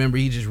 I remember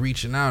he just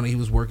reaching out and he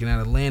was working at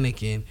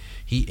Atlantic and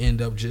he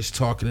ended up just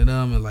talking to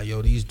them and like,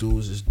 yo, these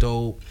dudes is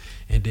dope.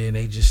 And then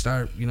they just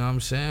start, you know what I'm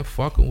saying,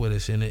 fucking with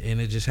us. And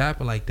it just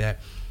happened like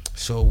that.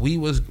 So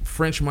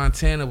French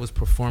Montana was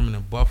performing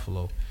in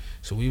Buffalo.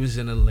 So we was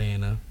in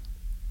Atlanta.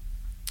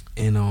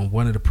 And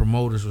one of the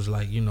promoters was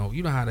like, you know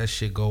how that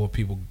shit go when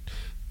people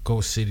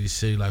go city to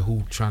city, like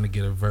who trying to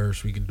get a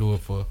verse, we can do it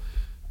for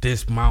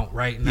this amount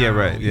right now. Yeah,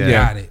 right. You Yeah.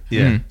 got it.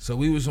 Yeah. So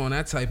we was on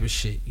that type of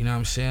shit. You know what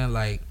I'm saying?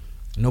 Like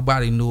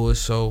nobody knew us,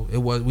 so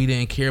we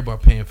didn't care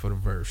about paying for the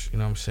verse. You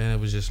know what I'm saying? It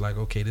was just like,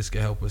 okay, this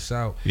could help us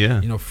out.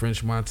 Yeah. You know,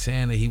 French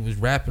Montana, he was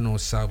rapping on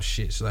South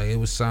shit. So like it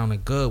was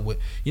sounding good with,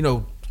 you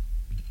know,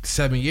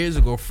 7 years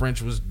ago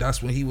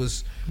that's when he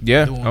was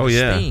doing his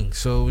thing.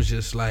 So it was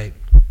just like,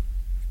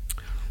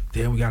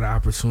 then we got an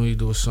opportunity to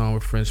do a song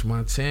with French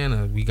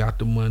Montana. We got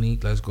the money,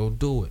 let's go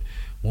do it.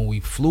 When we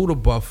flew to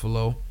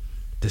Buffalo,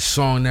 the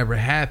song never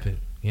happened.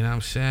 You know what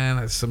I'm saying?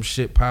 Like some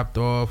shit popped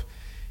off.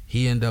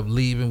 He ended up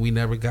leaving. We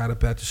never got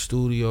up at the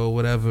studio or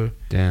whatever.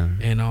 Damn.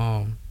 And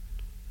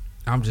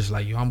I'm just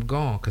like, yo, I'm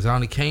gone because I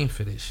only came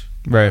for this.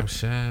 You Right. know what I'm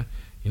saying?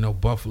 You know,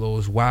 Buffalo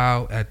was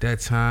wild at that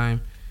time.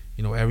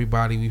 You know,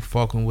 everybody we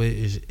fucking with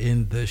is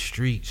in the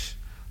streets.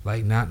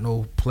 Like, not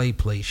no play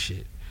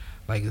shit.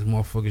 Like, this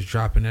motherfuckers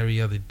dropping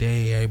every other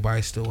day.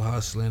 Everybody still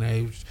hustling.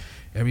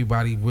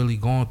 Everybody really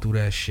going through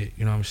that shit.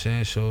 You know what I'm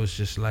saying? So it's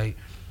just like,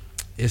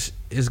 it's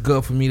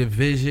good for me to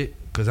visit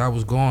because I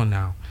was gone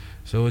now.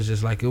 So it's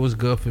just like, it was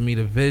good for me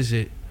to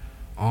visit,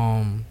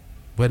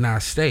 but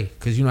not stay.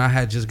 Because, you know, I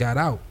had just got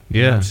out.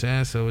 You know what I'm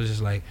saying? So it's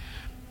just like,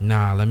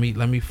 nah, let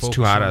me focus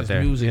too hot on out this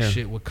there. music Yeah.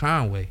 shit with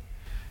Conway.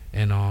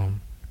 And,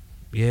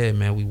 yeah,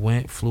 man, we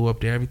went, flew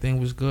up there. Everything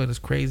was good. It's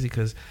crazy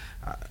because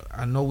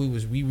I know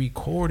we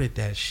recorded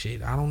that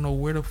shit. I don't know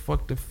where the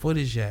fuck the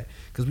footage at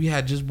because we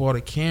had just bought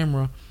a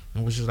camera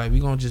and was just like, we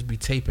gonna just be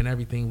taping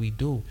everything we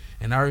do.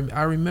 And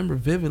I remember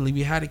vividly,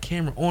 we had a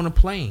camera on a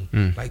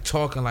plane, like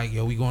talking like,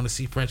 yo, we going to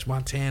see French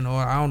Montana,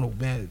 or I don't know,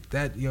 man,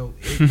 that, yo,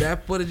 if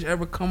that footage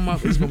ever come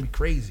up, it's gonna be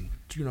crazy.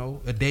 You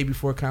know, a day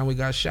before Conway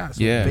got shot.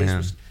 So Yeah, the bass man.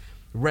 was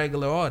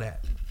regular, all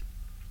that.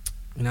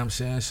 You know what I'm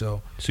saying?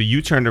 So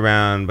you turned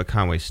around, but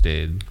Conway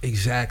stayed.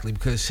 exactly,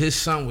 because his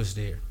son was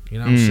there. You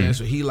know what I'm saying?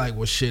 So he like,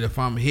 well, shit, if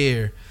I'm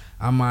here,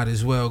 I might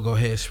as well go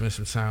ahead and spend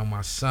some time with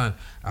my son.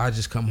 I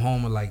just come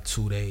home in like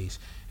 2 days.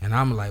 And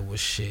I'm like, well,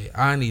 shit,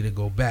 I need to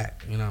go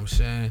back. You know what I'm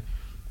saying?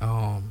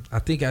 I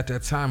think at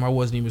that time I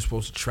wasn't even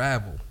supposed to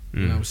travel.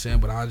 You know what I'm saying?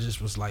 But I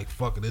just was like,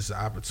 fuck it, this is an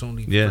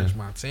opportunity for French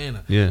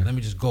Montana. Yeah. Let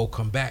me just go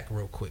come back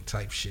real quick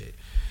type shit.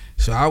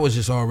 So I was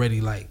just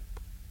already like,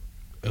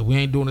 if we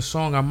ain't doing a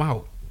song, I'm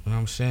out. You know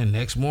what I'm saying?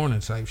 Next morning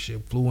type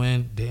shit. Flew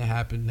in, didn't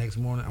happen. Next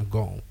morning, I'm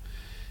gone.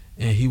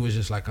 And he was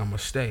just like, I'm going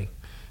to stay.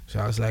 So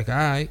I was like, all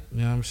right,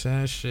 you know what I'm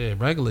saying? Shit,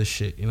 regular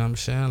shit, you know what I'm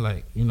saying?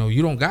 Like, you know,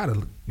 you don't gotta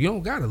leave. You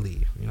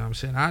know what I'm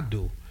saying? I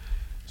do.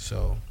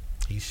 So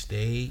he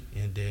stayed,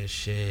 and then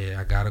shit,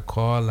 I got a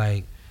call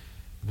like,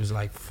 it was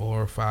like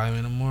 4 or 5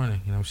 in the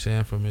morning, you know what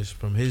I'm saying,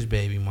 from his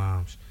baby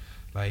moms.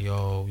 Like,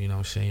 yo, you know what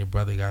I'm saying, your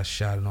brother got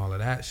shot and all of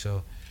that.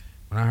 So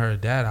when I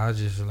heard that, I was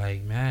just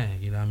like,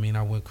 man, you know what I mean?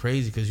 I went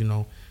crazy because, you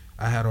know,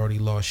 I had already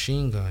lost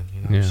Sheen Gun,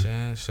 you know what I'm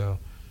saying? So,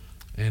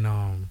 and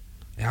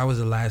I was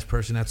the last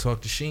person that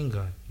talked to Sheen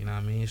Gun, you know what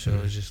I mean? So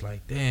it's just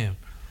like, damn.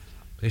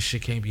 this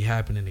shit can't be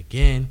happening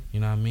again. You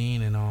know what I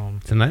mean?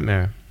 And It's a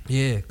nightmare.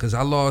 yeah, because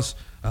I lost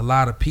a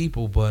lot of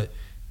people, but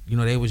you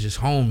know, they was just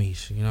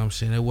homies. You know what I'm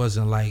saying? It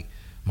wasn't like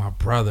my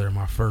brother,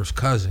 my first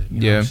cousin.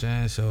 You know what I'm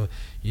saying? So,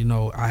 you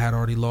know, I had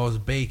already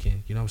lost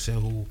Bacon. You know what I'm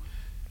saying? Who,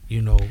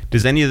 you know.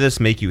 Does any of this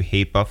make you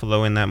hate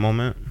Buffalo in that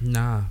moment?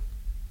 Nah,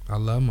 I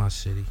love my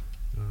city.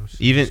 You know what I'm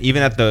saying?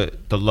 Even at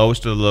the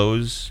lowest of the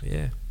lows?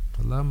 Yeah,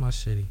 I love my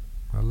city.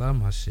 I love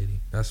my city.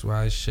 That's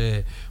why I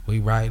said we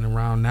riding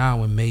around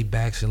now in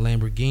Maybachs and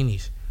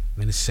Lamborghinis.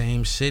 I'm in the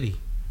same city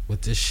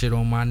with this shit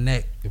on my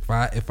neck. If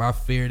I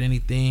feared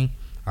anything,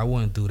 I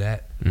wouldn't do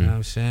that. You know what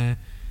I'm saying?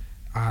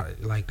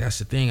 That's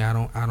the thing. I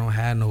don't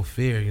have no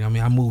fear. You know what I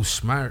mean? I move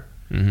smart,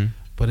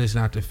 but it's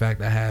not the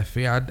fact I have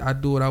fear. I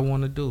do what I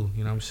want to do.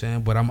 You know what I'm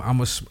saying? But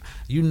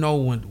you know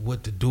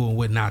what to do and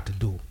what not to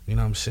do. You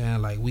know what I'm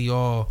saying? Like we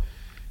all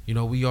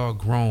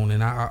grown,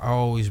 and I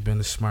always been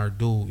a smart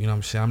dude. You know what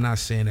I'm saying? I'm not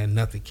saying that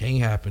nothing can't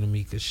happen to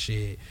me, cause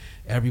shit,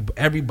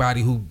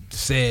 everybody who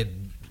said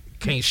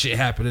can't shit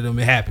happen to them,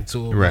 it happened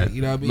to them. Right. Like,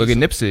 you know what I mean? Look at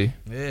Nipsey.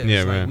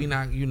 Yeah, right. Like we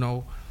not, you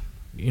know,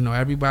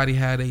 everybody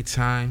had a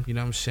time. You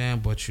know what I'm saying?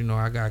 But you know,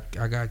 I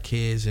got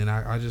kids, and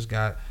I just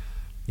got,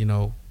 you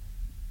know,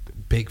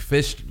 big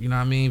fish. You know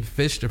what I mean?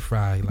 Fish to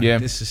fry.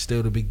 Like this is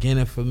still the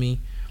beginning for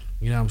me.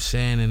 You know what I'm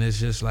saying? And it's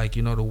just like,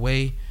 you know, the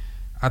way.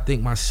 I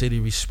think my city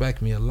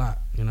respect me a lot,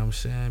 you know what I'm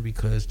saying?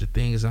 Because the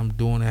things I'm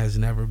doing has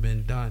never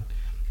been done.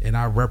 And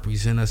I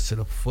represent us to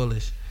the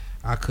fullest.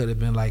 I could have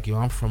been like, yo,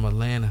 I'm from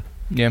Atlanta.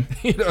 Yeah.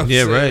 You know what I'm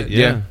Yeah, saying? right.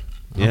 Yeah.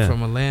 I'm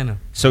from Atlanta.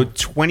 So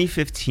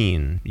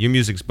 2015, your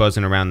music's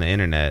buzzing around the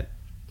internet.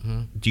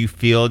 Do you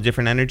feel a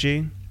different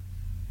energy?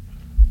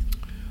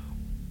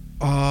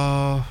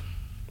 Kind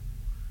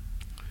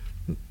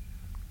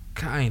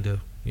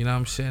of. You know what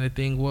I'm saying? The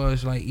thing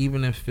was, like,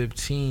 even in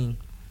 15,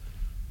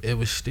 it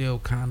was still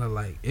kind of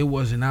like, it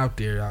wasn't out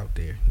there.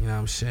 You know what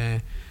I'm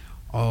saying?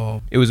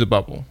 It was a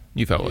bubble,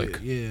 you felt like.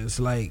 Yeah,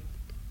 it's like,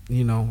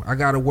 you know, I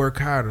got to work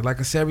harder. Like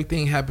I said,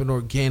 everything happened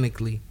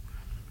organically.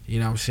 You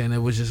know what I'm saying? It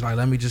was just like,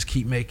 let me just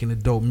keep making the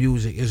dope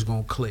music. It's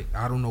going to click.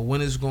 I don't know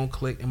when it's going to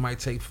click. It might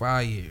take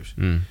 5 years.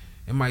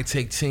 It might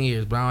take 10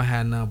 years, but I don't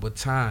have nothing but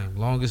time.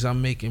 Long as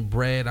I'm making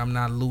bread, I'm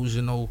not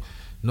losing no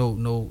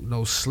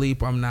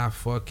sleep. I'm not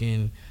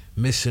fucking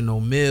missing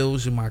no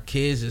meals, and my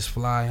kids is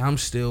fly. I'm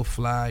still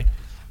fly.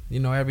 You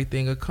know,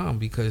 everything will come,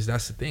 because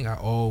that's the thing. I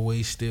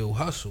always still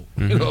hustle.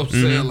 You know what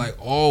I'm saying? Like,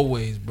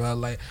 always, bro.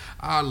 Like,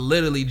 I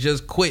literally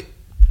just quit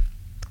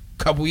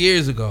a couple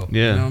years ago.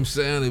 Yeah. You know what I'm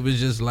saying? It was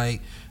just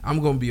like,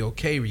 I'm going to be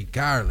okay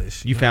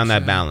regardless. You found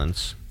that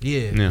balance.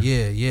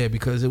 Yeah,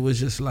 because it was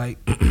just like,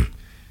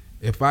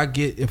 if I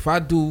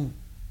do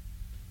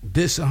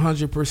this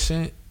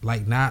 100%,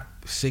 like not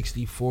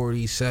 60,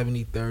 40,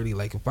 70, 30,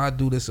 like if I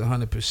do this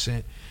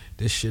 100%,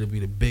 this shit'll be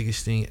the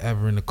biggest thing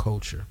ever in the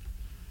culture.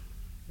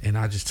 And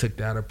I just took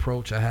that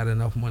approach. I had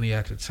enough money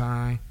at the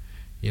time.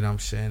 You know what I'm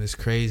saying? It's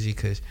crazy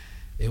because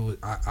it was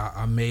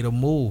I made a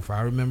move.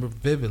 I remember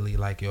vividly,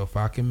 like, yo, if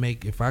I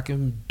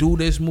can do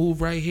this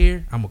move right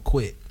here, I'ma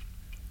quit.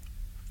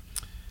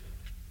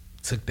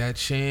 Took that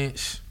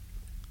chance,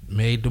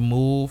 made the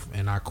move,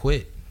 and I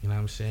quit. You know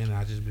what I'm saying?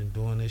 I just been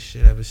doing this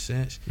shit ever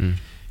since.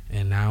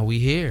 And now we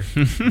here.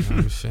 You know what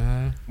I'm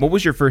saying? What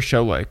was your first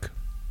show like?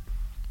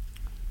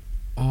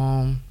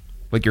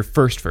 Like your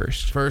first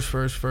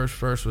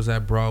was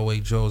at Broadway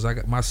Joe's. I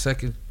got my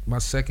second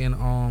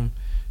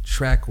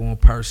track on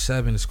Part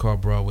 7 is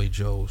called Broadway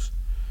Joe's.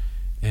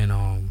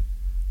 And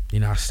you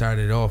know, I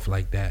started off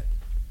like that.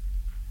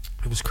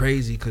 It was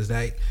crazy because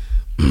that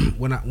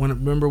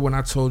remember when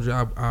I told you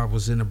I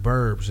was in the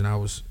burbs,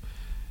 and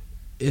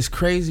it's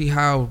crazy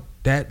how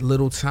that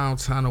little town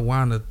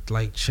Tonawanda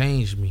like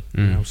changed me.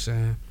 You know what I'm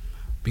saying?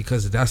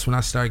 Because that's when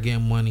I started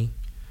getting money.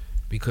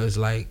 Because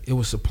like it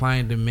was supply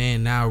and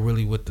demand now,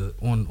 really, with the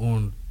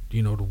on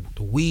you know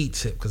the weed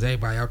tip, because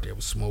everybody out there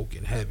was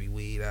smoking heavy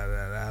weed,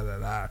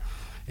 and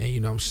you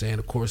know what I'm saying,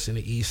 of course in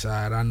the east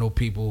side I know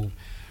people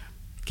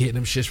getting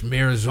them shits from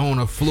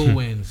Arizona flew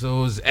in, so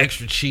it was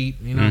extra cheap,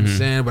 you know what I'm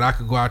saying, but I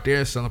could go out there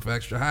and sell them for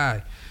extra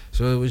high.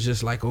 So it was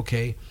just like,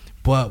 okay.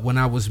 But when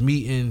I was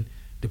meeting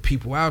the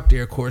people out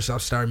there, of course I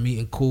started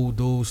meeting cool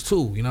dudes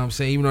too, you know what I'm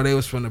saying, even though they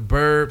was from the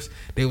burbs,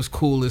 they was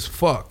cool as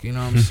fuck, you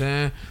know what I'm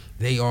saying.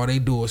 All they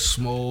do is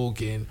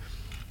smoke, and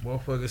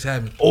motherfuckers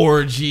having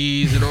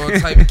orgies and all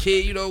type of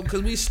kid, you know,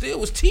 because we still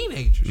was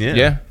teenagers.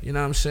 Yeah. You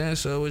know what I'm saying?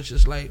 So it was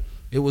just like,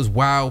 it was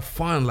wild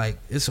fun. Like,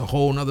 it's a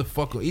whole nother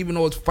fucking, even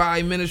though it's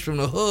 5 minutes from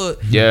the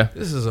hood,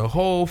 this is a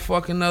whole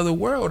fucking other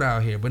world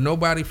out here. But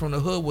nobody from the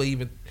hood would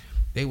even,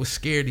 they were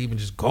scared to even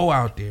just go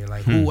out there.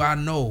 Like, who I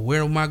know?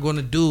 Where am I going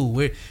to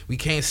do? We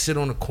can't sit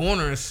on the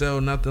corner and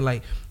sell nothing.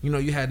 Like, you know,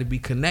 you had to be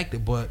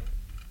connected. But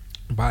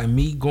by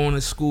me going to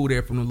school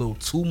there from a little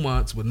 2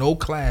 months with no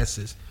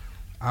classes,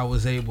 I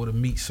was able to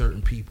meet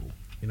certain people.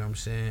 You know what I'm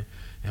saying?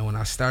 And when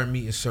I started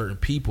meeting certain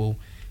people,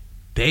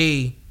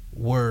 they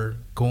were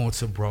going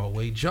to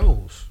Broadway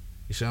Joe's.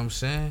 You see what I'm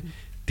saying?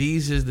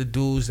 These is the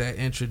dudes that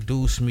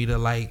introduced me to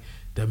like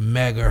the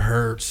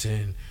Megahertz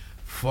and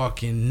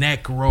fucking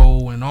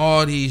Necro and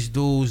all these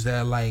dudes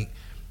that like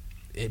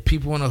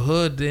people in the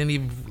hood didn't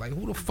even like,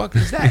 who the fuck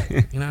is that?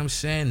 You know what I'm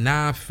saying?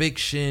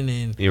 Non-fiction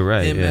and You're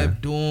right, MF yeah.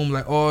 Doom,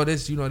 like all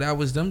this, you know, that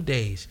was them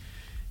days.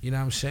 You know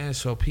what I'm saying?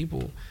 So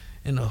people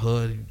in the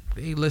hood,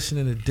 they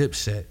listening to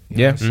Dipset. You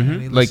know what I'm saying?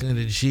 They listening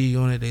to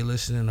G-Unit, they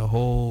listening to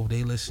Hove,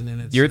 they listening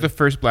to... You're the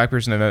first black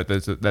person I know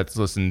that's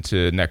listened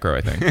to Necro,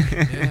 I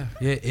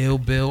think. yeah, Ill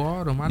Bill,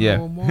 all them. I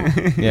know them all.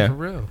 For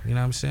real. You know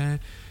what I'm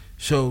saying?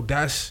 So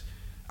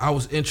I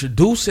was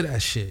introduced to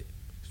that shit.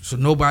 So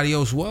nobody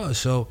else was.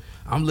 So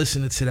I'm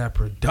listening to that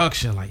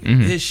production like,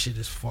 this shit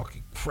is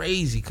fucking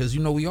crazy. Because,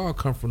 you know, we all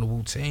come from the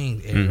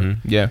Wu-Tang era.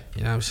 Yeah.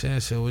 You know what I'm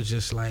saying? So it was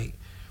just like,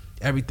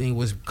 everything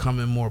was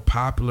becoming more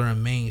popular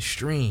and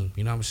mainstream.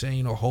 You know what I'm saying?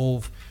 You know,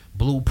 Hove,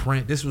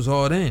 Blueprint, this was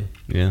all then.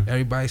 Yeah.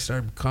 Everybody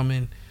started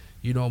becoming,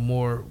 you know,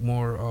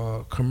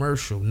 more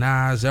commercial.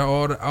 Nas,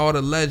 all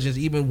the legends,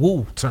 even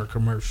Wu turned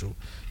commercial.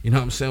 You know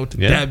what I'm saying? With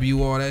the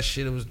W, all that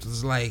shit, it was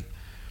just like...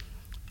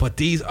 But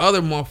these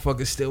other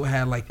motherfuckers still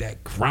had like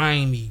that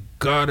grimy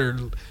gutter.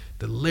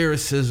 The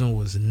lyricism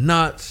was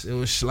nuts. It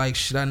was like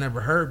shit I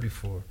never heard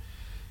before.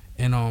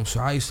 And so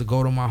I used to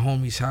go to my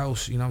homie's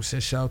house. You know what I'm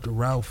saying? Shout out to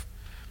Ralph.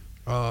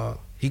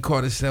 He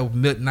called himself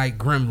Midnight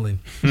Gremlin.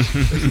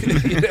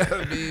 You know what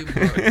I mean?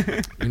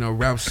 But, you know,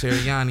 Ralph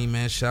Seriani,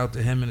 man. Shout out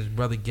to him and his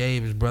brother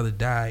Gabe. His brother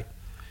died.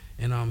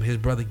 And his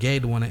brother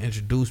Gabe the one that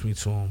introduced me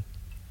to him.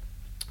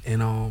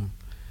 And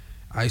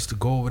I used to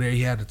go over there.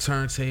 He had the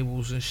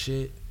turntables and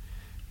shit.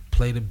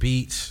 Play the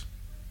beats,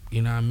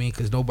 you know what I mean?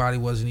 Because nobody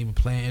wasn't even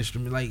playing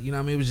instruments. Like, you know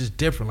what I mean? It was just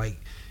different. Like,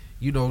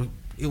 you know,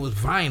 it was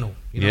vinyl.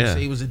 You know what I'm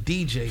saying? He was a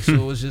DJ. So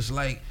it was just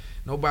like,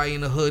 nobody in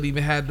the hood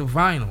even had the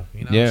vinyl.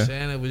 You know what I'm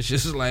saying? It was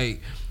just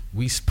like,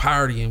 we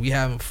partying, we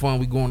having fun,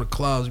 we going to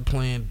clubs, we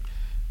playing,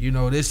 you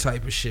know, this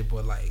type of shit.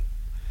 But like,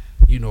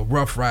 you know,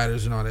 Rough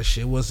Riders and all that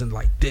shit. It wasn't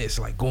like this.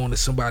 Like going to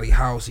somebody's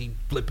house, he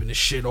flipping the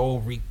shit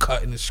over, he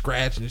cutting and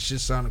scratching. It shit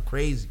sounded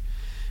crazy.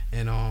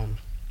 And I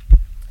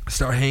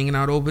started hanging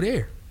out over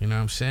there. You know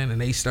what I'm saying?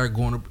 And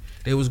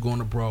they was going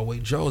to Broadway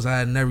Joe's. I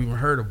had never even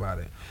heard about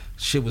it.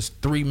 Shit was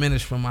 3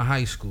 minutes from my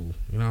high school.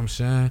 You know what I'm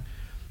saying?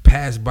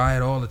 Passed by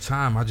it all the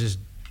time. I just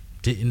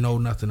didn't know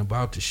nothing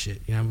about the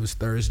shit. You know, it was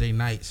Thursday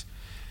nights.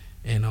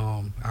 And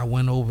I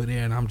went over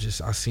there and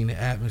I seen the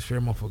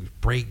atmosphere. Motherfuckers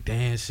break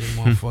dancing.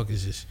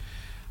 Motherfuckers just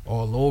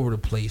all over the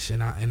place.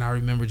 And I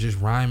remember just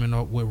rhyming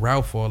up with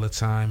Ralph all the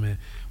time. And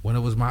when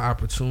it was my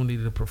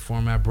opportunity to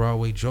perform at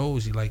Broadway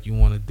Joe's, he like, you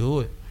want to do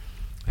it?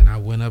 And I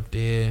went up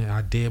there and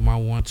I did my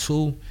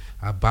 1-2.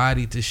 I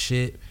bodied the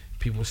shit.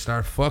 People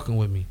start fucking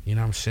with me. You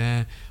know what I'm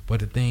saying? But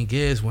the thing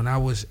is, when I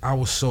was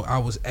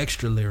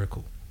extra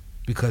lyrical,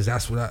 because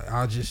that's what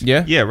I just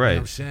right. You know what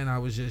I'm saying? I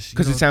was just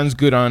because it sounds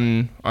good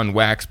on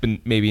wax, but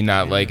maybe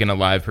not like in a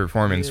live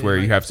performance where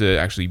you have to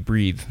actually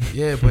breathe.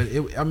 Yeah, but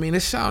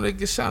it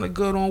sounded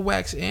good on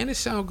wax and it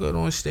sounded good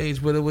on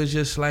stage. But it was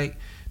just like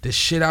the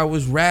shit I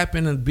was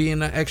rapping and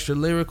being extra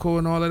lyrical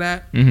and all of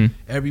that.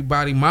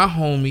 Everybody, my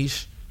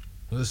homies,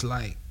 was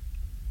like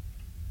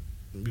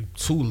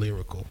too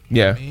lyrical.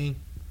 You know what I mean?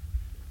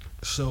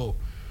 So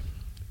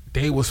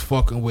they was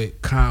fucking with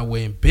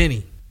Conway and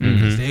Benny.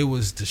 Because they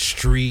was the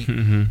street,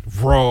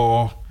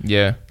 raw.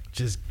 Yeah.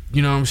 Just,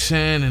 you know what I'm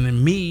saying? And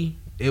then me,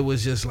 it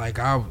was just like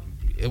I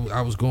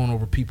was going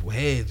over people's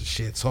heads and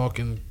shit,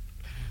 talking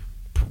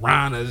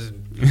piranhas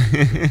and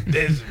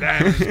this,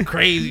 that,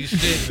 crazy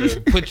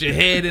shit. Put your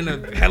head in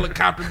a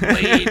helicopter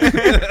blade. You know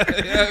what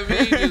I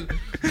mean?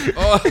 Just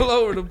all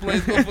over the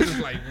place.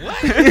 Motherfuckers like,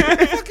 what? What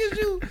the fuck is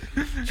you?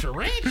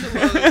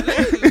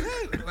 Tarantula?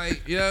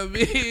 Like, you know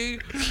what I mean?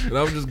 And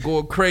I'm just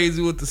going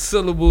crazy with the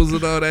syllables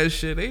and all that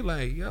shit. They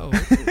like, yo,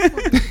 what the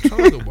fuck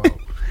are you talking about?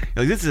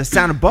 Like, this is the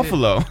sound of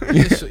Buffalo.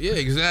 Yeah,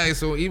 exactly.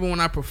 So even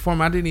when I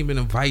perform, I didn't even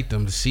invite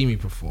them to see me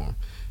perform.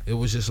 It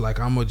was just like,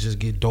 I'm going to just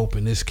get dope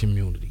in this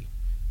community.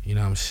 You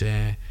know what I'm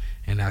saying?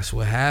 And that's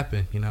what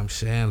happened. You know what I'm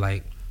saying?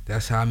 Like,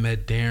 that's how I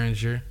met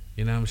Derringer.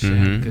 You know what I'm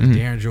saying? Because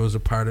Derringer was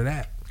a part of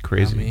that.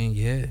 Crazy. I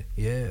mean,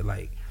 yeah.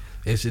 Like,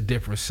 it's a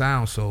different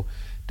sound. So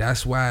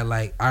that's why,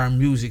 like, our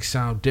music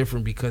sound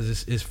different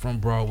because it's from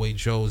Broadway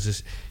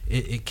Joe's.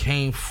 It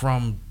came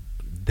from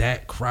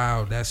that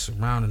crowd that's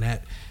surrounding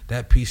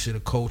that piece of the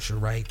culture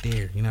right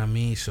there. You know what I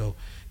mean? So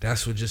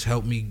that's what just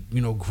helped me,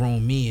 you know,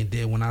 groom me. And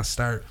then when I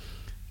start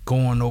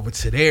going over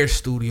to their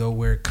studio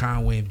where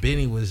Conway and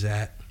Benny was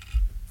at,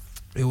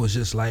 it was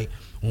just like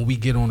when we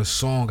get on a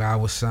song, I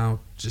would sound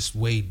just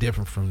way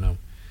different from them.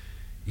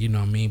 You know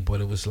what I mean?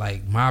 But it was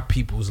like my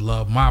peoples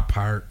love my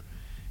part,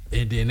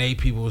 and then they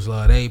peoples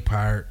love their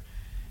part,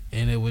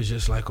 and it was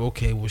just like,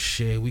 okay, well,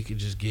 shit, we could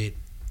just get,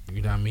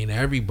 you know what I mean,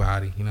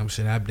 everybody. You know what I'm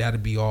saying?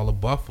 That'd be all of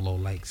Buffalo.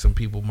 Like, some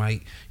people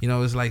might, you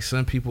know, it's like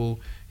some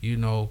people, you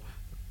know,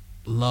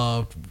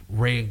 loved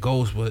Ray and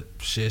Ghost, but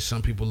shit,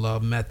 some people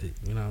love Method.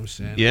 You know what I'm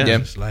saying? Yeah. It's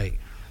just like,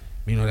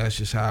 you know, that's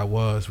just how it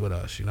was with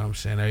us. You know what I'm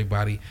saying?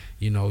 Everybody,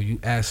 you know, you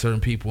ask certain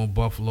people in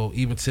Buffalo,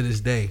 even to this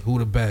day, who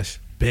the best?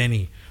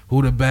 Benny.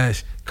 Who the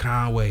best?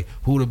 Conway.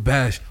 Who the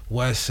best?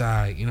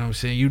 Westside. You know what I'm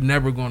saying? You're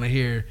never going to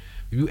hear,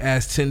 if you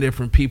ask 10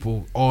 different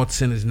people, all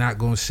 10 is not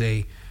going to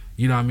say,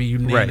 you know what I mean,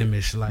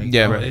 unanimous. Like,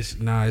 Yeah, oh, right. it's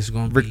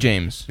gonna Rick be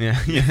James. Yeah.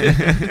 You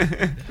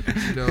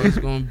know, it's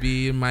gonna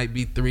be. It might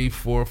be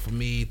 3-4 for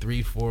me,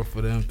 3-4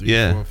 for them,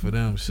 3-4 for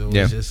them. So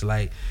Yeah. it's just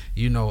like,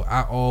 you know,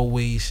 I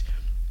always,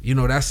 you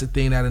know, that's the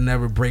thing that'll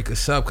never break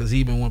us up. Because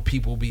even when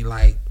people be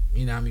like,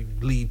 you know what I mean,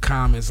 leave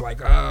comments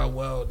like, oh,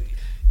 well,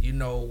 you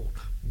know,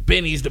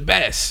 Benny's the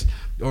best,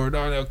 or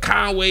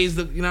Conway's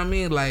the, you know what I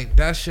mean, like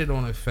that shit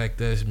don't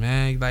affect us,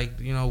 man. Like,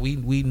 you know,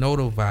 we know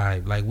the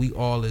vibe, like we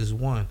all is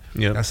one.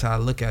 Yep. That's how I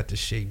look at the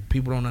shit.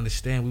 People don't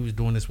understand we was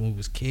doing this when we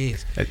was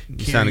kids.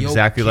 You sound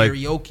exactly like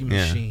karaoke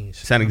machines.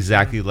 Sound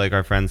exactly like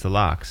our friends the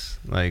Locks.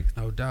 Like,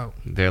 No doubt.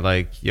 they're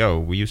like, yo,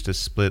 we used to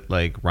split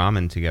like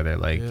ramen together.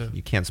 Like, Yeah.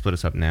 you can't split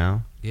us up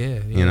now. Yeah,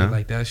 You know?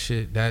 like that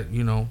shit. That,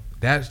 you know,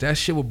 that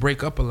shit will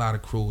break up a lot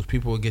of crews.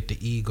 People will get the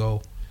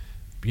ego.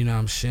 You know what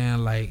I'm saying?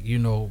 Like, you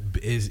know,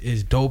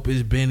 as dope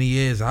as Benny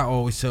is, I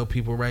always tell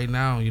people right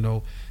now, you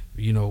know,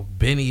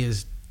 Benny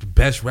is the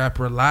best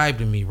rapper alive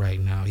to me right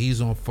now. He's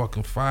on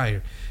fucking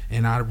fire.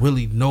 And I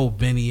really know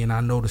Benny, and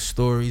I know the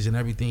stories, and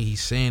everything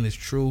he's saying is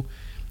true.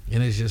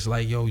 And it's just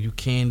like, yo, you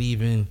can't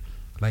even,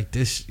 like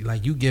this,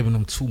 like you giving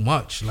him too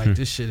much. Like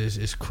this shit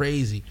is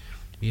crazy.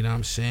 You know what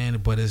I'm saying?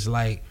 But it's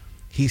like,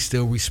 he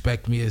still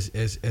respect me as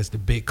the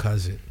big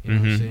cousin. You know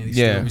what I'm saying? He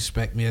still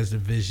respect me as the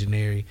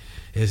visionary.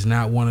 It's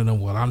not one of them,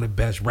 well, I'm the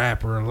best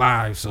rapper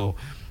alive, so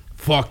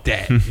fuck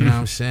that. You know what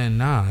I'm saying?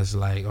 Nah, it's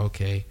like,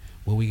 okay,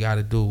 what we got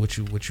to do, what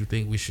you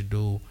think we should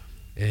do,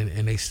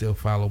 and they still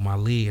follow my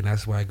lead, and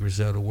that's why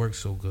Griselda works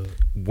so good.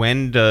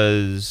 When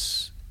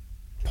does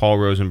Paul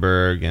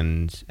Rosenberg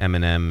and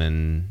Eminem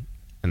and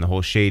the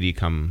whole Shady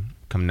come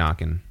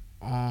knocking?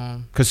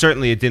 Because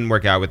certainly it didn't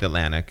work out with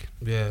Atlantic.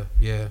 Yeah.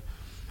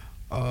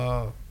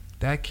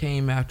 That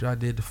came after I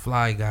did the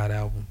Fly God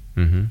album.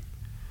 Mm-hmm.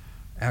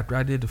 After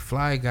I did the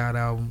Fly God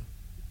album,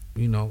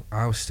 you know,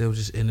 I was still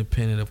just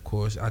independent, of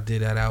course. I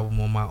did that album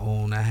on my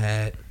own. I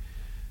had,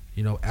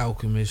 you know,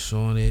 Alchemist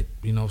on it,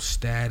 you know,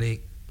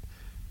 Static,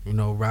 you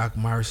know, Rock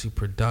Marcy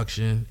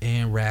production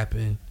and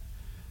rapping.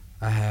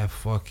 I had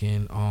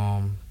fucking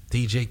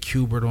DJ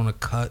Qbert on the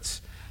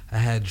cuts. I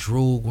had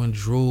Droog when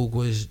Droog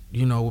was,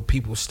 you know,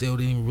 people still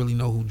didn't even really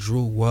know who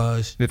Droog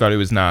was. They thought it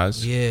was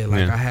Nas. Yeah,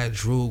 like I had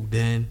Droog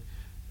then,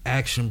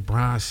 Action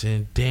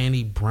Bronson,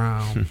 Danny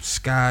Brown,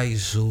 Sky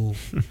Zoo.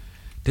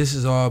 This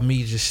is all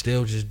me just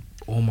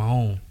on my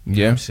own. You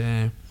know what I'm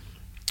saying?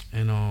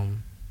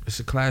 And it's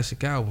a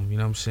classic album, you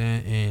know what I'm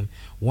saying? And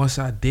once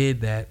I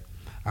did that,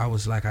 I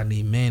was like, I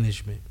need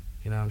management.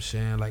 You know what I'm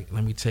saying? Like,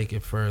 let me take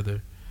it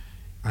further.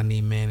 I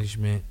need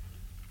management.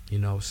 You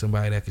know,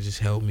 somebody that could just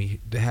help me.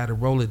 They had a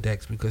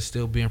Rolodex because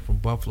still being from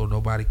Buffalo,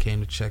 nobody came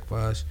to check for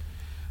us.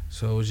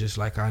 So it was just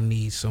like, I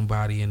need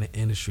somebody in the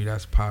industry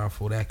that's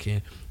powerful, that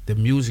can, the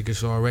music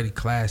is already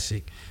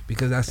classic.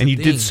 Because that's the thing. And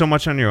you did so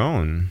much on your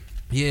own.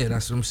 Yeah,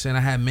 that's what I'm saying.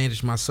 I had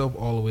managed myself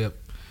all the way up.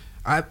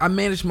 I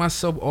managed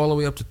myself all the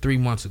way up to 3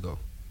 months ago.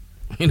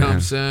 You know what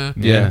I'm saying?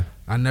 Yeah.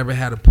 I never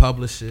had a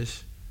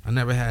publicist. I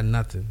never had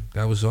nothing.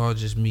 That was all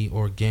just me,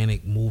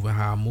 organic, moving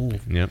how I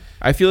move. Yep.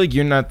 I feel like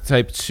you're not the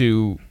type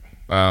to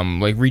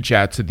like reach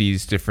out to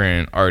these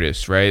different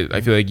artists, right?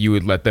 I feel like you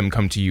would let them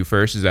come to you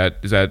first. Is that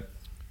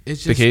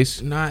it's just, the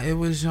case? Nah, it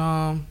was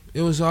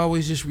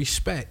always just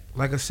respect.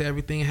 Like I said,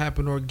 everything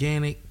happened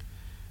organic.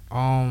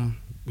 You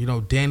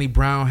know, Danny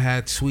Brown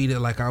had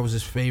tweeted like I was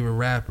his favorite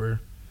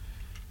rapper.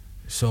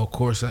 So of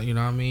course, you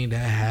know what I mean, that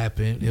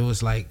happened. It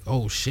was like,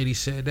 oh shit, he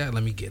said that,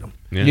 let me get him.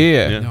 Yeah.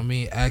 You know what I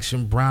mean?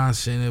 Action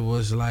Bronson, it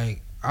was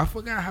like, I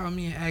forgot how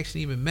me and Action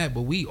even met,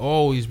 but we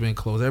always been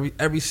close.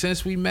 Ever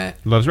since we met.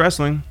 Loves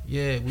wrestling.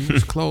 Yeah, we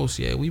was close.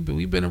 Yeah, we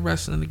been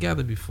wrestling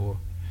together before.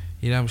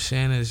 You know what I'm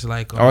saying? It's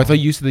like, I thought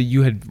you said that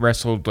you had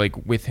wrestled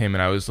like with him,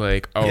 and I was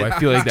like, oh, I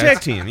feel like that's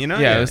Tag team, you know?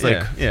 Yeah, it was like,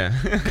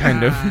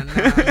 kind of.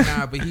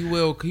 Nah, but he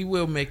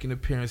will make an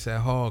appearance at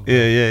Hog.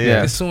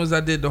 Yeah. As soon as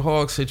I did the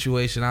Hog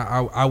situation,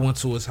 I went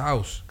to his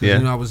house. Because,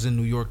 you know, I was in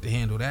New York to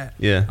handle that.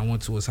 Yeah. I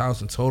went to his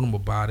house and told him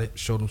about it,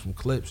 showed him some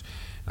clips.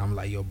 And I'm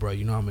like, yo, bro,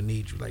 you know I'm going to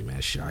need you. Like, man,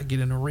 should I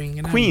get in the ring?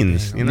 And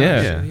Queens, everything? you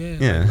know?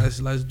 Yeah.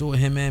 Like, let's do it.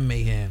 Him and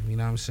Mayhem. You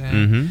know what I'm saying?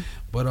 Mm-hmm.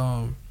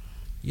 But,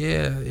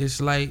 yeah,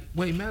 it's like,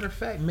 wait, matter of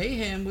fact,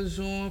 Mayhem was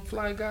on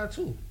Fly Guy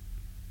too.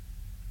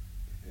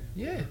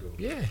 Yeah.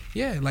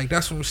 Like,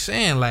 that's what I'm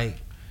saying. Like,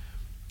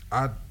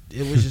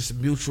 it was just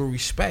mutual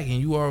respect,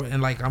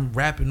 and like I'm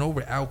rapping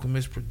over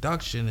Alchemist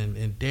production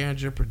and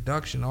Derringer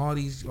production, all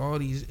these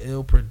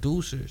ill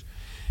producers,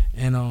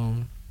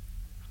 and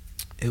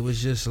it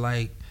was just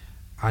like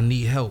I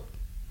need help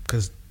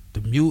because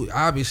the music,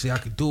 obviously I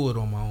could do it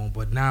on my own,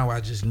 but now I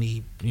just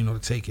need, you know, to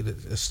take it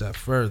a step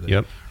further.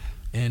 Yep.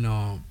 And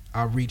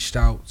I reached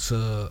out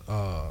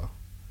to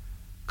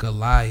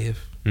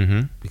Goliath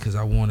because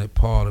I wanted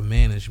Paul to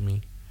manage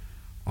me.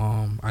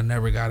 I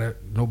never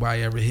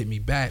nobody ever hit me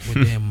back,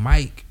 but then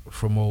Mike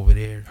from over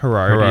there,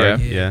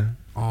 Gerard, yeah.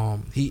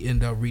 He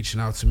ended up reaching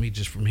out to me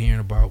just from hearing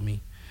about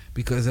me.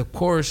 Because of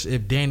course,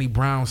 if Danny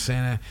Brown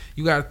saying that,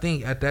 you got to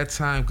think at that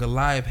time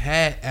Goliath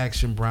had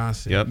Action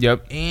Bronson,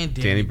 Yep, and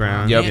Danny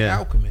Brown, and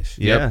Alchemist.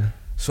 Yeah.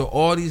 So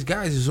all these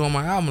guys is on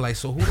my album. Like,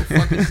 so who the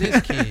fuck is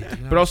this kid?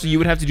 You know But also, you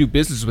would have to do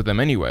business with them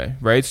anyway,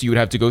 right? So you would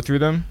have to go through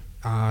them.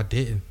 I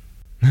didn't.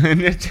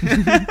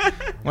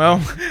 Well,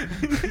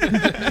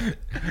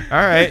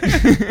 all right.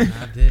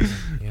 I didn't.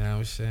 You know what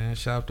I'm saying?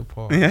 Shout out to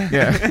Paul.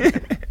 Yeah.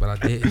 But I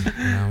didn't. You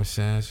know what I'm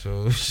saying?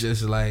 So it's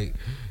just like,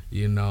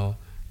 you know,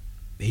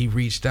 he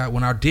reached out.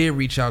 When I did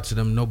reach out to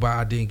them,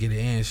 I didn't get an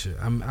answer.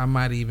 I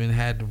might even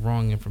had the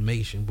wrong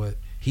information, but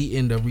he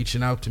ended up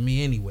reaching out to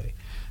me anyway.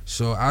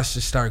 So I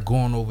should start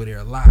going over there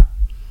a lot.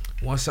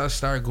 Once I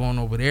started going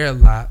over there a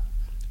lot,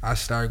 I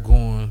started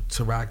going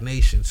to Rock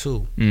Nation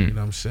too. You know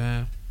what I'm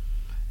saying?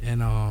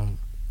 And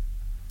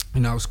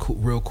you know, I was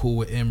real cool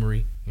with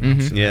Emery. You know what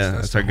I'm saying? Yeah,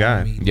 that's our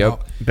guy. homie. Yep. Law,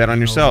 Bet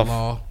on yourself.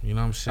 Law, you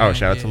know what I'm saying? Oh,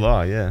 shout out to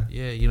Law, yeah.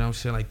 Yeah, you know what I'm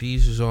saying? Like,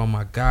 these is all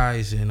my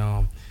guys. And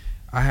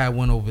I had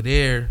one over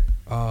there,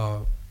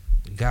 a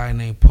guy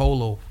named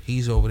Polo.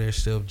 He's over there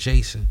still,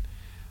 Jason.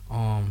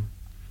 And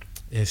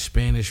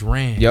Spanish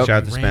Rand. Yep.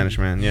 Shout out to Spanish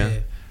Man, yeah.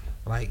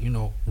 Like, you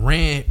know,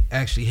 Rand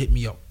actually hit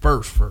me up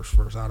first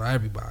out of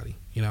everybody.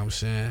 You know what I'm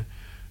saying?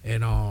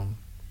 And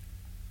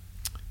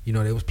you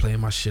know, they was playing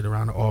my shit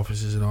around the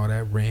offices and all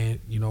that. Rand,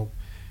 you know,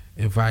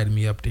 invited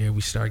me up there.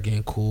 We started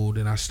getting cool.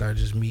 Then I started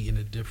just meeting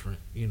the different,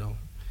 you know,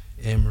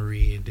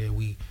 Emery. And then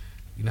we,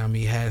 you know what I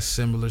mean, had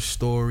similar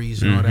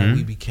stories and all that.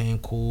 We became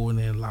cool. And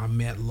then I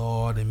met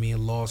Law. Then me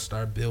and Law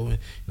started building.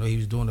 You know, he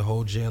was doing the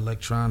whole J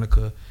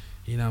Electronica.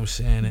 You know what I'm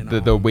saying? And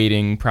The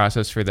waiting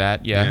process for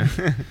that, yeah.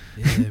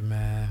 yeah,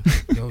 man.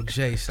 Yo,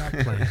 Jay, stop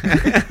playing.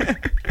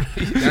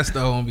 That's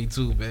the homie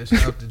too, man.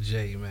 Shout out to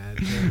Jay, man.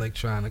 Jay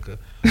Electronica.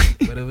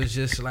 But it was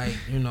just like,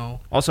 you know.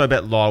 Also, I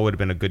bet Law would have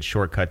been a good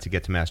shortcut to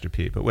get to Master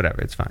P, but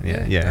whatever, it's fine.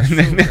 Yeah.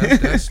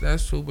 That's true.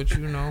 That's true. But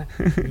you know,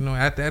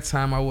 at that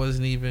time I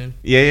wasn't even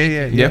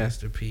Yeah.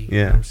 Master P. You Yeah.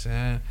 know what I'm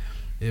saying?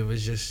 It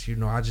was just, you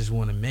know, I just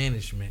wanted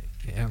management.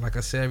 And like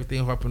I said,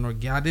 everything up in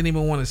organic. I didn't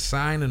even want to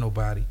sign to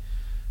nobody.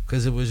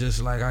 Because it was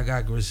just like, I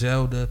got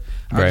Griselda.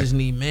 I just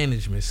need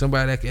management.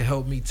 Somebody that can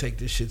help me take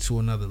this shit to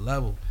another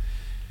level.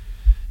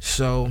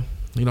 So,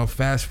 you know,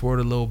 fast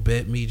forward a little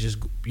bit. Me just,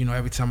 you know,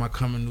 every time I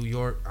come in New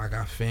York, I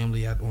got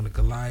family out on the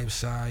Goliath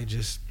side,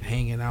 just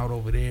hanging out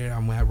over there.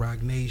 I'm at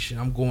Rock Nation.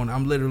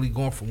 I'm literally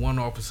going from one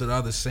office to the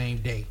other same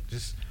day.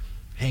 Just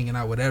hanging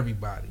out with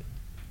everybody.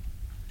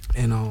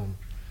 And,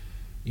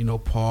 you know,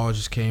 Paul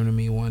just came to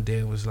me one day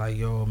and was like,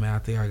 yo, man, I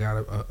think I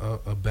got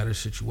a better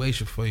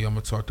situation for you. I'm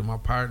going to talk to my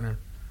partner.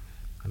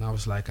 And I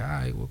was like, all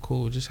right, well,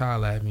 cool. Just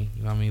holler at me.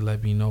 You know what I mean?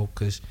 Let me know.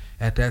 Because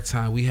at that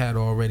time, we had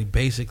already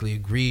basically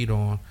agreed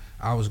on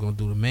I was going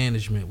to do the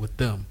management with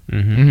them.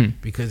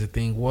 Because the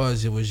thing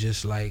was, it was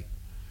just like,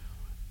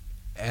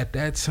 at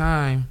that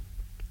time,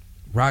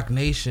 Rock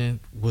Nation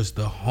was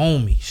the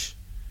homies.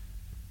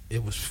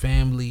 It was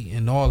family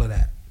and all of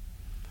that.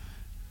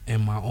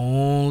 And my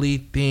only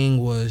thing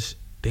was,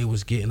 they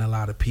was getting a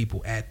lot of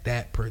people at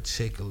that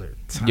particular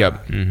time.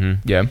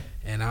 Yep.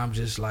 And I'm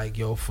just like,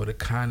 yo, for the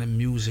kind of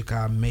music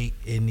I make,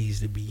 it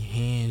needs to be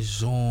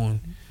hands-on.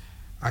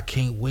 I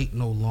can't wait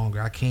no longer.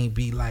 I can't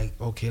be like,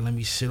 okay, let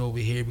me sit over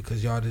here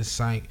because y'all done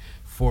signed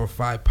 4 or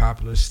 5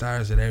 popular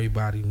stars that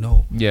everybody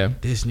know. Yeah.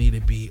 This need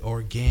to be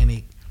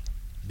organic.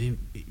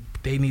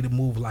 They need to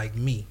move like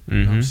me. You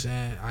know what I'm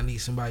saying? I need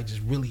somebody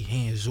just really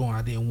hands-on.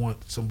 I didn't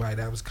want somebody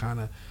that was kind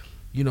of,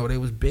 you know, they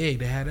was big.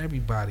 They had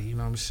everybody, you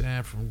know what I'm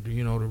saying? From,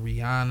 you know, the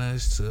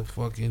Rihannas to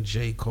fucking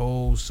J.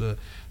 Cole's to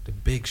the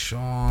Big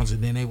Sean's,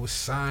 and then they was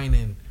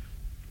signing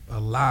a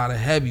lot of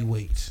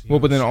heavyweights. Well,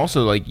 but then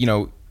also, like, you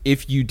know,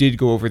 if you did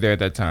go over there at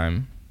that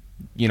time,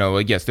 you know,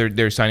 like, yes,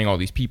 they're signing all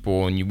these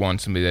people, and you want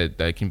somebody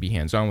that can be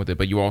hands-on with it,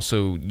 but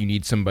you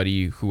need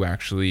somebody who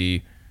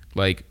actually,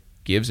 like,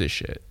 gives a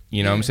shit.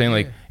 You know what I'm saying?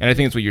 Like, and I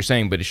think that's what you're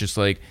saying, but it's just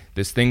like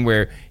this thing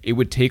where it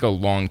would take a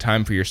long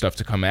time for your stuff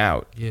to come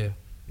out. Yeah.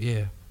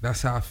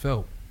 That's how I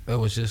felt. It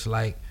was just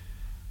like,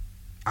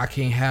 I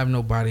can't have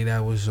nobody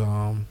that was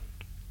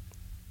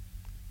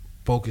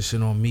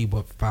focusing on me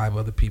but 5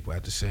 other people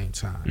at the same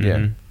time.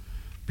 Yeah.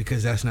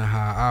 Because that's not how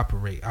I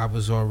operate. I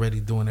was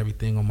already doing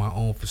everything on my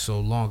own for so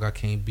long. I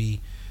can't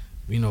be,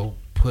 you know,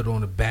 put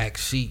on the back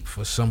seat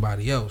for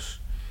somebody else.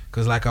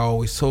 Because like I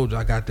always told you,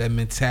 I got that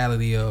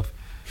mentality of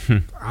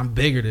I'm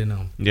bigger than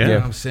them. Yeah. You know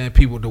what I'm saying?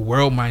 The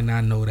world might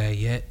not know that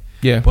yet.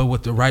 Yeah. But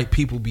with the right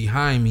people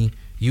behind me,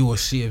 you will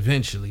see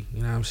eventually.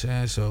 You know what I'm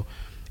saying? So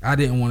I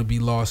didn't want to be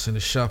lost in the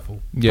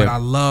shuffle. Yeah. But I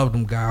loved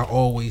them, guy. I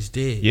always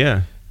did.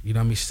 Yeah. You know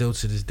what I mean? Still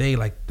to this day,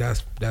 like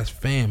that's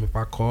fam. If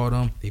I call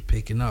them, they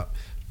picking up.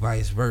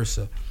 Vice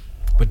versa.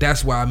 But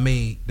that's why I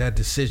made that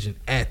decision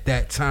at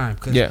that time.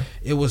 Because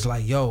it was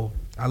like, yo,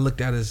 I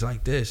looked at it as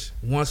like this.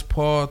 Once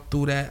Paul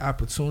threw that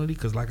opportunity,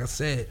 because like I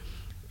said,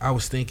 I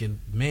was thinking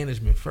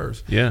management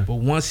first. Yeah. But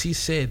once he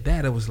said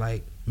that, it was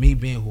like, me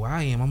being who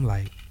I am, I'm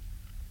like,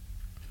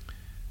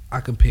 I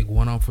can pick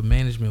one on for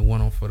management,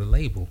 one on for the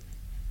label.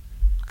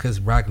 Because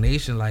Rock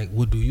Nation, like,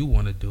 what do you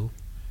want to do?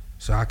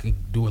 So I can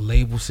do a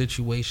label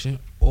situation,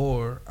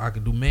 or I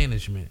could do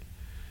management,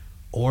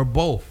 or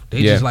both.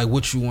 They just like,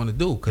 what you want to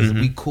do? Because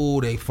we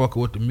cool, they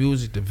fucking with the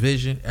music, the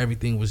vision,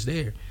 everything was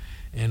there.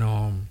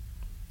 And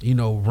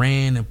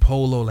Ran and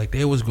Polo, like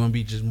they was gonna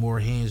be just more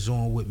hands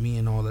on with me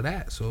and all of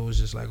that. So it was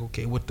just like,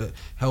 okay, with the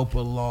help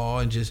of law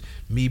and just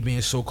me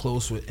being so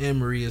close with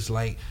Emory, it's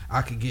like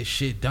I could get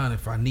shit done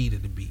if I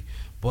needed to be.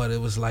 But it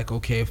was like,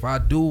 okay, if I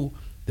do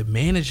the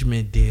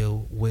management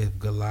deal with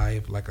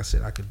Goliath, like I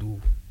said, I could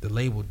do the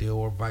label deal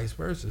or vice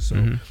versa.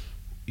 So,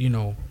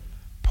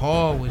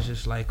 Paul was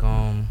just like,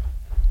 let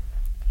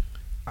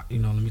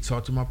me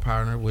talk to my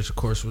partner, which of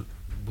course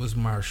was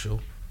Marshall.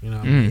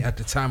 At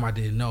the time I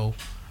didn't know,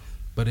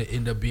 but it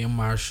ended up being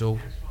Marshall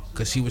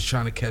because he was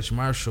trying to catch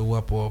Marshall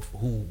up off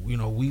who we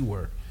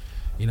were.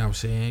 You know what I'm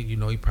saying? He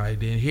probably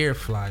didn't hear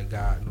Fly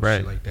God and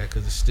shit like that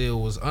because it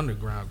still was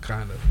underground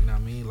kind of. You know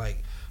what I mean?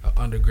 Like an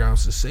underground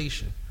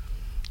sensation.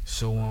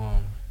 So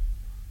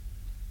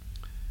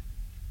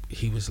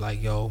he was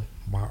like, yo,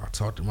 I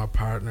talked to my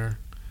partner,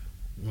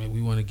 man,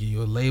 we want to give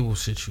you a label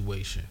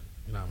situation.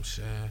 You know what I'm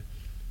saying?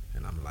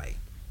 And I'm like,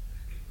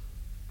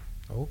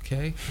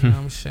 okay, you know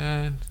what I'm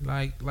saying?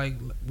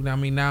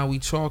 Now we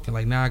talking.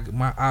 Like now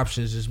my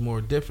options is more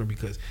different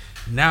because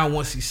now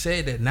once he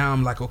said that, now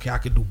I'm like, okay, I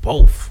could do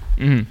both.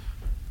 Mm-hmm.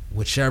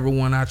 Whichever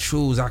one I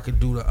choose, I could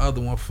do the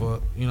other one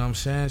for, you know what I'm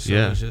saying? So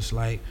it's just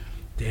like,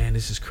 damn,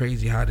 this is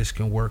crazy how this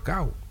can work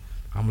out.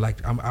 I'm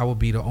like, I would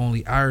be the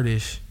only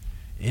artist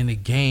in the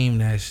game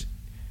that's,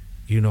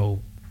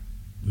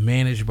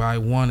 managed by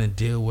one and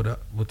deal with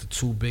the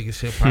two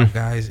biggest hip hop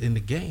guys in the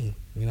game.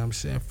 You know what I'm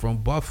saying? From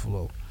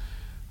Buffalo.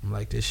 I'm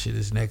like, this shit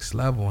is next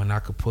level, and I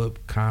could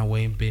put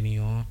Conway and Benny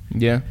on.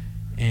 Yeah.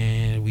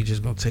 And we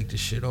just gonna take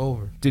this shit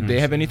over. Did they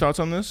have any thoughts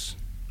on this?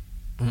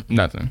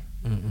 Nothing.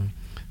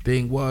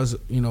 Thing was,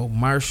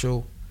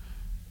 Marshall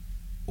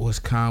was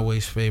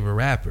Conway's favorite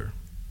rapper.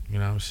 You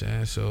know what I'm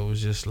saying? So it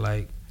was just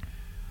like,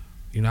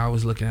 I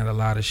was looking at a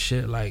lot of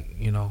shit like,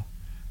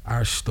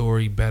 our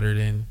story better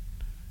than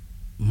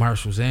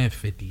Marshall's and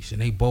 50's,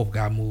 and they both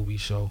got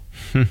movies, so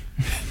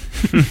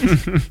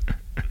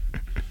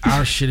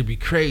our shit'd be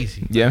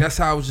crazy. Yeah. That's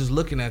how I was just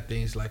looking at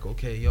things like,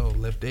 okay, yo,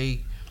 if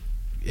they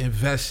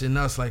invest in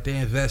us like they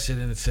invested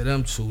into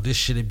them two, this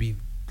shit'd be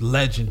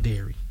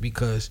legendary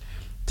because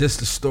just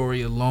the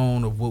story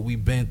alone of what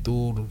we've been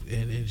through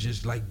and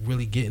just like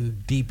really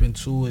getting deep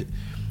into it,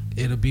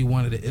 it'll be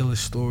one of the illest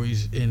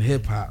stories in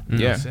hip hop. You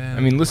know what I'm saying? I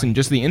mean, listen, like,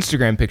 just the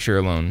Instagram picture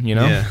alone,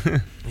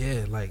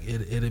 Yeah, like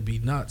it'd be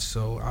nuts.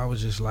 So I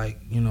was just like,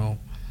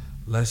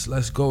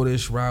 let's go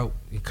this route.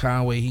 And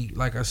Conway, he,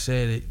 like I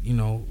said,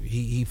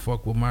 he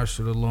fucked with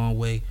Marshall the long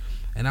way.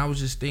 And I was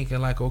just thinking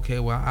like, okay,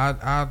 well,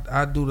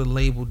 I do the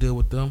label deal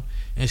with them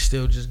and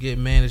still just get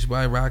managed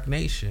by Rock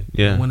Nation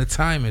when the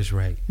time is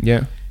right.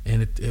 Yeah.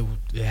 And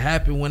it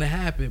happened when it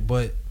happened,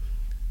 but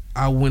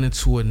I went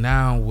into it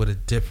now with a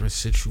different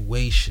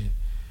situation.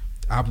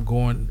 I'm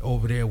going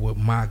over there with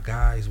my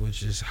guys,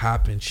 which is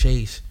Hop and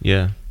Chase.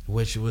 Yeah.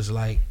 Which was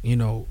like,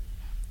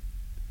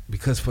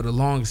 because for the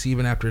longest,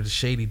 even after the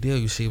Shady deal,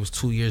 you see it was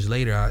 2 years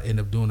later, I ended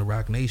up doing the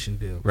Rock Nation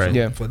deal. Right.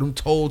 So for them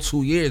told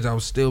 2 years, I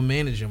was still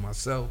managing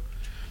myself.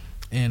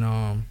 And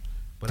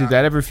but did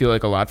that ever feel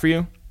like a lot for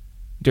you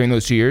during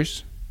those 2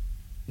 years?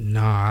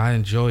 Nah, I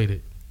enjoyed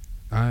it.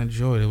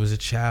 It was a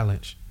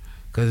challenge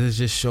because it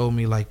just showed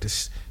me like the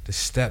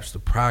steps, the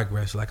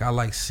progress. Like I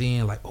like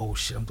seeing like, oh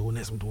shit, I'm doing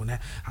this, I'm doing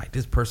that. All right,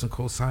 this person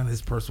co-signing,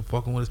 this person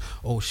fucking with us.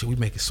 Oh shit, we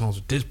making songs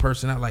with this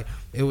person.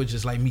 It was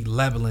just like me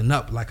leveling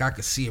up. Like I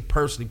could see it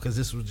personally because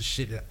this was the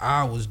shit that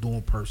I was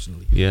doing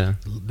personally. Yeah.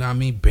 I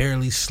mean,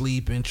 barely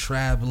sleeping,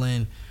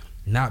 traveling,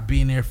 not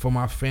being there for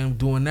my family,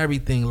 doing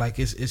everything. Like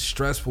it's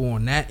stressful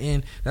on that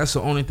end. That's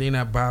the only thing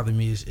that bothered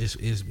me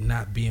is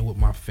not being with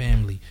my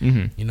family.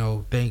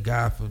 Mm-hmm. Thank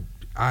God for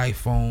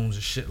iPhones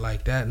and shit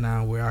like that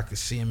now where I can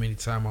see him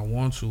anytime I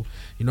want to.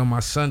 My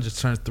son just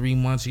turned 3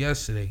 months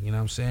yesterday. You know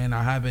what I'm saying?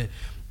 I haven't,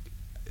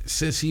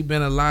 since he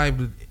been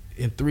alive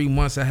in 3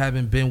 months, I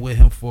haven't been with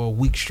him for a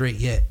week straight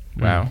yet.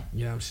 Wow.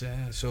 You know what I'm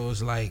saying? So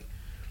it's like,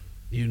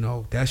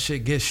 that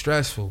shit gets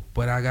stressful,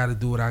 but I got to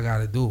do what I got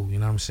to do. You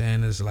know what I'm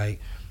saying? It's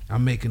like,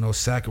 I'm making those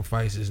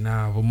sacrifices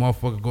now. If a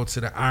motherfucker go to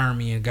the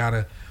army and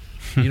gotta,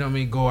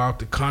 go out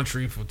the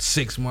country for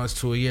 6 months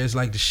to a year, it's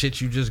like the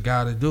shit you just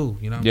gotta do.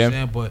 You know what I'm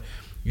saying? But,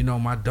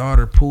 my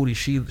daughter Pootie,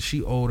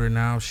 she older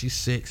now, she's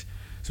 6,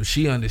 so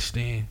she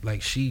understand.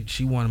 Like she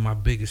one of my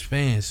biggest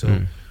fans,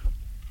 so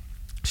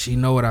she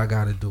know what I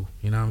gotta do.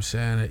 You know what I'm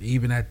saying?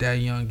 Even at that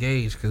young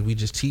age, because we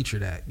just teach her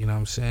that. You know what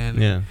I'm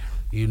saying? Yeah.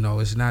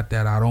 It's not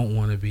that I don't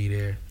want to be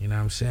there. You know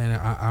what I'm saying?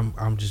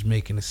 I'm just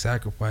making a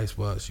sacrifice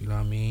for us. You know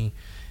what I mean?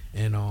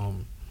 And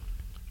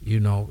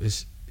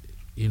it's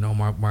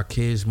my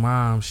kid's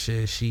mom,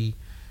 shit, she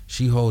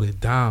hold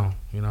it down.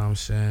 You know what I'm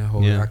saying?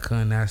 I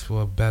couldn't ask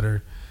for a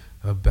better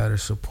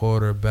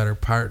supporter, a better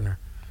partner.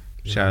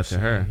 Shout out to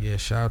her. Yeah,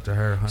 shout out to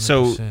her. 100%.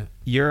 So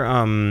you're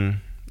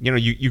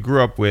you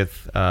grew up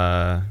with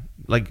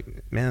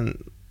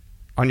man,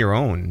 on your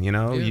own.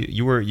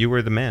 You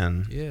were the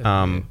man.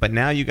 Yeah. But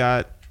now you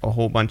got a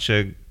whole bunch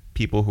of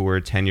people who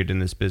are tenured in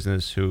this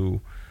business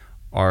who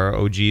are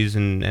OGs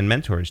and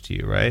mentors to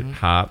you, right? Mm-hmm.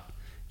 Hop,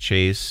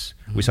 Chase.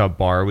 Mm-hmm. We saw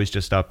Bar was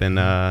just up in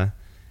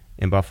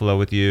Buffalo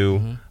with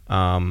you.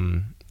 Mm-hmm.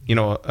 you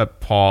know, a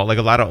Paul, like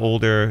a lot of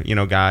older, you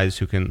know, guys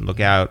who can look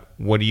out,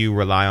 what do you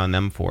rely on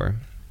them for?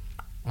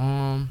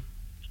 I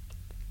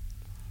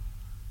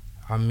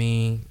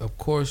mean, of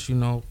course, you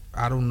know,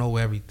 I don't know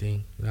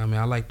everything. You know what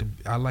I mean,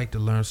 I like to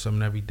learn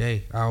something every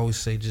day. I always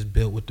say just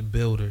build with the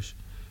builders.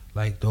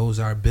 Like, those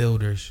are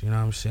builders, you know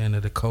what I'm saying,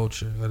 of the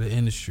culture, of the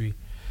industry.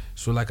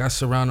 So, like, I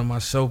surrounded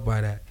myself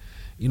by that.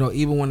 You know,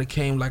 even when it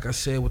came, like I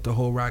said, with the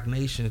whole Rock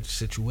Nation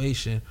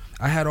situation,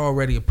 I had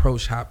already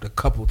approached Hop a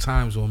couple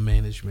times on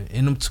management.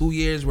 In them 2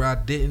 years where I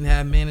didn't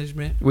have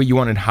management. Wait, you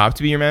wanted Hop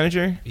to be your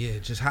manager? Yeah,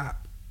 just Hop.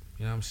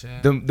 You know what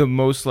I'm saying? The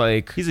most,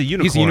 like... He's a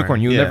unicorn. He's a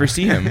unicorn. You'll never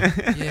see him.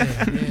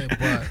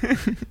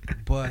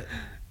 but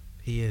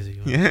he is a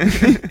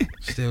unicorn.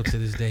 Still to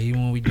this day,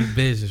 even when we do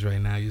business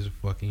right now, he's a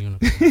fucking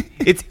unicorn.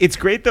 It's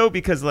great, though,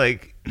 because,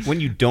 like,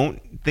 when you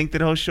don't think that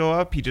he'll show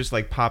up, he just,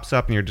 like, pops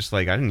up, and you're just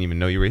like, I didn't even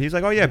know you were... He's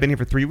like, oh, yeah, I've been here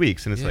for 3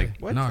 weeks. And it's like,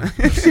 what? No,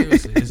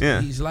 seriously.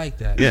 He's like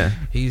that. Yeah.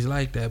 He's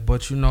like that.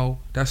 But, you know,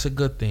 that's a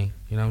good thing.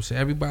 You know what I'm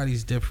saying?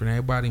 Everybody's different.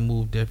 Everybody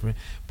move different.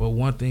 But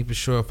one thing for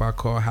sure, if I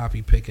call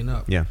Hoppy picking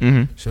up. Yeah.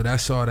 Mm-hmm. So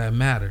that's all that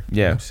matter. Yeah,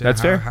 you know what I'm saying?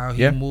 that's fair. How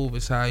he move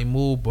is how he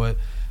move. But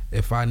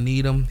if I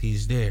need him,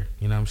 he's there.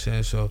 You know what I'm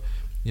saying? So,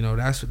 you know,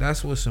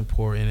 that's what's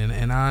important.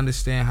 And I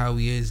understand how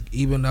he is.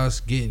 Even us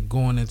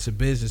going into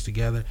business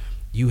together,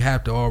 you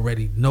have to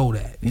already know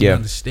that. You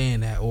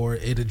understand that, or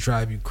it'll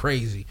drive you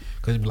crazy.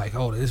 Because you'll be like,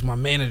 oh, this is my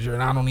manager,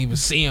 and I don't even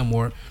see him.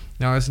 Or,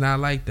 no, it's not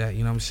like that.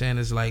 You know what I'm saying?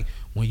 It's like,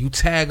 when you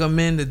tag him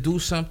in to do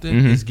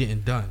something, it's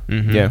getting done.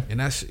 Mm-hmm. Yeah. And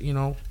that's, you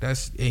know, and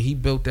he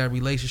built that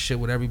relationship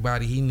with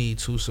everybody he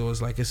needs to. So it's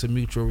like, it's a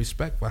mutual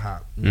respect for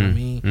Hop. You know what I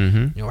mean?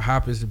 Mm-hmm. You know,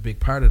 Hop is a big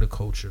part of the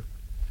culture.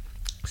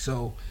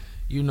 So,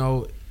 you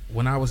know,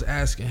 when I was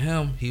asking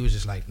him, he was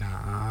just like, nah,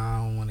 I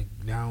don't want to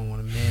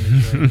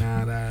manage right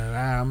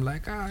now. I'm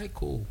like, all right,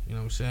 cool. You know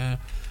what I'm saying?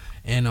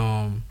 And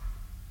I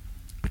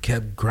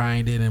kept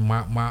grinding, and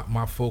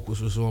my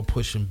focus was on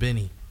pushing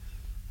Benny,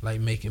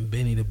 like making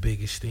Benny the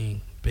biggest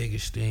thing,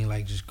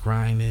 like just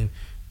grinding,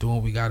 doing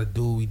what we got to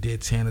do. We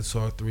did Tanner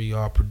Talk 3,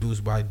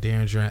 produced by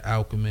Derringer and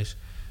Alchemist,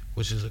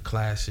 which is a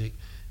classic.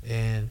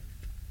 And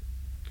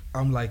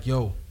I'm like,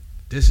 yo,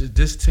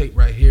 this tape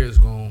right here is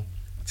going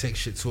to take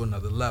shit to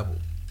another level.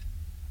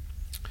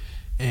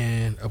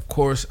 And of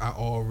course,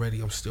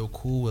 I'm still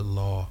cool with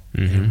Law,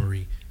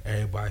 Emery,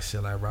 everybody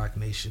said like Rock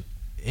Nation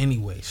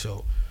anyway.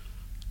 So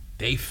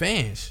they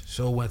fans.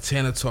 So when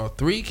Tanner Talk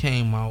 3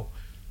 came out,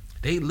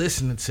 they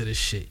listening to this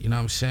shit, you know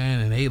what I'm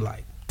saying? And they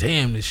like,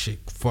 damn, this shit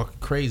fucking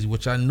crazy,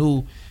 which I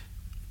knew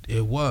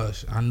it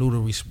was. I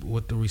knew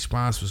what the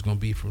response was gonna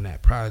be from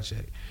that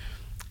project.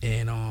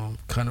 And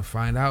kind of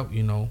find out,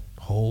 you know,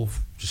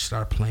 Hov just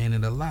started playing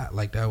it a lot.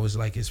 Like, that was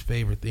like his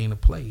favorite thing to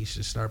play. He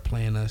just started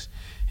playing us.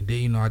 And then,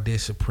 you know, I did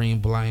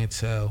Supreme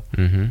Blientele.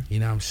 You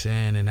know what I'm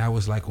saying? And that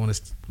was like on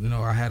his, you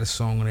know, I had a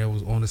song on there that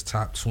was on his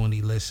top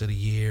 20 list of the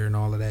year and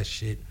all of that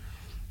shit.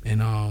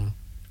 And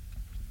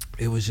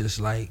it was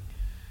just like,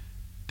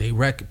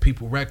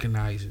 people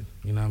recognizing,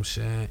 you know what I'm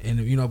saying?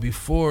 And, you know,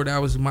 before, that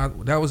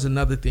was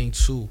another thing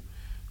too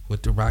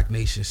with the Rock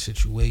Nation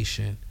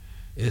situation,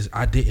 is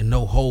I didn't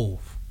know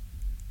Hov.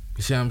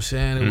 You see what I'm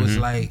saying? It was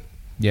like,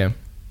 yeah,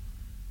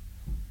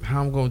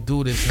 how I'm gonna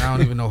do this and I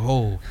don't even know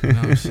Hov. You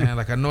know what I'm saying?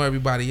 Like, I know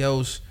everybody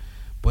else,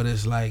 but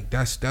it's like,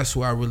 that's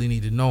who I really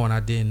need to know, and I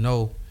didn't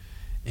know.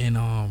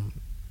 And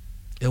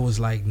it was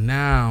like,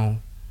 now,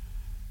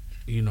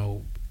 you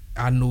know,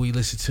 I knew he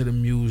listened to the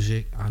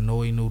music. I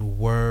know he knew the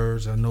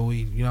words. I know he,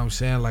 you know what I'm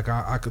saying? Like,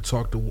 I could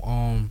talk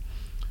to,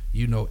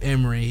 you know,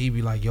 Emery, and he'd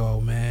be like, yo,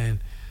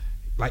 man.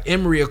 Like,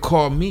 Emery would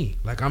call me.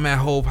 Like, I'm at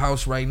Hov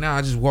house right now.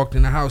 I just walked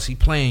in the house. He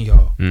playing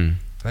y'all.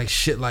 Like,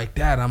 shit like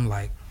that. I'm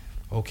like,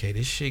 okay,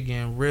 this shit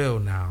getting real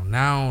now.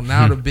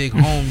 Now the big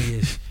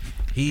homie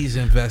he's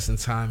investing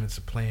time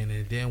into playing it.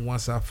 And then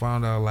once I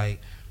found out,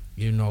 like,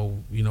 you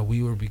know,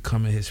 we were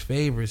becoming his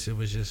favorites, it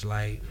was just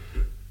like,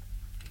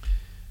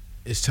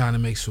 it's time to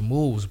make some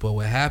moves. But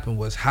what happened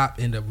was Hop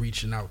ended up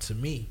reaching out to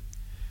me,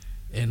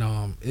 and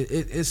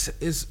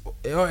it's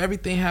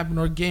everything happened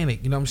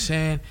organic. You know what I'm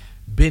saying?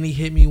 Benny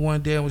hit me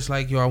one day and was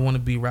like, yo, I want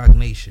to be Rock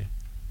Nation,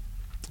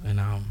 and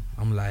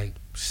I'm like,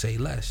 say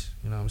less.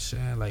 You know what I'm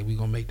saying? Like, we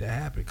gonna make that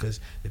happen. Because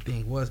the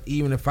thing was,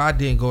 even if I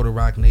didn't go to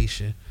Rock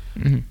Nation,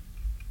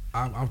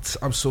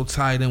 I'm so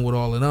tied in with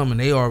all of them, and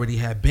they already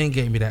had Ben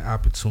gave me that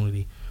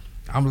opportunity.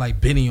 I'm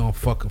like, Benny on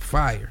fucking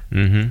fire.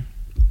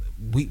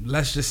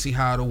 Let's just see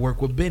how it'll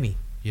work with Benny.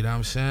 You know what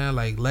I'm saying?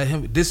 Like, let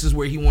him. This is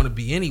where he want to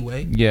be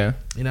anyway. Yeah.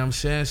 You know what I'm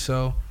saying?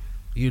 So,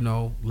 you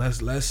know,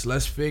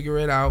 let's figure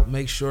it out.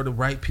 Make sure the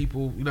right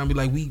people. You know what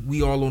I mean? Like,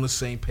 we all on the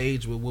same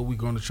page with what we're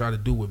going to try to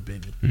do with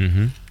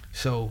Benny.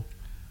 So,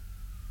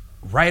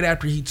 right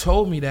after he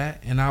told me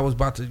that, and I was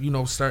about to, you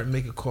know, start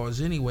making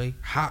calls anyway,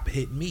 Hop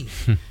hit me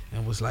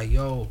and was like,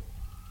 yo,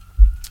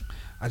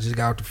 I just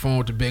got off the phone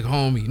with the big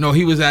homie. No,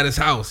 he was at his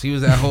house. He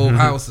was at Hov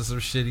house or some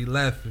shit. He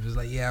left. It was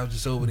like, yeah, I was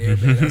just over there,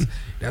 man.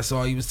 That's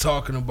all he was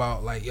talking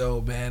about. Like,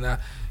 yo, man, I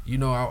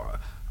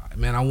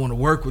want to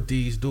work with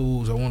these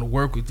dudes. And, you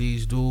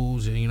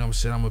know what I'm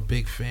saying? I'm a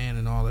big fan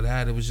and all of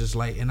that. It was just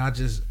like, and I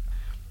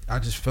I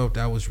just felt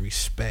that was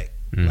respect.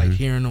 Like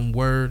hearing them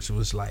words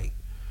was like,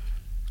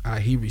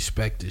 he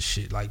respect this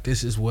shit. Like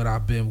this is what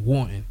I've been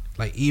wanting.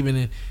 Like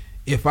even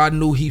if I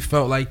knew he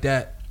felt like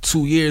that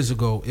 2 years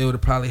ago, it would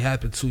have probably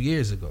happened 2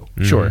 years ago.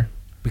 Sure.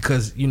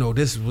 Because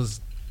this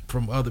was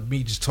from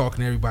me just talking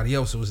to everybody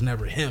else. It was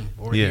never him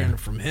or hearing it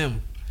from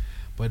him.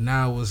 But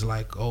now it was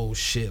like, oh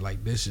shit,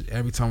 like this is,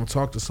 every time I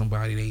talk to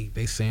somebody,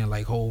 they saying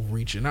like Hov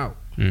reaching out.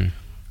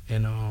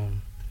 And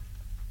I'm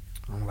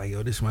like,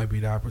 yo, this might be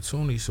the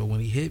opportunity. So when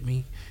he hit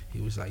me, he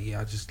was like, yeah,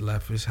 I just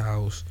left his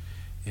house.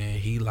 And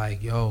he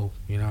like, yo,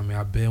 you know what I mean?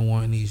 I've been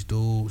wanting these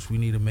dudes. We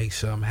need to make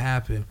something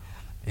happen.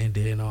 And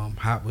then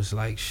Hop was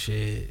like,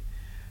 shit,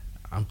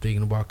 I'm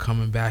thinking about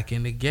coming back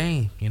in the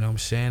game. You know what I'm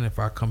saying? If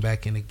I come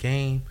back in the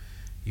game,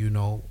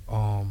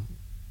 I'm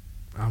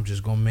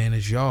just going to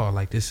manage y'all.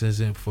 Like, this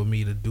isn't for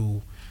me to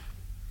do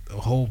a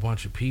whole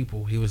bunch of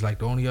people. He was like,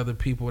 the only other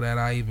people that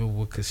I even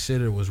would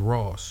consider was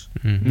Ross.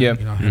 Yeah.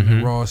 Him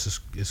and Ross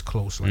is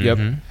close like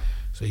that.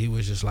 So he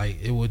was just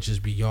like, it would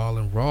just be y'all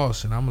and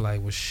Ross. And I'm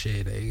like, well,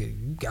 shit,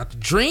 you got the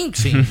dream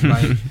team.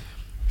 Like,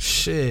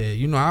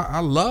 shit, I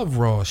love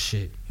Ross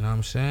shit. You know what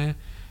I'm saying?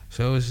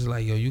 So it was just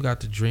like, yo, you got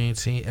the dream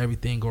team,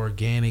 everything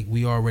organic.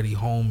 We already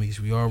homies.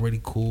 We already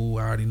cool.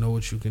 I already know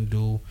what you can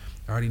do.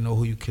 I already know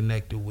who you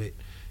connected with.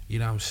 You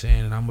know what I'm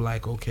saying? And I'm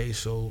like, okay,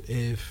 so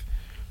if,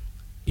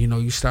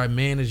 you start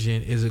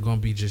managing, is it going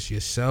to be just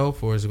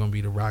yourself or is it going to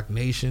be the Rock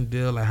Nation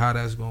deal? Like, how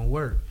that's going to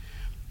work?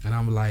 And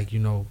I'm like,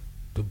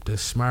 the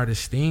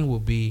smartest thing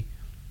would be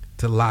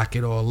to lock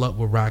it all up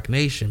with Rock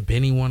Nation.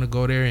 Benny want to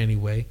go there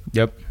anyway.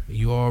 Yep.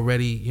 You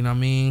already, you know what I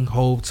mean?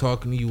 Hov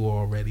talking to you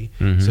already.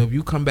 So if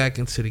you come back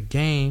into the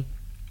game,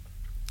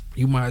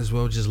 you might as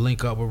well just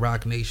link up with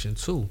Rock Nation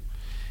too.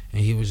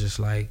 And he was just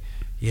like,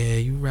 yeah,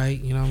 you right.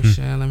 You know what I'm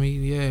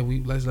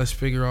saying? Let's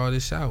figure all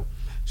this out.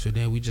 So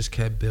then we just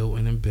kept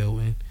building and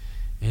building.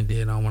 And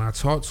then when I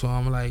talked to him,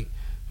 I'm like,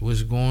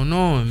 what's going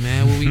on,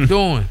 man? What we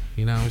doing?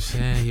 You know what I'm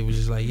saying? He was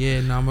just like,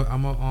 yeah, no,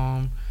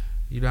 I'm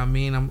you know what I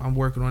mean? I'm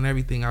working on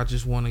everything. I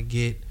just want to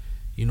get,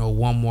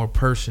 one more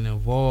person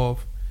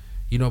involved.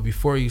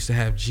 Before he used to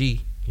have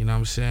G, you know what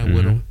I'm saying,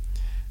 with him.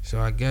 So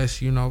I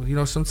guess,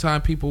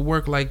 sometimes people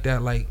work like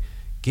that, like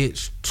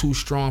get two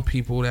strong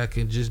people that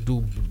can just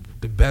do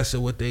the best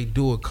of what they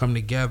do and come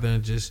together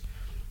and just,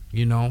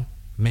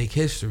 make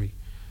history.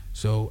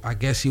 So I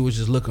guess he was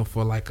just looking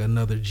for like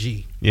another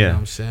G. You know what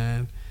I'm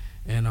saying?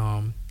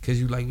 And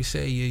because like we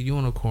say, you're a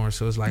unicorn,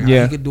 so it's like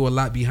he could do a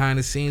lot behind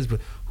the scenes, but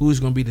who's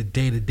gonna be the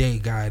day-to-day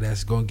guy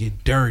that's gonna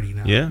get dirty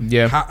now?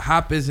 Yeah.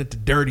 Hop isn't the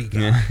dirty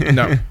guy.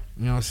 No. You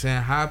know what I'm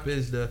saying? Hop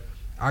is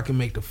I can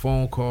make the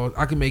phone call.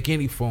 I can make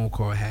any phone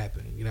call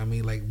happen. You know what I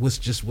mean? Like, what's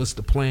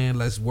the plan?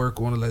 Let's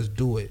work on it. Let's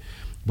do it.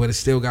 But it's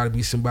still got to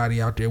be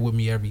somebody out there with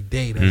me every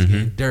day that's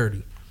getting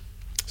dirty.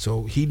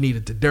 So he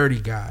needed the dirty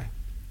guy.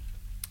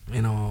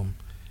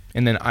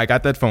 And then I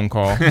got that phone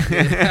call.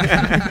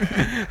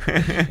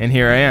 And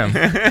here I am.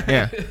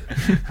 Yeah.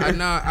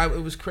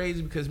 It was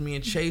crazy because me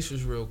and Chase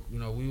was real,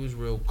 we was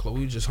real close.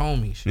 We were just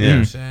homies. You know what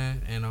I'm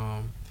saying? And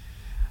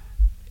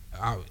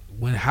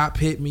when Hop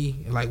hit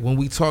me, like when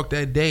we talked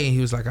that day and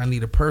he was like, I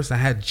need a person, I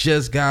had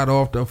just got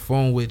off the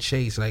phone with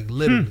Chase, like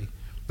literally.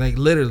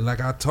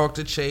 Like I talked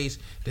to Chase,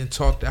 then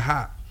talked to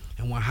Hop.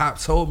 And when Hop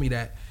told me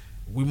that,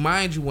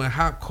 remind you, when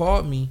Hop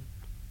called me,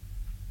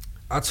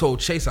 I told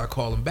Chase I'd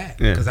call him back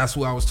because that's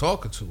who I was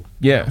talking to.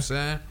 You know what I'm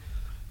saying?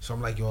 So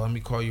I'm like, yo, let me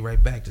call you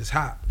right back. This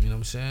Hop. You know what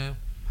I'm saying?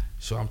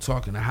 So I'm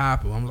talking to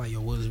Hop and I'm like,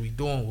 yo, what is we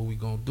doing? What we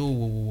gonna do?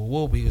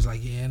 Whoa. He was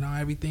like, yeah, no,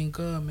 everything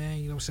good, man.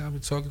 You know what I'm saying? I've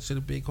been talking to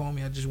the big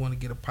homie. I just want to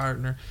get a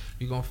partner.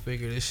 We gonna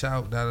figure this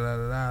out.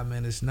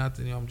 Man, it's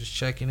nothing. I'm just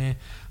checking in.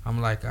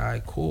 I'm like, all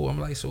right, cool. I'm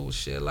like, so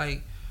shit,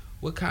 like,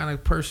 what kind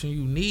of person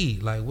you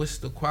need? Like, what's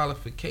the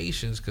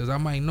qualifications? Because I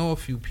might know a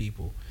few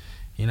people.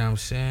 You know what I'm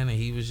saying? And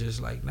he was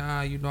just like, nah,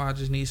 I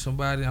just need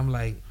somebody. I'm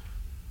like,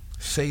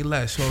 say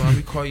less. Hold on, let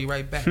me call you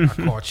right back. I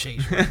called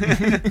Chase.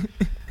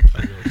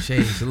 Like, yo,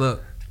 Chase,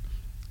 look,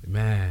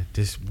 man,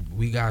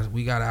 we got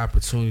an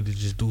opportunity to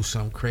just do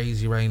something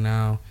crazy right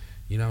now.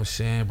 You know what I'm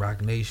saying?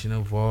 Rock Nation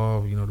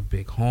involved, the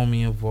big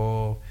homie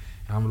involved.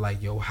 And I'm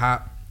like, yo,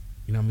 Hop,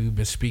 we've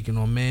been speaking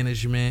on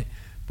management,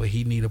 but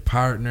he need a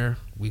partner.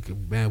 We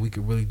could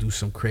really do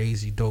some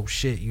crazy dope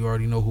shit. You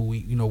already know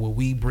what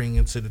we bring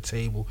into the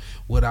table,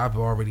 what I've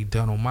already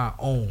done on my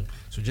own.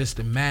 So just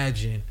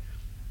imagine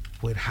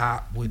with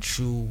Hop, with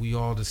you, we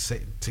all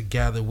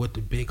together with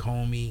the big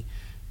homie.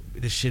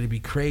 This shit'd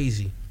be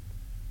crazy.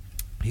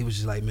 He was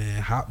just like,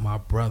 man, Hop my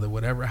brother.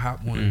 Whatever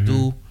Hop want to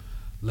do,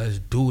 let's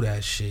do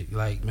that shit.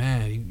 Like,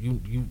 man,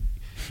 you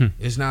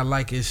it's not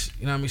like it's,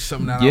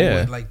 something that I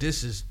want. Like,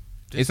 this is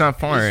it's not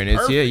foreign. It's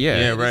right.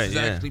 This is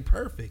actually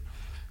perfect.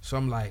 So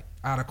I'm like,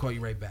 I'll call you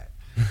right back.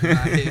 And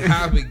I hit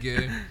Hop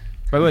again.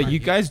 By the way, you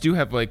guys do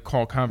have like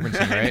call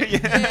conferencing, right?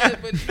 Yeah,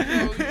 but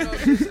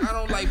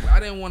I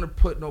didn't want to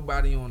put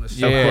nobody on the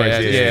spot. Yeah, course,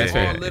 that's all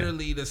fair.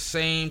 literally the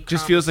same.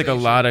 Just feels like a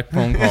lot of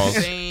phone calls.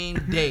 Same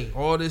day.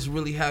 All this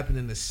really happened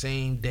in the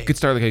same day. You could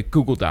start like a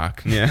Google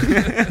Doc. Yeah.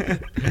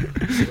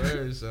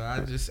 So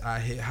I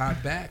hit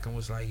hot back and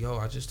was like, yo,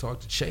 I just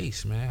talked to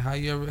Chase, man. How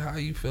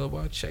you feel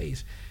about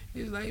Chase?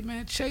 He's like,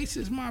 man, Chase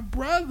is my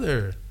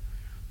brother.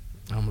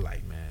 I'm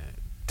like, man,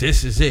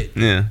 this is it.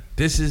 Yeah.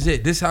 This is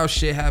it. This how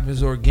shit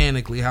happens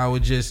organically. How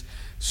it just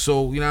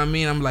so, you know what I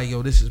mean? I'm like,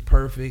 yo, this is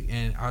perfect,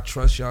 and I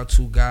trust y'all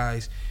two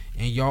guys,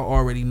 and y'all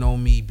already know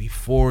me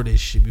before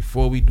this shit,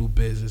 before we do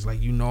business.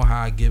 Like, you know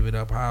how I give it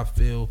up, how I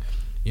feel,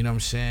 you know what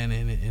I'm saying,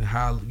 and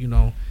how, you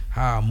know,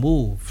 how I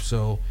move.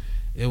 So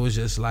it was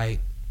just like,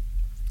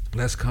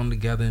 let's come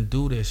together and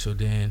do this. So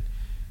then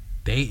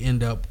they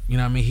end up, you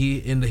know what I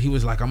mean? He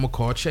was like, I'm gonna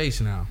call Chase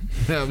now.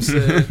 You know what I'm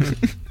saying?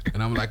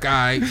 And I'm like, all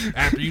right,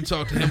 after you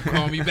talk to him,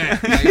 call me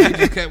back. Like, he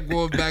just kept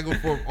going back and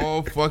forth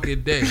all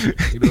fucking day.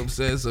 You know what I'm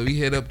saying? So he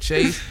hit up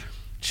Chase.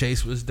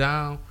 Chase was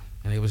down,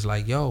 and they was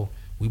like, yo,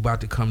 we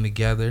about to come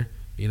together,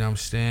 you know what I'm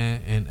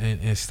saying,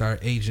 and start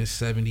Agent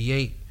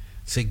 78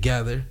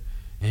 together.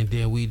 And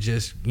then we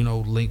just, you know,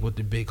 link with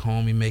the big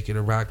homie, make it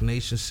a Rock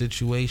Nation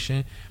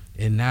situation.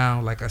 And now,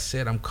 like I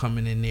said, I'm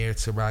coming in there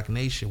to Rock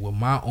Nation with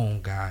my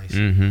own guys.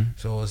 Mm-hmm.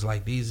 So it's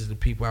like, these are the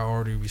people I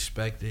already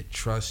respected,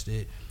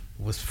 trusted,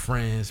 was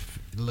friends,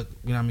 look,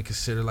 you know what I mean,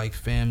 consider like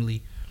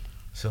family.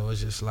 So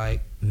it's just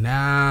like,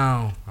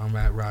 now I'm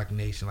at Rock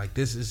Nation. Like,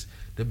 this is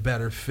the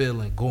better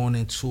feeling going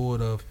into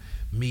it of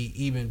me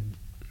even,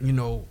 you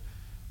know,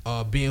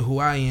 being who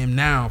I am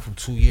now from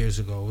 2 years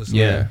ago. It's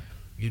like,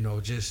 you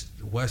know, just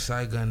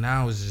Westside Gunn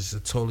now is just a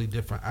totally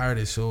different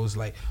artist. So it was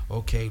like,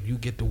 okay, you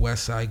get the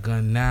Westside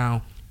Gunn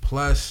now,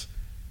 plus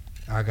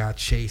I got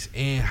Chase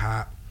and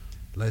Hop.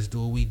 Let's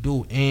do what we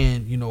do,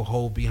 and, you know,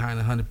 hold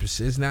behind 100%.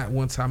 It's not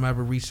one time I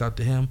ever reached out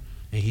to him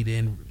and he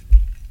didn't.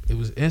 It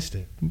was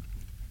instant.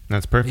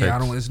 That's perfect. Yeah,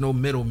 there's no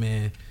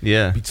middleman.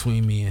 Yeah.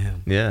 Between me and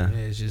him. Yeah.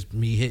 It's just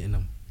me hitting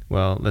him.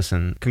 Well,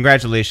 listen,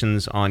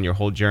 congratulations on your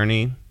whole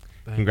journey.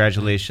 Thank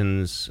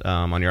Congratulations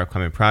on your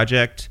upcoming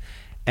project,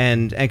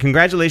 and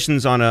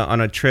congratulations on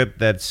a trip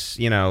that's,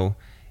 you know,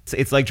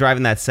 it's like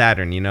driving that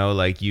Saturn, you know,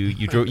 like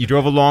you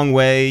drove a long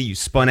way, you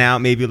spun out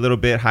maybe a little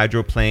bit,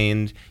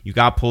 hydroplaned, you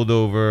got pulled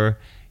over,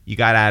 you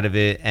got out of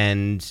it,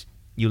 and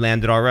you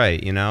landed all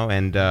right, you know.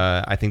 And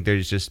I think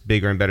there's just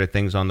bigger and better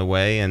things on the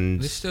way,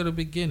 and it's still the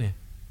beginning.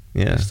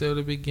 Yeah, it's still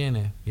the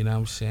beginning. You know what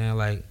I'm saying?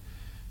 Like,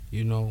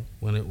 you know,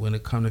 when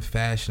it comes to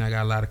fashion, I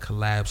got a lot of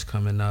collabs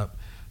coming up,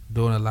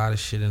 doing a lot of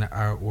shit in the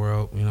art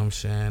world. You know what I'm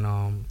saying?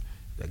 I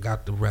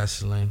got the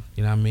wrestling.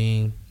 You know what I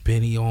mean?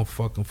 Benny on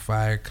fucking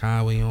fire,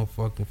 Conway on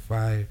fucking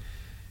fire.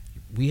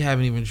 We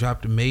haven't even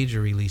dropped the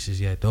major releases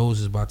yet.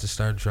 Those is about to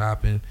start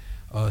dropping,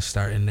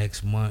 starting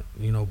next month.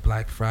 You know,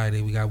 Black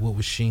Friday, we got What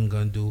Machine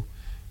Gun Do.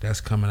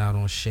 That's coming out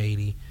on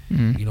Shady.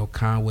 Mm-hmm. You know,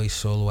 Conway's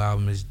solo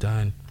album is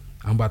done.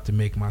 I'm about to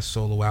make my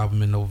solo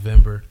album in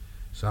November.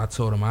 So I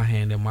told him I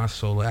hand in my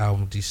solo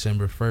album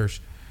December 1st.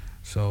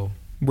 So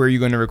where are you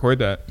going to record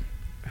that?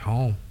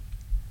 Home.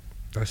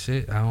 That's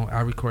it.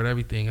 I record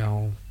everything at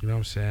home. You know what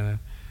I'm saying?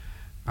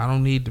 I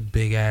don't need the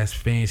big ass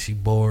fancy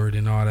board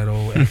and all that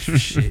old extra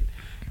shit.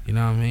 You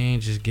know what I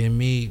mean? Just give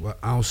me an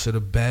ounce of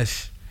the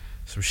best,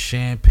 some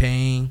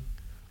champagne,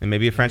 and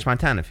maybe a French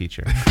Montana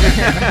feature.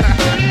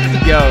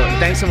 Yo,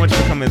 thanks so much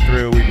for coming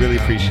through. We really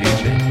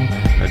appreciate you.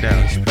 No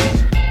doubt.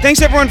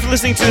 Thanks everyone for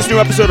listening to this new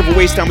episode of A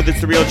Waste Time with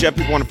It's The Real. Jeff,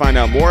 people want to find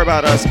out more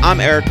about us. I'm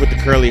Eric with the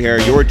curly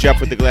hair. You're Jeff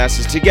with the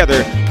glasses.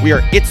 Together, we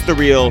are It's The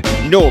Real,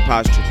 no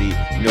apostrophe,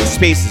 no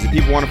spaces. If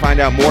people want to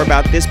find out more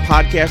about this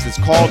podcast, it's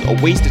called A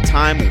Waste of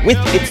Time with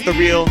It's The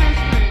Real.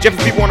 Jeff,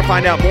 if people want to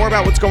find out more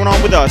about what's going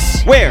on with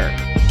us, where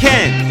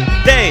can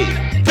they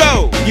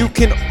go? You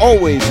can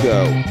always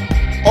go,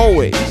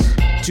 always,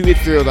 to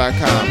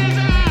itsthereal.com.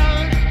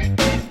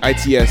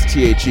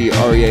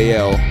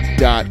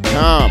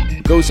 ITSTHEREAL.com.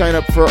 Go sign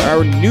up for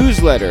our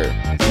newsletter.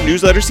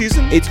 Newsletter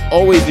season? It's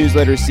always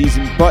newsletter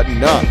season.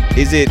 Button up.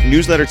 Is it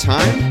newsletter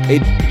time?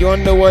 You want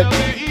to know what?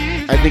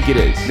 I think it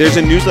is. There's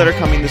a newsletter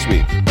coming this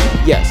week.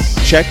 Yes.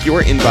 Check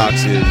your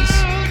inboxes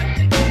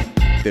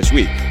this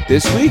week.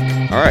 This week?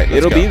 All right,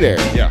 it'll be there.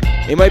 Yeah.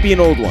 It might be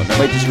an old one. I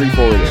might just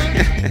re-forward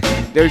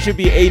it. There should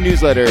be a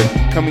newsletter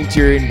coming to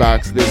your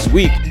inbox this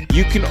week.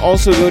 You can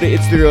also go to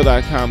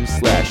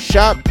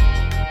itsthereal.com/shop.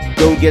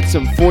 Go get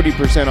some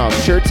 40% off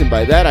shirts, and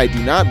by that I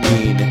do not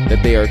mean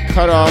that they are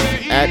cut off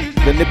at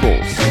the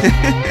nipples.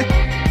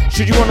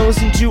 Should you want to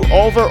listen to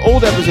all of our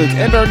old episodes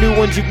and our new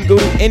ones, you can go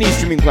to any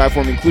streaming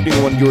platform, including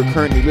the one you are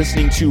currently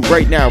listening to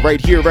right now,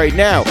 right here, right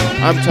now.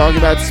 I'm talking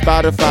about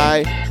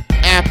Spotify,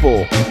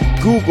 Apple,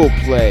 Google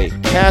Play,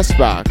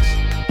 CastBox,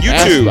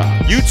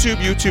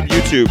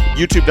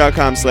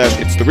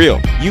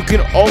 YouTube.com/itsthereal. You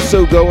can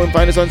also go and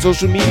find us on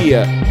social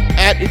media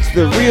at It's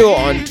The Real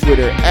on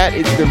Twitter, at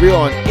It's The Real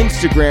on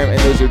Instagram, and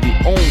those are the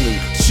only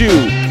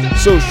two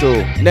social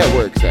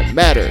networks that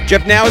matter.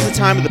 Jeff, now is the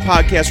time of the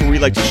podcast where we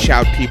like to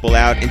shout people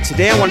out. And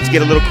today I wanted to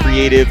get a little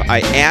creative.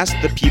 I asked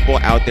the people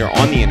out there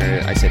on the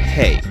internet, I said,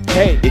 hey,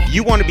 if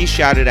you want to be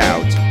shouted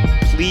out,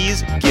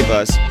 please give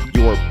us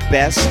your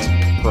best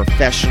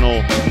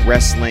professional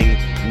wrestling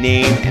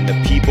name. And the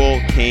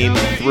people came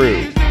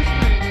through.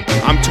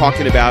 I'm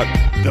talking about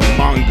the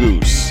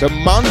Mongoose. The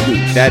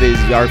Mongoose. That is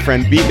our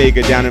friend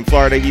B-Mega down in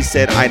Florida. He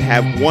said, I'd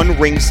have one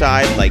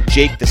ringside like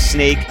Jake the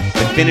Snake.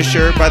 The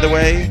finisher, by the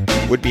way,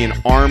 would be an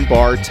arm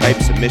bar type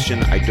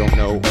submission. I don't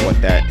know what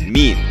that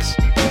means.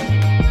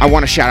 I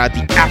want to shout out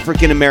the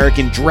African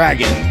American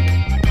Dragon.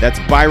 That's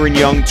Byron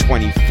Young,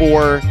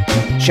 24.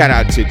 Shout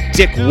out to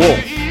Dick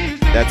Wolf.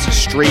 That's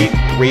Straight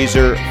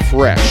Razor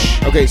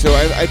Fresh. Okay, so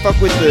I fuck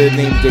with the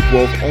name Dick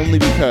Wolf only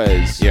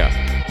because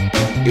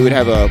it would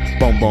have a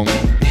boom boom.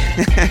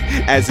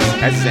 as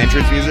his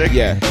entrance music?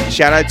 Yeah.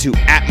 Shout out to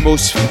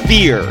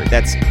Atmosphere.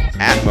 That's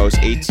Atmos,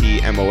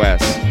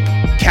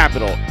 A-T-M-O-S.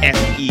 Capital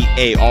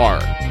F-E-A-R.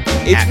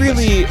 It's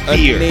really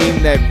a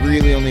name that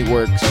really only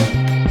works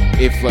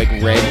if, like,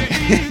 red.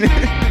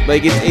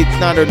 Like, it's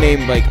not a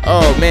name like,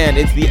 oh, man,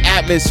 it's the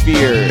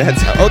Atmosphere.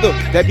 Although,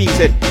 that being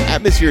said,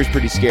 Atmosphere is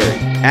pretty scary.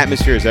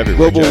 Atmosphere is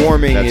everywhere, Global Jeff.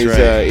 warming That's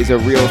is a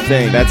real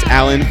thing. That's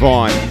Alan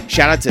Vaughn.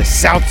 Shout out to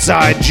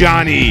Southside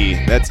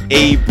Johnny. That's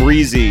A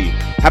Breezy.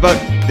 How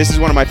about, this is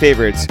one of my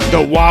favorites,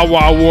 the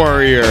Wawa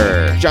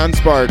Warrior. John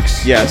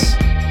Sparks. Yes.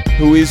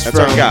 Who is That's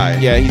from... our guy.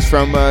 Yeah, he's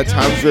from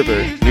Toms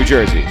River, New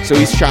Jersey. So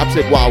he shops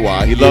at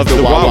Wawa. He loves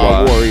the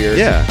Wawa Warrior.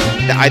 Yeah.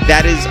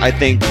 That is, I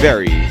think,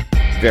 very,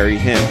 very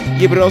him.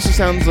 Yeah, but it also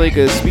sounds like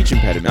a speech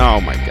impediment.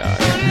 Oh, my God.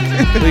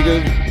 Like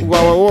a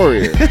Wawa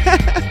Warrior.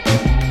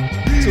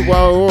 It's a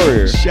Wawa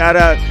Warrior. Shout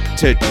out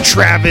to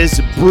Travis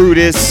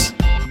Brutus,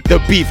 the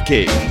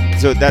Beefcake.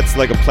 So that's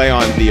like a play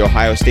on the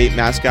Ohio State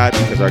mascot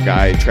because our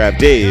guy, Trav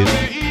Dave,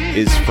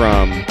 is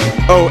from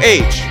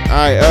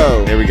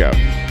O-H-I-O. There we go.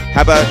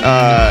 How about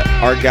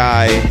our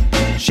guy,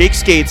 Shake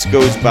Skates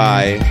goes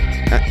by,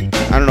 I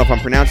don't know if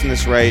I'm pronouncing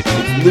this right.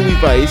 It's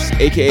Louis Weiss,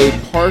 a.k.a.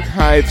 Park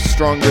Hive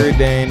Stronger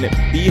Than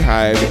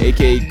Beehive,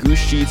 a.k.a. Goose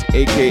Sheets,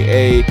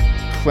 a.k.a.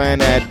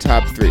 Clanad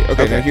Top 3.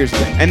 Okay, now here's the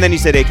thing. And then he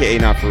said a.k.a.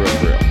 Not For Real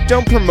For Real.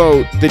 Don't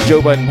promote the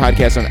Joe Budden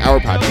podcast on our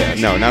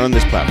podcast. No, not on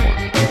this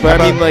platform. But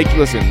I mean, like,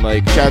 listen,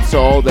 like, shouts to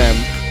all of them.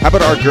 How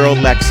about our girl,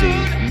 Lexi?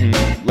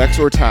 Mm-hmm. Lex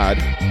or Todd.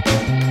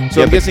 So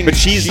yeah, I'm guessing but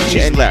she's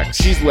Lex.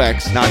 She's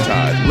Lex. Not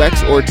Todd.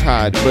 Lex or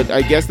Todd. But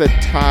I guess that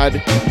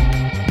Todd...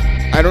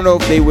 I don't know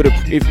if they would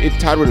if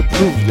Todd would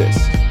approve this.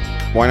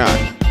 Why not?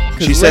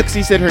 Because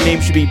Lexi said her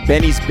name should be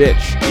Benny's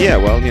bitch. Yeah,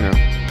 well, you know,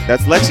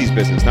 that's Lexi's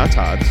business, not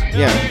Todd's.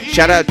 Yeah.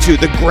 Shout out to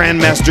the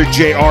Grandmaster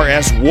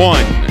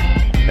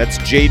JRS1. That's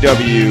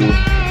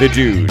JW the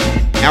Dude.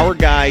 Our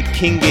guy,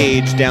 King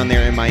Gage, down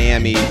there in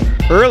Miami,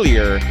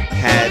 earlier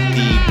had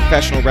the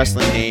professional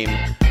wrestling name,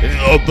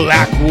 The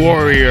Black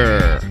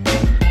Warrior.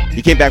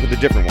 He came back with a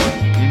different one.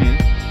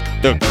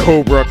 Mm-hmm. The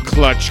Cobra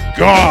Clutch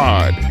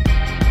God.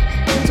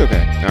 It's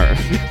okay. All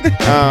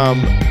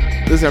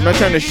right. Listen, I'm not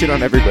trying to shit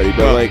on everybody,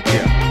 but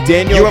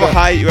Daniel. You have a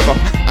high.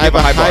 I have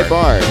a high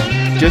bar.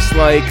 Just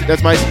like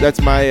that's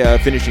my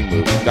finishing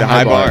move. The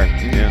high bar.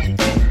 Yeah.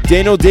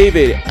 Daniel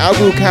David,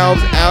 Abu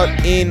Calves out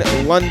in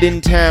London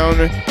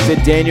town.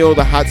 Said Daniel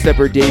the Hot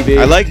Stepper David.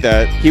 I like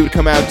that. He would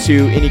come out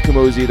to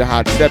Inikamosi the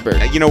Hot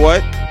Stepper. You know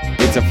what?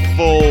 It's a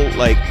full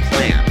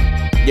plan.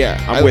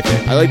 Yeah, I'm with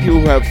it. I like people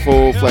who have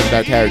full fleshed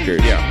out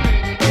characters. Yeah.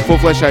 Full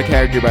fleshed out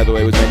character, by the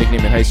way, was my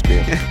nickname in high school.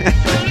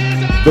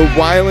 The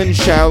Wyland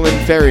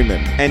Shaolin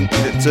Ferryman. And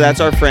so that's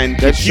our friend,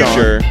 That's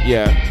Future. Sean.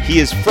 Yeah. He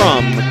is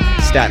from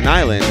Staten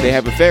Island. They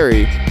have a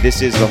ferry.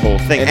 This is the whole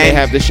thing. And they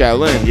have the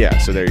Shaolin. Yeah,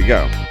 so there you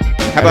go.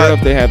 I don't know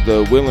if they have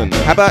the Willin,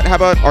 though. How about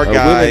our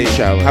guy?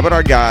 Shaolin. How about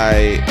our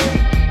guy,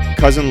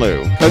 Cousin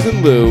Lou?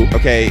 Cousin Lou.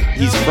 Okay,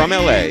 he's from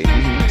LA,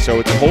 so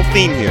it's a whole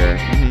theme here.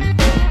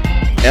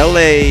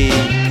 LA.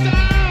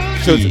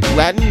 So it's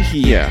Latin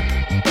he. Yeah.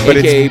 But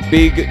AKA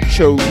Big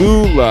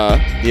Cholula.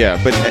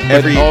 Yeah, but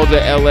But all the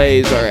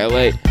LAs are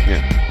LA.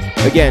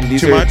 Yeah. Again,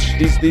 these Too are much?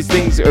 These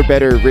things are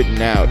better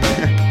written out.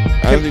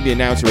 I don't think the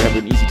announcer would have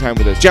an easy time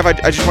with us. Jeff, I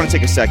just want to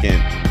take a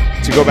second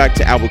to go back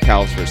to Abu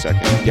Calves for a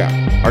second.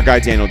 Yeah. Our guy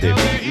Daniel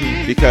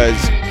David,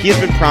 because he has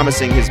been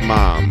promising his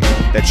mom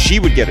that she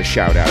would get a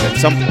shout out at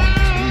some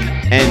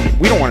point, and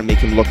we don't want to make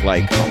him look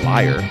like a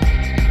liar.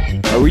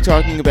 Are we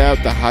talking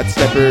about the hot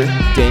stepper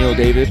Daniel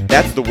David?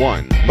 That's the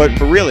one. But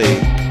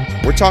really,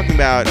 we're talking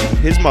about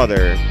his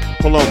mother,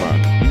 Paloma.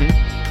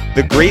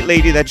 The great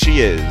lady that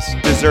she is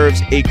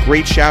deserves a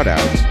great shout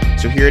out.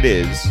 So here it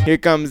is. Here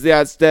comes the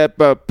hot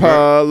stepper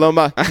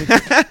Paloma.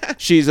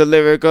 She's a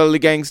lyrical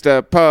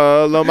gangster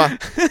Paloma.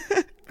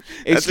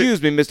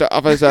 Excuse me, Mr.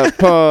 Officer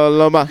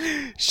Paloma.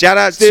 Shout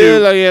out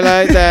Still to you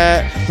like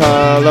that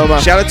Paloma.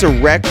 Shout out to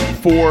Rec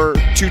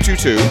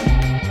 4222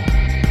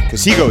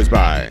 because he goes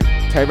by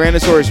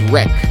Tyrannosaurus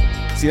Rex.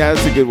 See,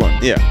 that's a good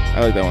one. Yeah.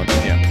 I like that one.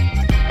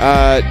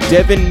 Yeah.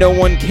 Devin No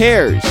One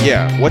Cares.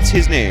 Yeah. What's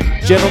his name?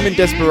 Gentleman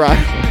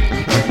Desperado.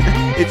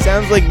 It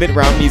sounds like Mitt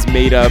Romney's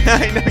made up.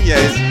 I know.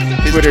 Yeah.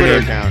 His Twitter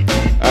name. account.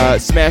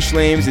 Smash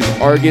Lames is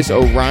Argus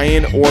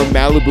Orion or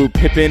Malibu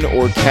Pippin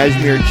or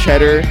Cashmere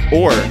Cheddar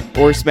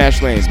or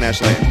Smash Lames.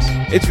 Smash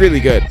Lames. It's really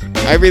good.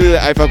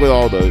 I fuck with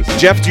all those.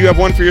 Jeff, do you have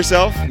one for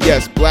yourself?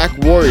 Yes, Black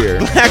Warrior.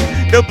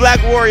 The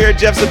Black Warrior.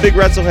 Jeff's a big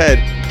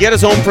wrestlehead. Get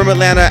us home from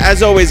Atlanta.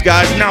 As always,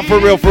 guys, not for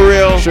real, for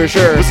real. Sure.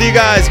 We'll see you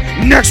guys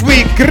next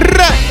week.